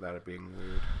these without it being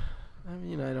weird. I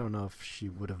mean, I don't know if she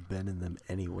would have been in them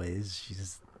anyways. She's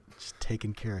just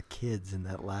taking care of kids in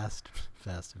that last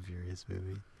Fast and Furious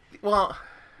movie. Well,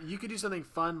 You could do something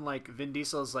fun like Vin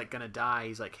Diesel's like gonna die.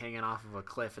 He's like hanging off of a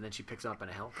cliff, and then she picks him up in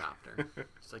a helicopter.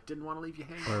 She's like, didn't want to leave you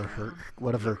hanging. Or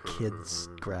one of her kids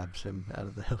grabs him out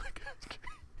of the helicopter.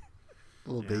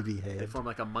 Little baby They hand. form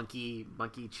like a monkey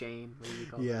chain. What do you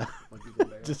call it? Yeah. Monkey Bull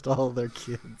Bear. Just all their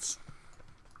kids.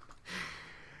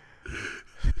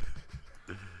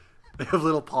 They have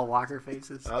little Paul Walker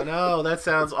faces. oh no, that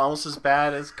sounds almost as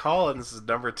bad as Colin's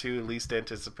number 2 least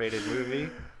anticipated movie.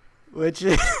 Which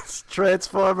is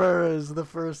Transformers: The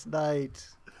First Night.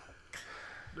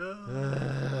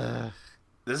 This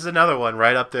is another one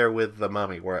right up there with The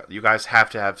Mummy, where you guys have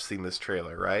to have seen this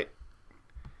trailer, right?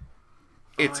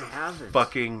 It's I haven't.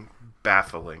 fucking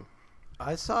baffling.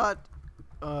 I saw it,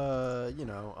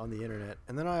 on the internet,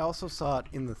 and then I also saw it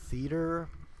in the theater.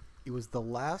 It was the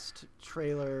last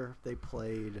trailer they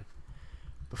played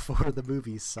before the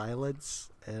movie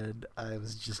Silence, and I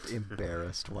was just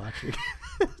embarrassed watching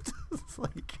it. It's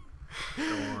like Go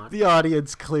on. the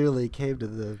audience clearly came to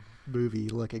the movie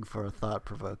looking for a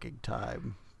thought-provoking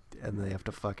time, and they have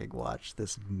to fucking watch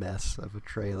this mess of a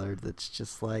trailer that's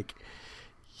just like,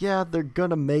 yeah, they're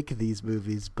gonna make these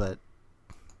movies, but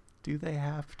do they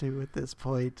have to at this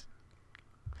point?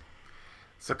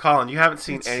 So, Colin, you haven't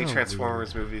seen It's any so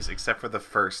Transformers weird. movies except for the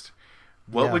first.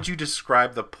 What Yeah. would you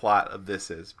describe the plot of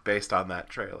this as based on that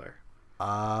trailer?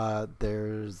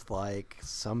 There's like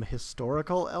some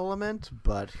historical element,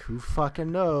 but who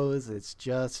fucking knows? It's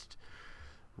just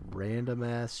random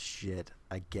ass shit,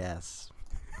 I guess.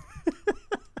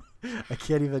 I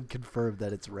can't even confirm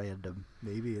that it's random.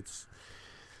 Maybe it's...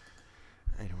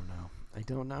 I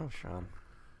don't know, Sean.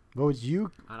 What would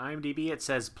you... On IMDb, it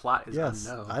says plot is Yes,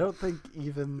 unknown. I don't think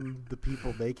even the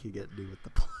people making it knew what the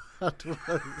plot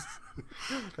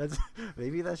was.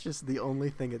 Maybe that's just the only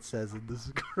thing it says in the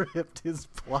script is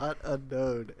plot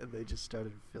unknown, and they just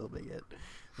started filming it.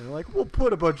 They're like, we'll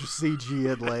put a bunch of CG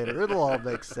in later. It'll all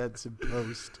make sense in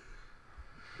post.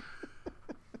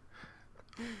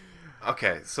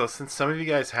 Okay, so since some of you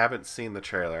guys haven't seen the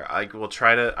trailer, I will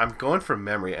try to... I'm going from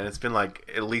memory, and it's been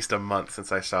like at least a month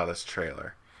since I saw this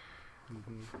trailer.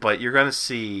 But you're going to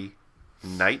see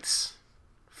knights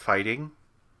fighting,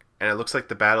 and it looks like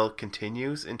the battle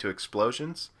continues into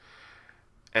explosions,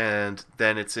 and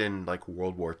then it's in like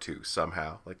World War II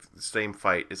somehow. Like the same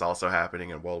fight is also happening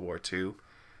in World War II,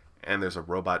 and there's a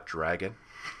robot dragon.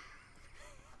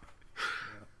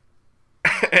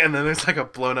 And then there's like a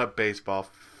blown up baseball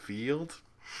field.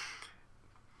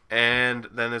 And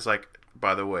then there's like,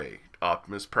 by the way,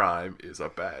 Optimus Prime is a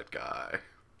bad guy.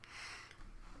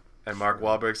 And Mark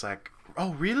Wahlberg's like,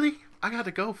 oh, really? I got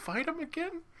to go fight him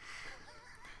again?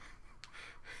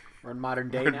 We're in modern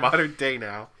day We're in now. modern day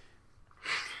now.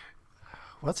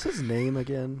 What's his name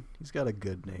again? He's got a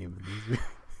good name in these movies.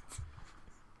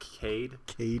 Cade.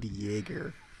 Cade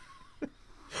Yeager.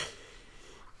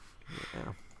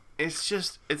 Yeah.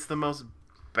 It's the most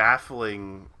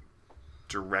baffling,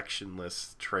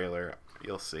 directionless trailer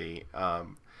you'll see.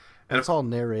 And It's all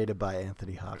narrated by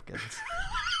Anthony Hopkins.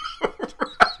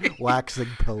 Waxing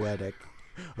poetic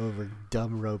over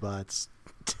dumb robots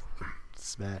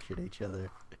smashing each other.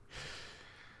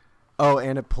 Oh,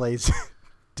 and it plays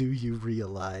Do You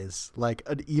Realize? Like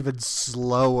an even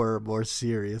slower, more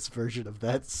serious version of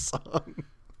that song.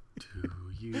 Do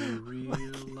you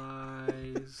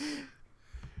realize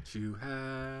you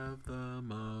have the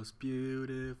most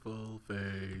beautiful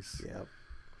face? Yep.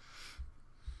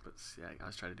 But see, I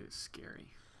was trying to do it scary.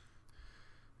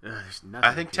 There's nothing.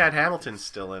 I think Tad Hamilton's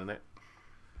still in it.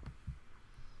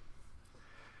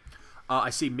 I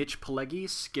see Mitch Pileggi,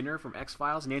 Skinner from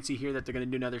X-Files. Nancy, hear that they're going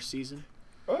to do another season?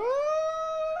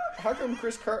 How come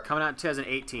Chris Carter? Coming out in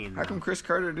 2018. How come Chris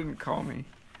Carter didn't call me?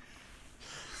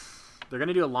 They're going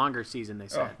to do a longer season, they Oh,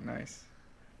 said. nice.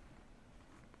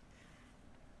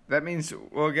 That means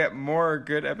we'll get more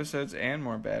good episodes and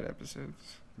more bad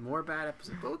episodes. More bad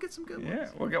episodes, but we'll get some good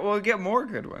Yeah, ones. we'll get more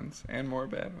good ones and more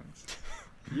bad ones.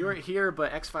 You weren't here,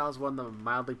 but X-Files won the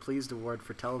Mildly Pleased Award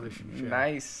for television show.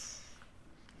 Nice.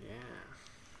 Yeah.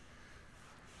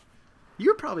 You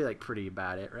were probably, like, pretty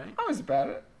about it, right? I was about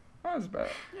it. Yeah,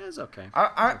 it's okay.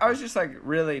 I was just like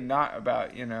really not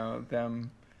about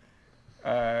them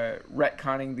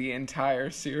retconning the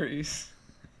entire series.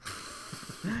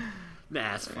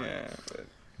 Nah, it's fine. Yeah, but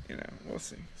we'll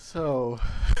see. So,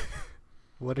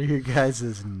 what are your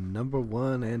guys' number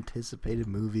one anticipated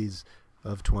movies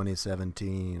of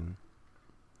 2017?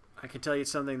 I can tell you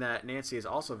something that Nancy is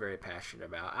also very passionate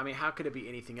about. I mean, how could it be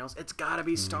anything else? It's got to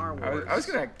be Star Wars. I was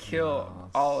gonna kill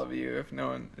all of you if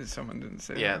someone didn't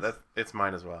say. Yeah, this. it's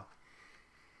mine as well.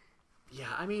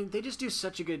 Yeah, I mean, they just do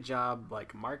such a good job,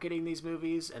 like, marketing these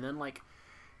movies and then, like,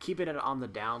 keeping it on the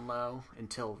down low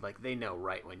until, like, they know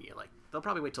right when you, like, they'll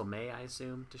probably wait till May, I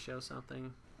assume, to show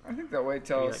something. I think they'll wait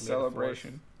till Maybe, like, May the 4th.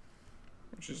 Celebration,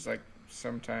 which is like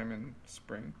sometime in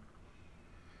spring.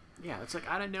 Yeah, it's like,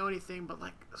 I don't know anything, but,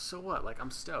 like, so what? Like, I'm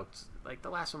stoked. Like,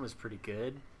 the last one was pretty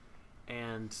good,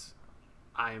 and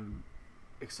I'm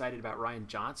excited about Rian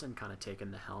Johnson kind of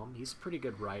taking the helm. He's a pretty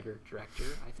good writer, director.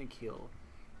 I think he'll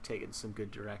take it in some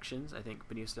good directions. I think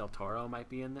Benicio del Toro might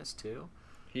be in this, too.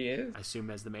 He is. I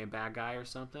assume as the main bad guy or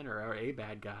something, or a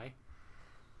bad guy.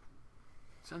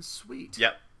 Sounds sweet.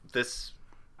 Yep.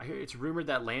 I hear it's rumored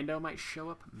that Lando might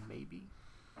show up, maybe.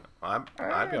 I'd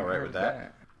be all right with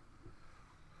that.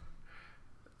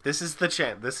 This is the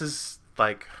chance. This is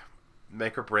like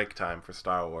make or break time for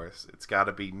Star Wars. It's got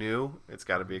to be new. It's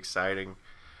got to be exciting.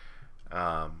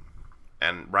 And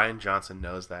Rian Johnson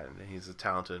knows that, and he's a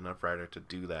talented enough writer to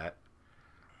do that.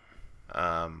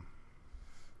 I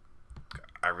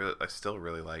still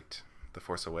really liked The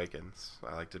Force Awakens.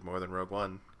 I liked it more than Rogue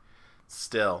One.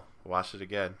 Still, watch it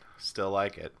again. Still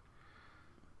like it.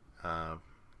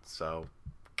 So,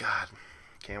 God,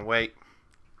 can't wait.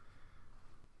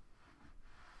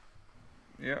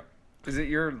 Yep. Is it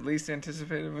your least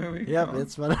anticipated movie? Yep, Colin?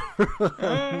 it's whatever.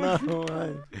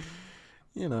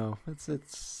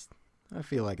 It's. I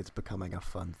feel like it's becoming a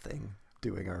fun thing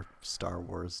doing our Star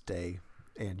Wars Day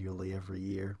annually every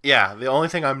year. Yeah, the only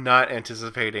thing I'm not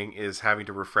anticipating is having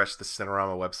to refresh the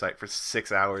Cinerama website for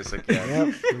 6 hours again.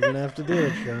 Yep, you're gonna have to do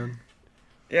it, Sean.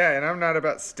 Yeah, and I'm not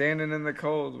about standing in the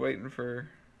cold waiting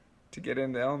to get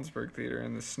into Ellensburg Theater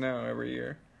in the snow every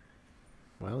year.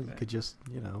 Well, you could just,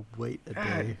 wait a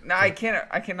day. No, I can't.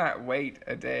 I cannot wait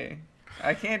a day.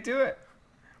 I can't do it.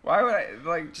 Why would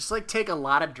I Just take a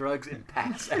lot of drugs and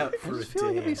pass out I for a just feel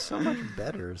like it'd day. be so much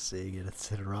better seeing it at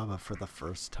Cinerama for the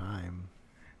first time.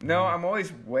 No, I'm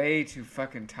always way too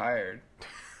fucking tired.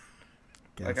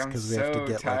 Guess I'm because we have to so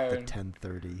get tired. like the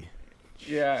 10:30.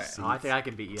 Yeah. Oh, I think I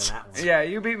can beat you on that one. Yeah,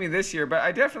 you beat me this year, but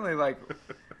I definitely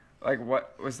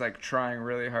what was trying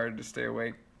really hard to stay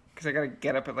awake because I gotta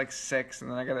get up at 6 and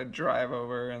then I gotta drive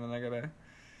over and then I gotta.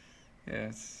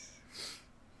 Yeah,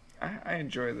 I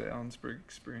enjoy the Ellensburg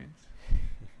experience.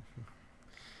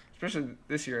 Especially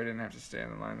this year, I didn't have to stay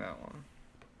in the line that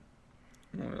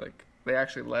long. They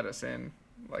actually let us in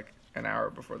an hour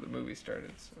before the movie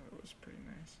started, so it was pretty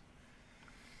nice.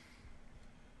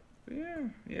 But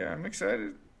yeah, I'm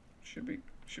excited. Should be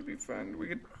fun.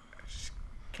 I just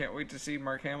can't wait to see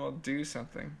Mark Hamill do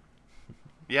something.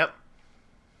 Yep.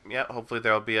 Hopefully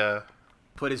there'll be a.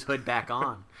 Put his hood back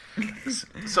on.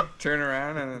 So Turn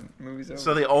around and the movie's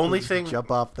over. the only thing. Jump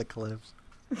off the cliffs.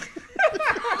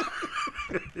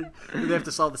 They have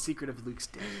to solve the secret of Luke's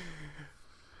death.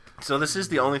 So this is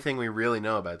the only thing we really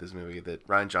know about this movie, that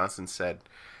Rian Johnson said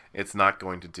it's not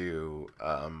going to do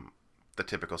the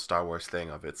typical Star Wars thing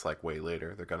of it's way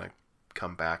later. They're going to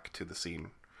come back to the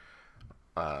scene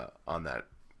on that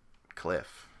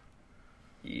cliff.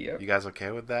 Yep. You guys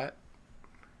okay with that?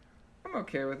 I'm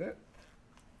okay with it.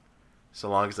 So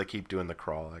long as they keep doing the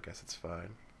crawl, I guess it's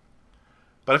fine.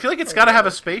 But I feel like it's got to have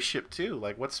a spaceship too.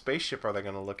 What spaceship are they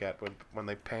going to look at when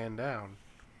they pan down?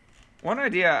 One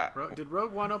idea. Did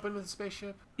Rogue One open with a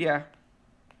spaceship? Yeah.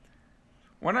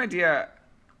 One idea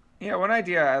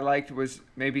I liked was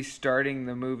maybe starting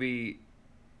the movie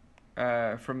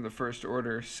from the First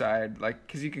Order side,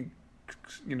 because you can,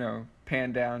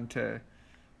 pan down to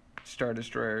Star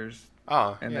Destroyers.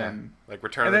 Oh, And yeah. then-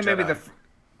 Return and of then the maybe Jedi.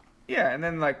 and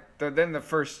then then the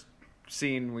first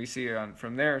scene we see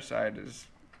from their side is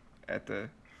at the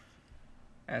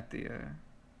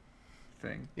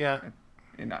thing. Yeah.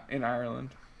 In Ireland.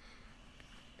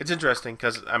 It's interesting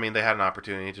because, they had an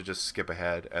opportunity to just skip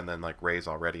ahead and then, Rey's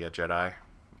already a Jedi,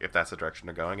 if that's the direction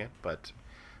they're going in. But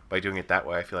by doing it that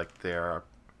way, I feel like they're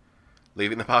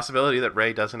leaving the possibility that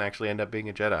Rey doesn't actually end up being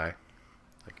a Jedi.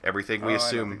 Everything we I don't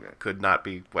assume think that- could not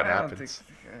be what I don't happens.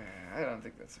 I don't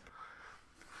think that's.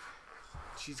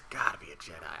 She's got to be a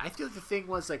Jedi. I feel the thing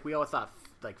was, we all thought,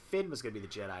 Finn was going to be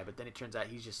the Jedi, but then it turns out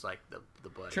he's just, the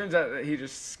buddy. Turns out that he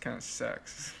just kind of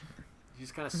sucks. He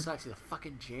just kind of sucks. He's a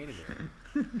fucking janitor.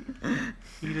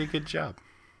 He did a good job.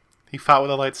 He fought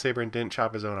with a lightsaber and didn't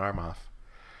chop his own arm off.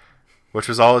 Which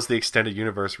was always the extended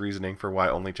universe reasoning for why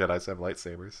only Jedis have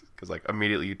lightsabers. Because,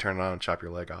 immediately you turn it on and chop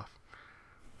your leg off.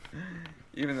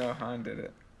 Even though Han did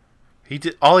it.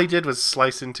 All he did was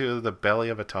slice into the belly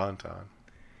of a tauntaun.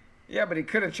 Yeah, but he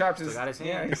could have chopped his. Still got his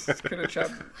Yeah, hand. he could have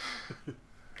chopped.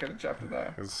 Could have chopped it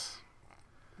off. It was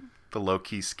the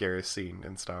low-key scariest scene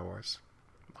in Star Wars.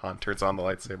 Han turns on the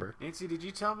lightsaber. Nancy, did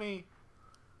you tell me...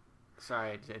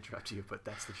 Sorry to interrupt you, but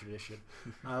that's the tradition.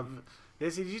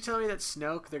 Nancy, did you tell me that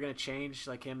Snoke, they're going to change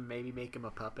him, maybe make him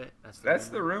a puppet? That's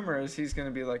the rumor. Is he's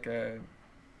going to be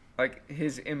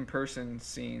his in-person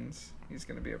scenes. He's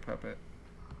going to be a puppet.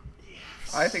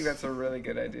 Yes. I think that's a really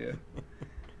good idea.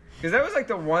 Because that was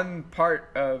the one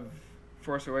part of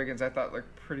Force Awakens I thought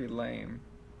looked pretty lame.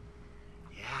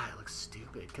 Yeah, it looks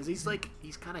stupid. Because he's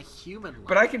kind of human-like.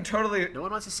 But I can totally. No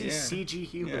one wants to see CG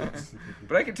humans. Yeah.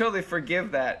 But I can totally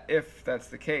forgive that if that's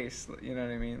the case. You know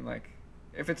what I mean?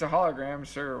 If it's a hologram,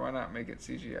 sure, why not make it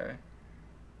CGI?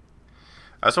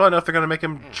 I just want to know if they're going to make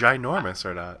him ginormous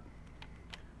or not.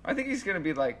 I think he's gonna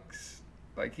be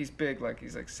he's big,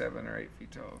 he's 7 or 8 feet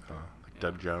tall. Like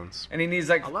Doug Jones. And he needs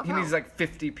 50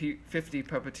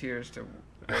 puppeteers to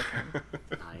work him.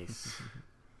 Nice.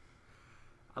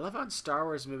 I love how in Star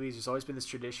Wars movies there's always been this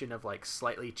tradition of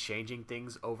slightly changing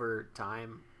things over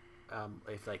time,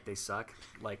 if they suck,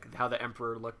 how the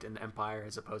Emperor looked in Empire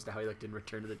as opposed to how he looked in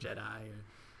Return of the Jedi.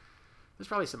 There's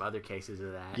probably some other cases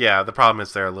of that. Yeah, the problem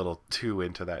is they're a little too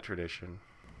into that tradition.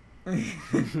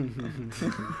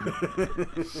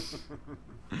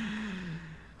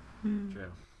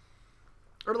 True.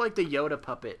 Or like the Yoda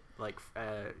puppet, like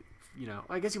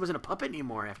I guess he wasn't a puppet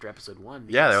anymore after episode 1.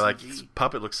 Yeah, they're like, CG. this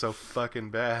puppet looks so fucking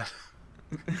bad.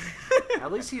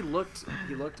 At least he looked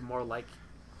more like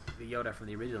the Yoda from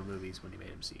the original movies when he made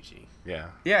him CG. Yeah.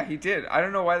 Yeah, he did. I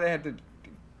don't know why they had to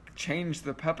change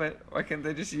the puppet. Why can't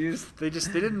they just use? They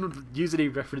didn't use any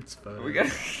reference photos. We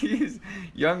gotta use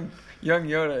young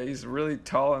Yoda. He's really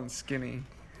tall and skinny.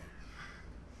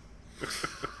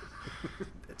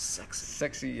 That's sexy.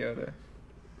 Sexy Yoda.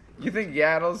 You think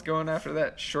Yaddle's going after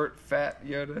that short, fat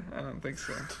Yoda? I don't think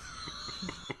so.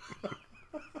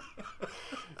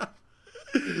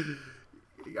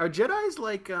 Are Jedis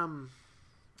like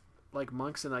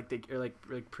monks and like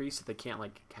like priests that they can't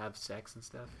like have sex and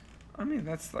stuff? I mean,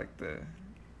 that's like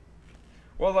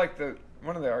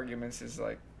one of the arguments is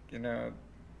like,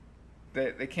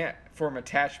 they can't form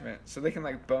attachment, so they can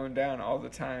like bone down all the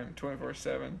time,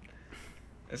 24/7,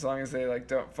 as long as they like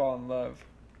don't fall in love.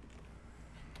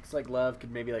 It's like love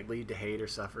could maybe like lead to hate or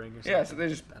suffering or something. Yeah, so they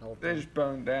thing. just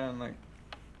bone down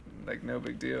like no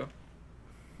big deal,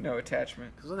 no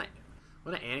attachment. Because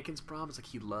one of Anakin's problems, like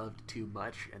he loved too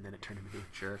much, and then it turned him into a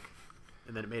jerk,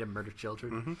 and then it made him murder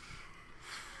children.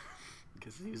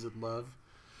 Because he was in love.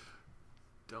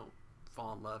 Don't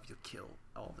fall in love, you'll kill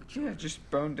all the children. Yeah, just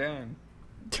bone down,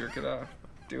 jerk it off,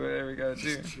 do whatever you gotta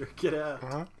do. Just jerk it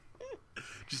out.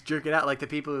 Just jerk it out like the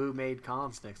people who made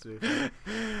Collins next week.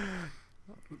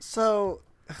 So,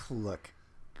 look,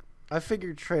 I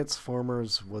figured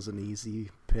Transformers was an easy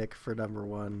pick for number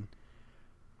 1.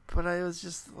 But I was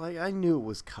just like, I knew it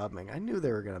was coming. I knew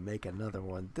they were going to make another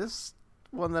one. This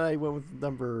one that I went with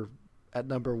number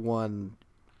 1,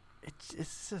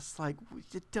 it's just like,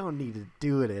 you don't need to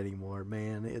do it anymore,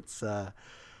 man. It's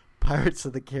Pirates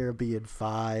of the Caribbean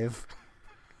 5.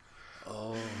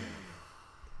 Oh.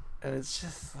 And it's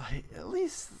just like, at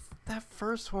least that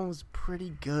first one was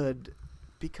pretty good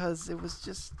because it was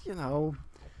just, it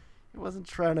wasn't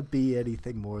trying to be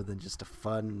anything more than just a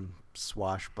fun,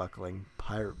 swashbuckling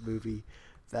pirate movie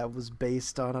that was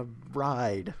based on a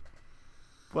ride.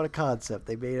 What a concept.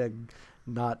 They made a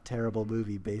not terrible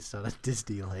movie based on a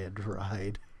Disneyland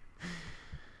ride.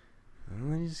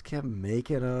 And they just kept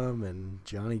making them, and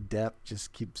Johnny Depp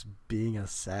just keeps being a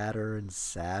sadder and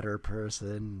sadder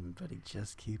person, but he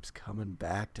just keeps coming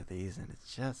back to these, and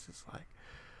it's like,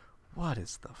 what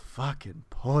is the fucking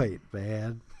point,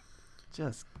 man?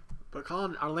 Just... But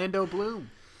Colin, Orlando Bloom.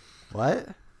 What?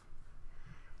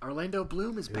 Orlando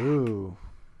Bloom is back. Ooh.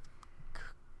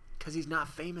 Because he's not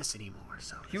famous anymore.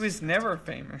 So He was never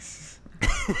famous.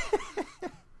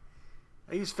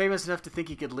 He was famous enough to think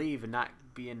he could leave and not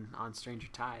be on Stranger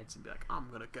Tides and be like, I'm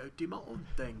going to go do my own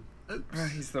thing.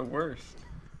 Oops. He's the worst.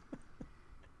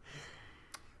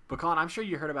 But Colin, I'm sure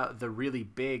you heard about the really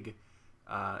big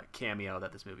cameo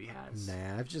that this movie has.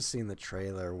 Nah, I've just seen the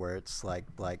trailer where it's like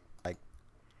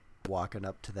walking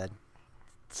up to that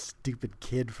stupid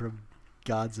kid from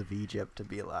Gods of Egypt to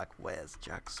be like, where's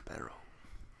Jack Sparrow?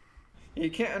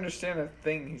 You can't understand a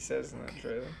thing he says in that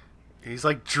trailer. He's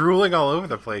like drooling all over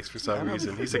the place for some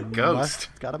reason. He's a ghost.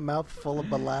 He's got a mouth full of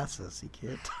molasses. He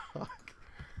can't talk.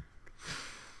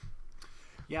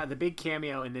 Yeah, the big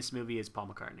cameo in this movie is Paul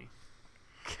McCartney.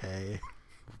 Okay.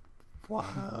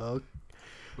 Wow.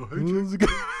 How's it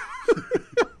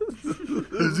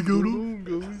going on,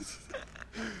 guys?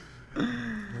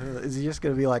 Is he just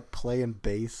gonna be like playing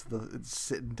bass,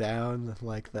 sitting down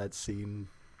like that scene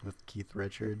with Keith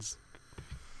Richards?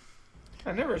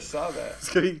 I never saw that. It's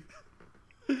gonna be...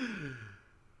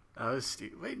 Oh,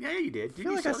 stupid. Wait, yeah, you did. I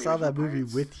feel like I saw that movie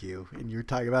with you, and you were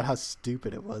talking about how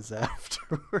stupid it was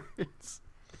afterwards.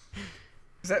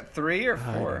 Is that 3 or 4?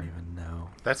 I don't even know.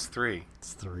 That's 3.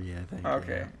 It's 3, I think.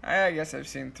 Okay. Yeah. I guess I've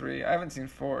seen 3. I haven't seen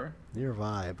 4. Neither have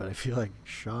I, but I feel like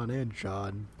Sean and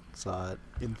John saw it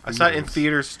in theaters. I saw it in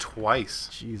theaters twice.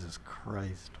 Jesus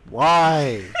Christ.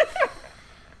 Why?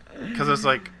 Because I was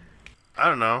like, I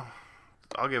don't know.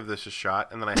 I'll give this a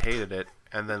shot. And then I hated it.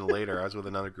 And then later I was with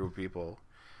another group of people.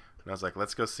 And I was like,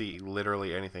 let's go see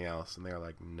literally anything else. And they were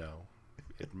like, no.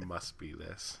 It must be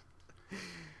this.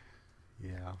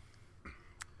 Yeah.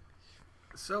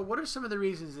 So what are some of the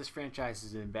reasons this franchise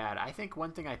has been bad? I think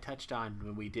one thing I touched on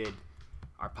when we did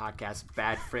our podcast,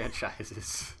 Bad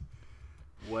Franchises,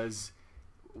 was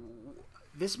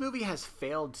this movie has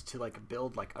failed to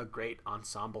build a great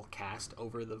ensemble cast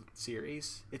over the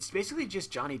series. It's basically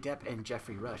just Johnny Depp and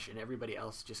Jeffrey Rush, and everybody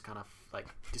else just kind of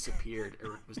disappeared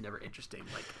or was never interesting.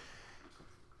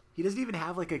 He doesn't even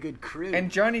have a good crew.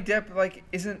 And Johnny Depp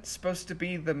isn't supposed to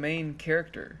be the main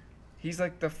character. He's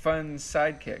the fun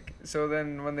sidekick. So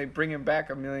then when they bring him back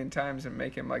a million times and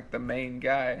make him the main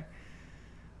guy,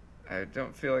 I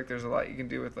don't feel like there's a lot you can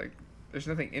do with there's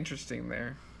nothing interesting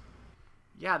there.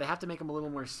 Yeah, they have to make them a little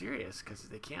more serious because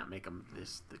they can't make them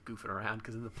the goofing around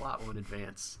because then the plot won't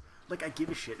advance. Like, I give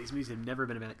a shit. These movies have never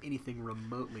been about anything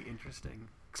remotely interesting,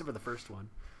 except for the first one.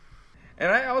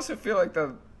 And I also feel like I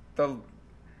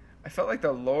felt like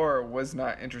the lore was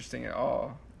not interesting at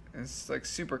all. It's like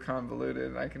super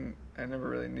convoluted, and I never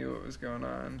really knew what was going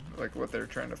on, like what they're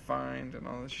trying to find and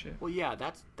all this shit. Well, yeah,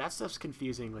 that stuff's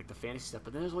confusing, like the fantasy stuff.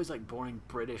 But then there's always like boring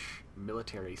British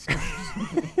military stuff.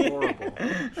 It's horrible.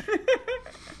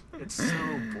 It's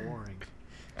so boring.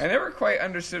 I never quite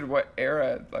understood what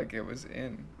era like it was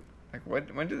in. Like,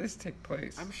 when did this take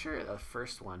place? I'm sure the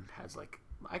first one has like,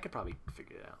 I could probably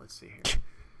figure it out. Let's see here.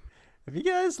 Have you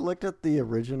guys looked at the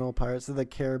original Pirates of the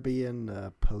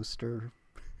Caribbean poster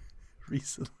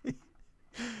recently?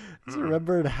 Just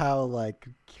remembered how like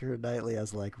Keira Knightley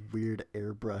has like weird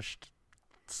airbrushed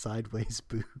sideways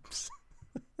boobs.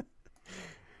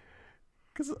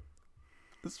 Because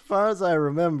as far as I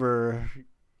remember,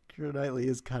 Keira Knightley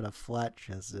is kind of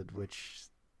flat-chested, which,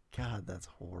 God, that's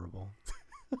horrible.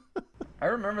 I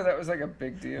remember that was like a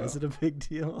big deal. Was it a big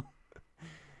deal?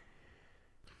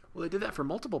 Well, they did that for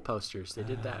multiple posters. They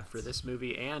did that for this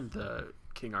movie and the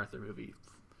King Arthur movie.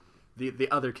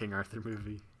 The other King Arthur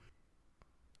movie.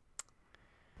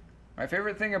 My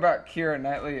favorite thing about Keira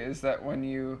Knightley is that when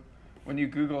you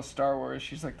Google Star Wars,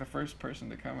 she's like the first person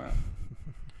to come up.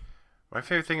 My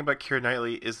favorite thing about Keira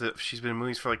Knightley is that she's been in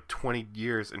movies for like 20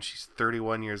 years and she's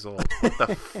 31 years old. What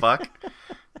the fuck?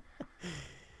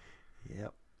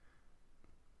 Yep.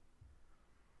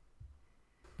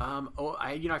 I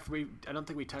don't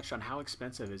think we touched on how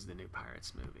expensive is the new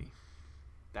Pirates movie.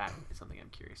 That is something I'm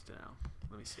curious to know.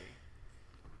 Let me see.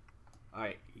 All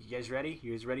right, you guys ready?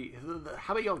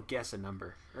 How about y'all guess a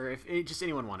number, or if just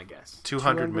anyone want to guess?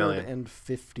 200 million.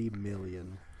 250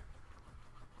 million.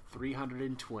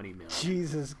 320 million.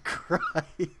 Jesus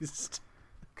Christ.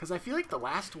 Because I feel like the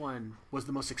last one was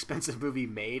the most expensive movie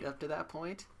made up to that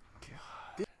point.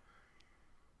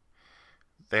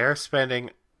 They're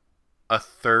spending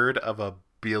 $350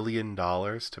 million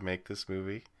to make this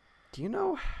movie. Do you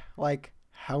know, like,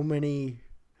 how many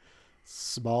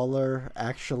smaller,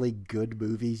 actually good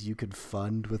movies you could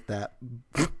fund with that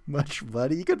much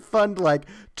money? You could fund, like,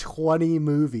 20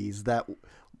 movies that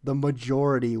the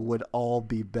majority would all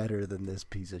be better than this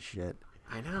piece of shit.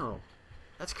 I know.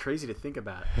 That's crazy to think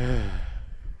about.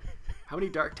 How many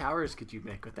Dark Towers could you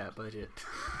make with that budget?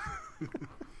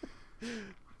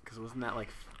 Because wasn't that like...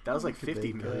 That was like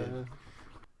 50 million.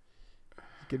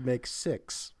 You could make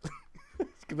 6. You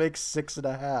could make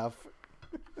 6.5.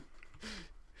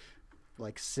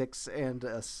 Like 6 and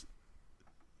a...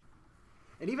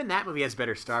 And even that movie has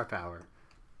better star power.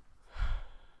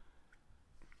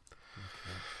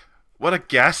 What a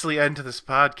ghastly end to this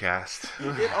podcast.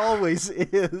 It always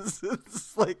is.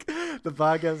 It's like the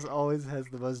podcast always has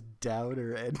the most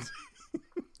downer end.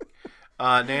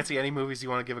 Nancy, any movies you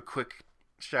want to give a quick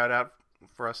shout out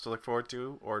for us to look forward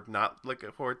to or not look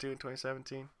forward to in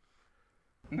 2017?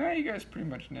 No, you guys pretty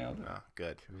much nailed it. Oh,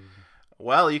 good.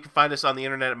 Well, you can find us on the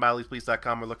internet at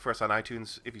mildlyplease.com or look for us on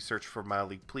iTunes if you search for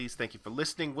Mildly Please. Thank you for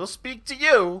listening. We'll speak to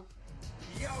you.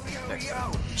 Yo,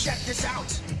 check this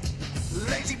out.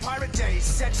 Lazy Pirate Days,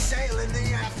 set sail in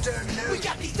the afternoon. We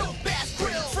got these dope ass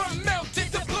grills from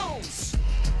melted to blooms.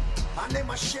 I named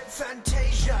my ship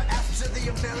Fantasia after the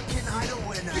American Idol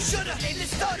winner. You should've named it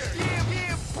Stutter.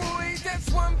 Yeah, boy,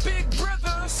 that's one big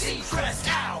brother. Seacrest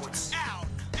out.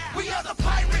 We are the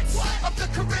pirates of the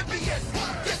Caribbean.